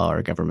some law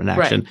or government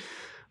action. Right.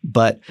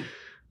 But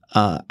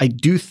I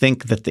do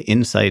think that the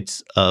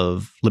insights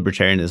of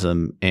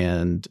libertarianism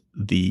and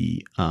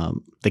the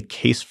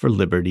case for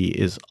liberty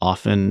is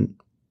often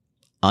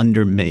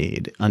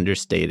undermade,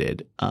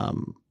 understated.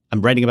 I'm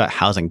writing about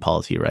housing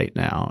policy right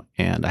now,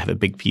 and I have a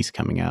big piece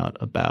coming out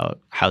about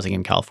housing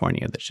in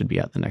California that should be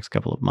out the next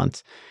couple of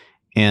months.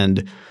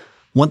 And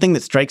one thing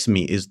that strikes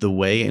me is the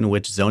way in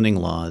which zoning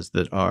laws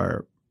that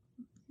are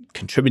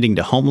contributing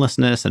to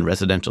homelessness and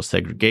residential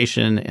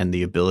segregation and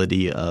the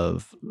ability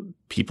of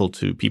people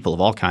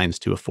of all kinds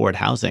to afford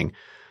housing,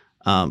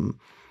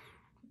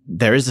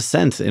 there is a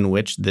sense in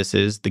which this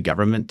is the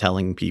government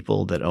telling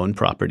people that own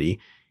property,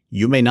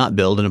 you may not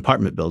build an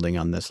apartment building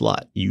on this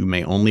lot. You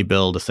may only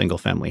build a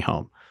single-family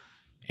home.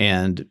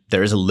 And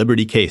there is a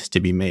liberty case to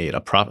be made, a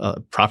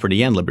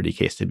property and liberty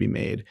case to be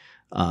made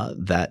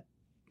that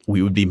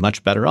we would be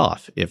much better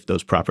off if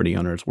those property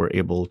owners were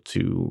able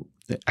to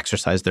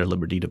exercise their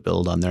liberty to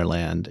build on their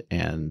land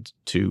and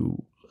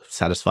to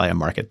satisfy a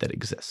market that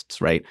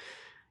exists, right?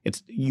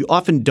 You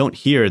often don't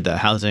hear the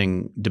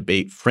housing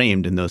debate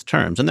framed in those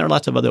terms. And there are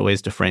lots of other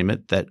ways to frame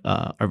it that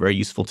are very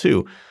useful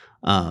too.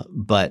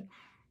 But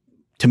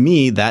to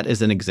me, that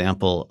is an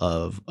example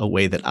of a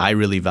way that I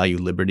really value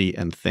liberty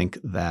and think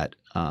that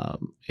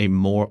a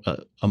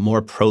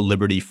more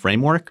pro-liberty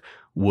framework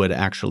would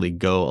actually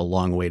go a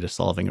long way to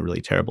solving a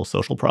really terrible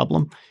social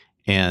problem.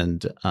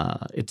 And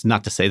it's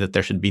not to say that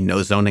there should be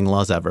no zoning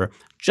laws ever,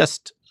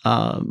 just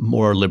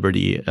more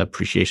liberty,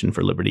 appreciation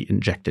for liberty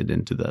injected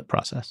into the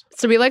process.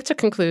 So we like to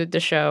conclude the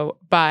show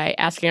by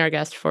asking our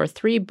guest for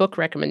 3 book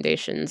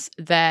recommendations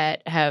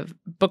that have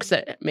books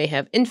that may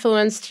have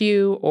influenced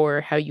you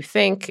or how you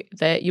think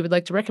that you would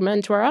like to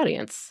recommend to our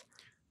audience.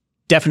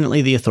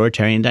 Definitely The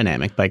Authoritarian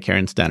Dynamic by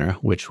Karen Stenner,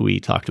 which we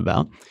talked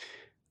about.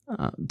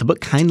 The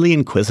book Kindly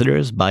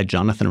Inquisitors by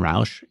Jonathan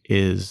Rauch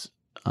is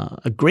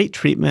a great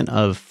treatment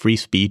of free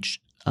speech,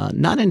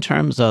 not in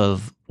terms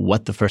of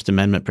what the First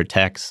Amendment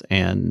protects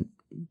and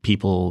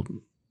people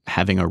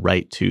having a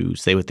right to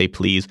say what they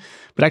please,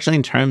 but actually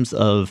in terms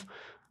of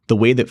the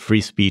way that free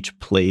speech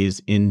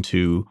plays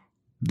into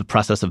the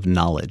process of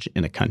knowledge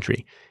in a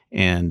country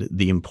and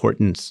the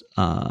importance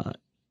and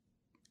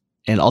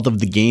all of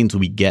the gains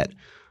we get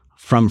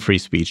from free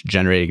speech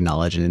generating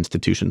knowledge in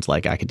institutions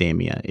like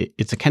academia.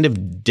 It's a kind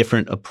of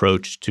different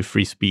approach to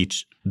free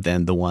speech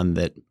than the one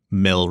that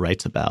Mill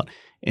writes about,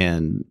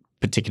 and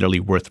particularly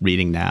worth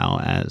reading now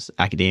as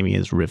academia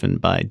is riven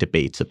by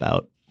debates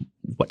about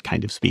what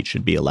kind of speech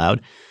should be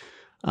allowed.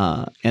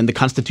 And The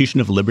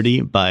Constitution of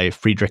Liberty by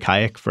Friedrich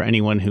Hayek, for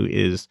anyone who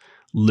is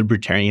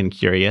libertarian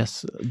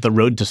curious. The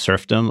Road to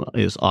Serfdom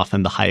is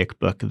often the Hayek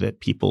book that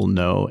people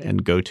know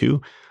and go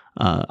to.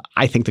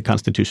 I think The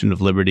Constitution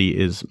of Liberty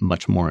is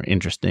much more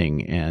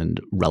interesting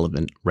and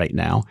relevant right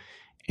now.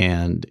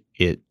 And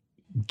it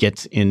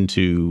gets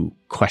into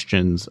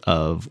questions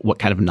of what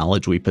kind of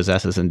knowledge we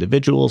possess as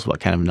individuals, what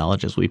kind of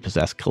knowledge we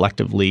possess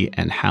collectively,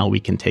 and how we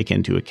can take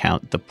into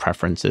account the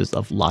preferences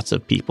of lots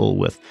of people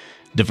with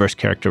diverse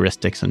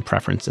characteristics and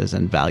preferences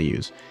and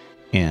values.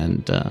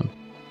 And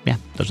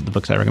those are the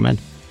books I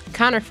recommend.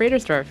 Connor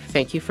Friedersdorf,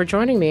 thank you for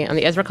joining me on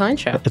the Ezra Klein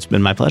Show. It's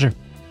been my pleasure.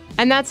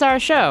 And that's our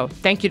show.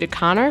 Thank you to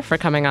Connor for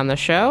coming on the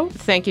show.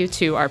 Thank you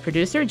to our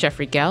producer,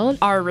 Jeffrey Geld,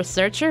 our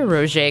researcher,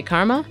 Roger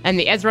Karma, and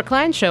the Ezra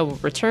Klein Show will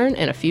return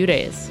in a few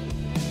days.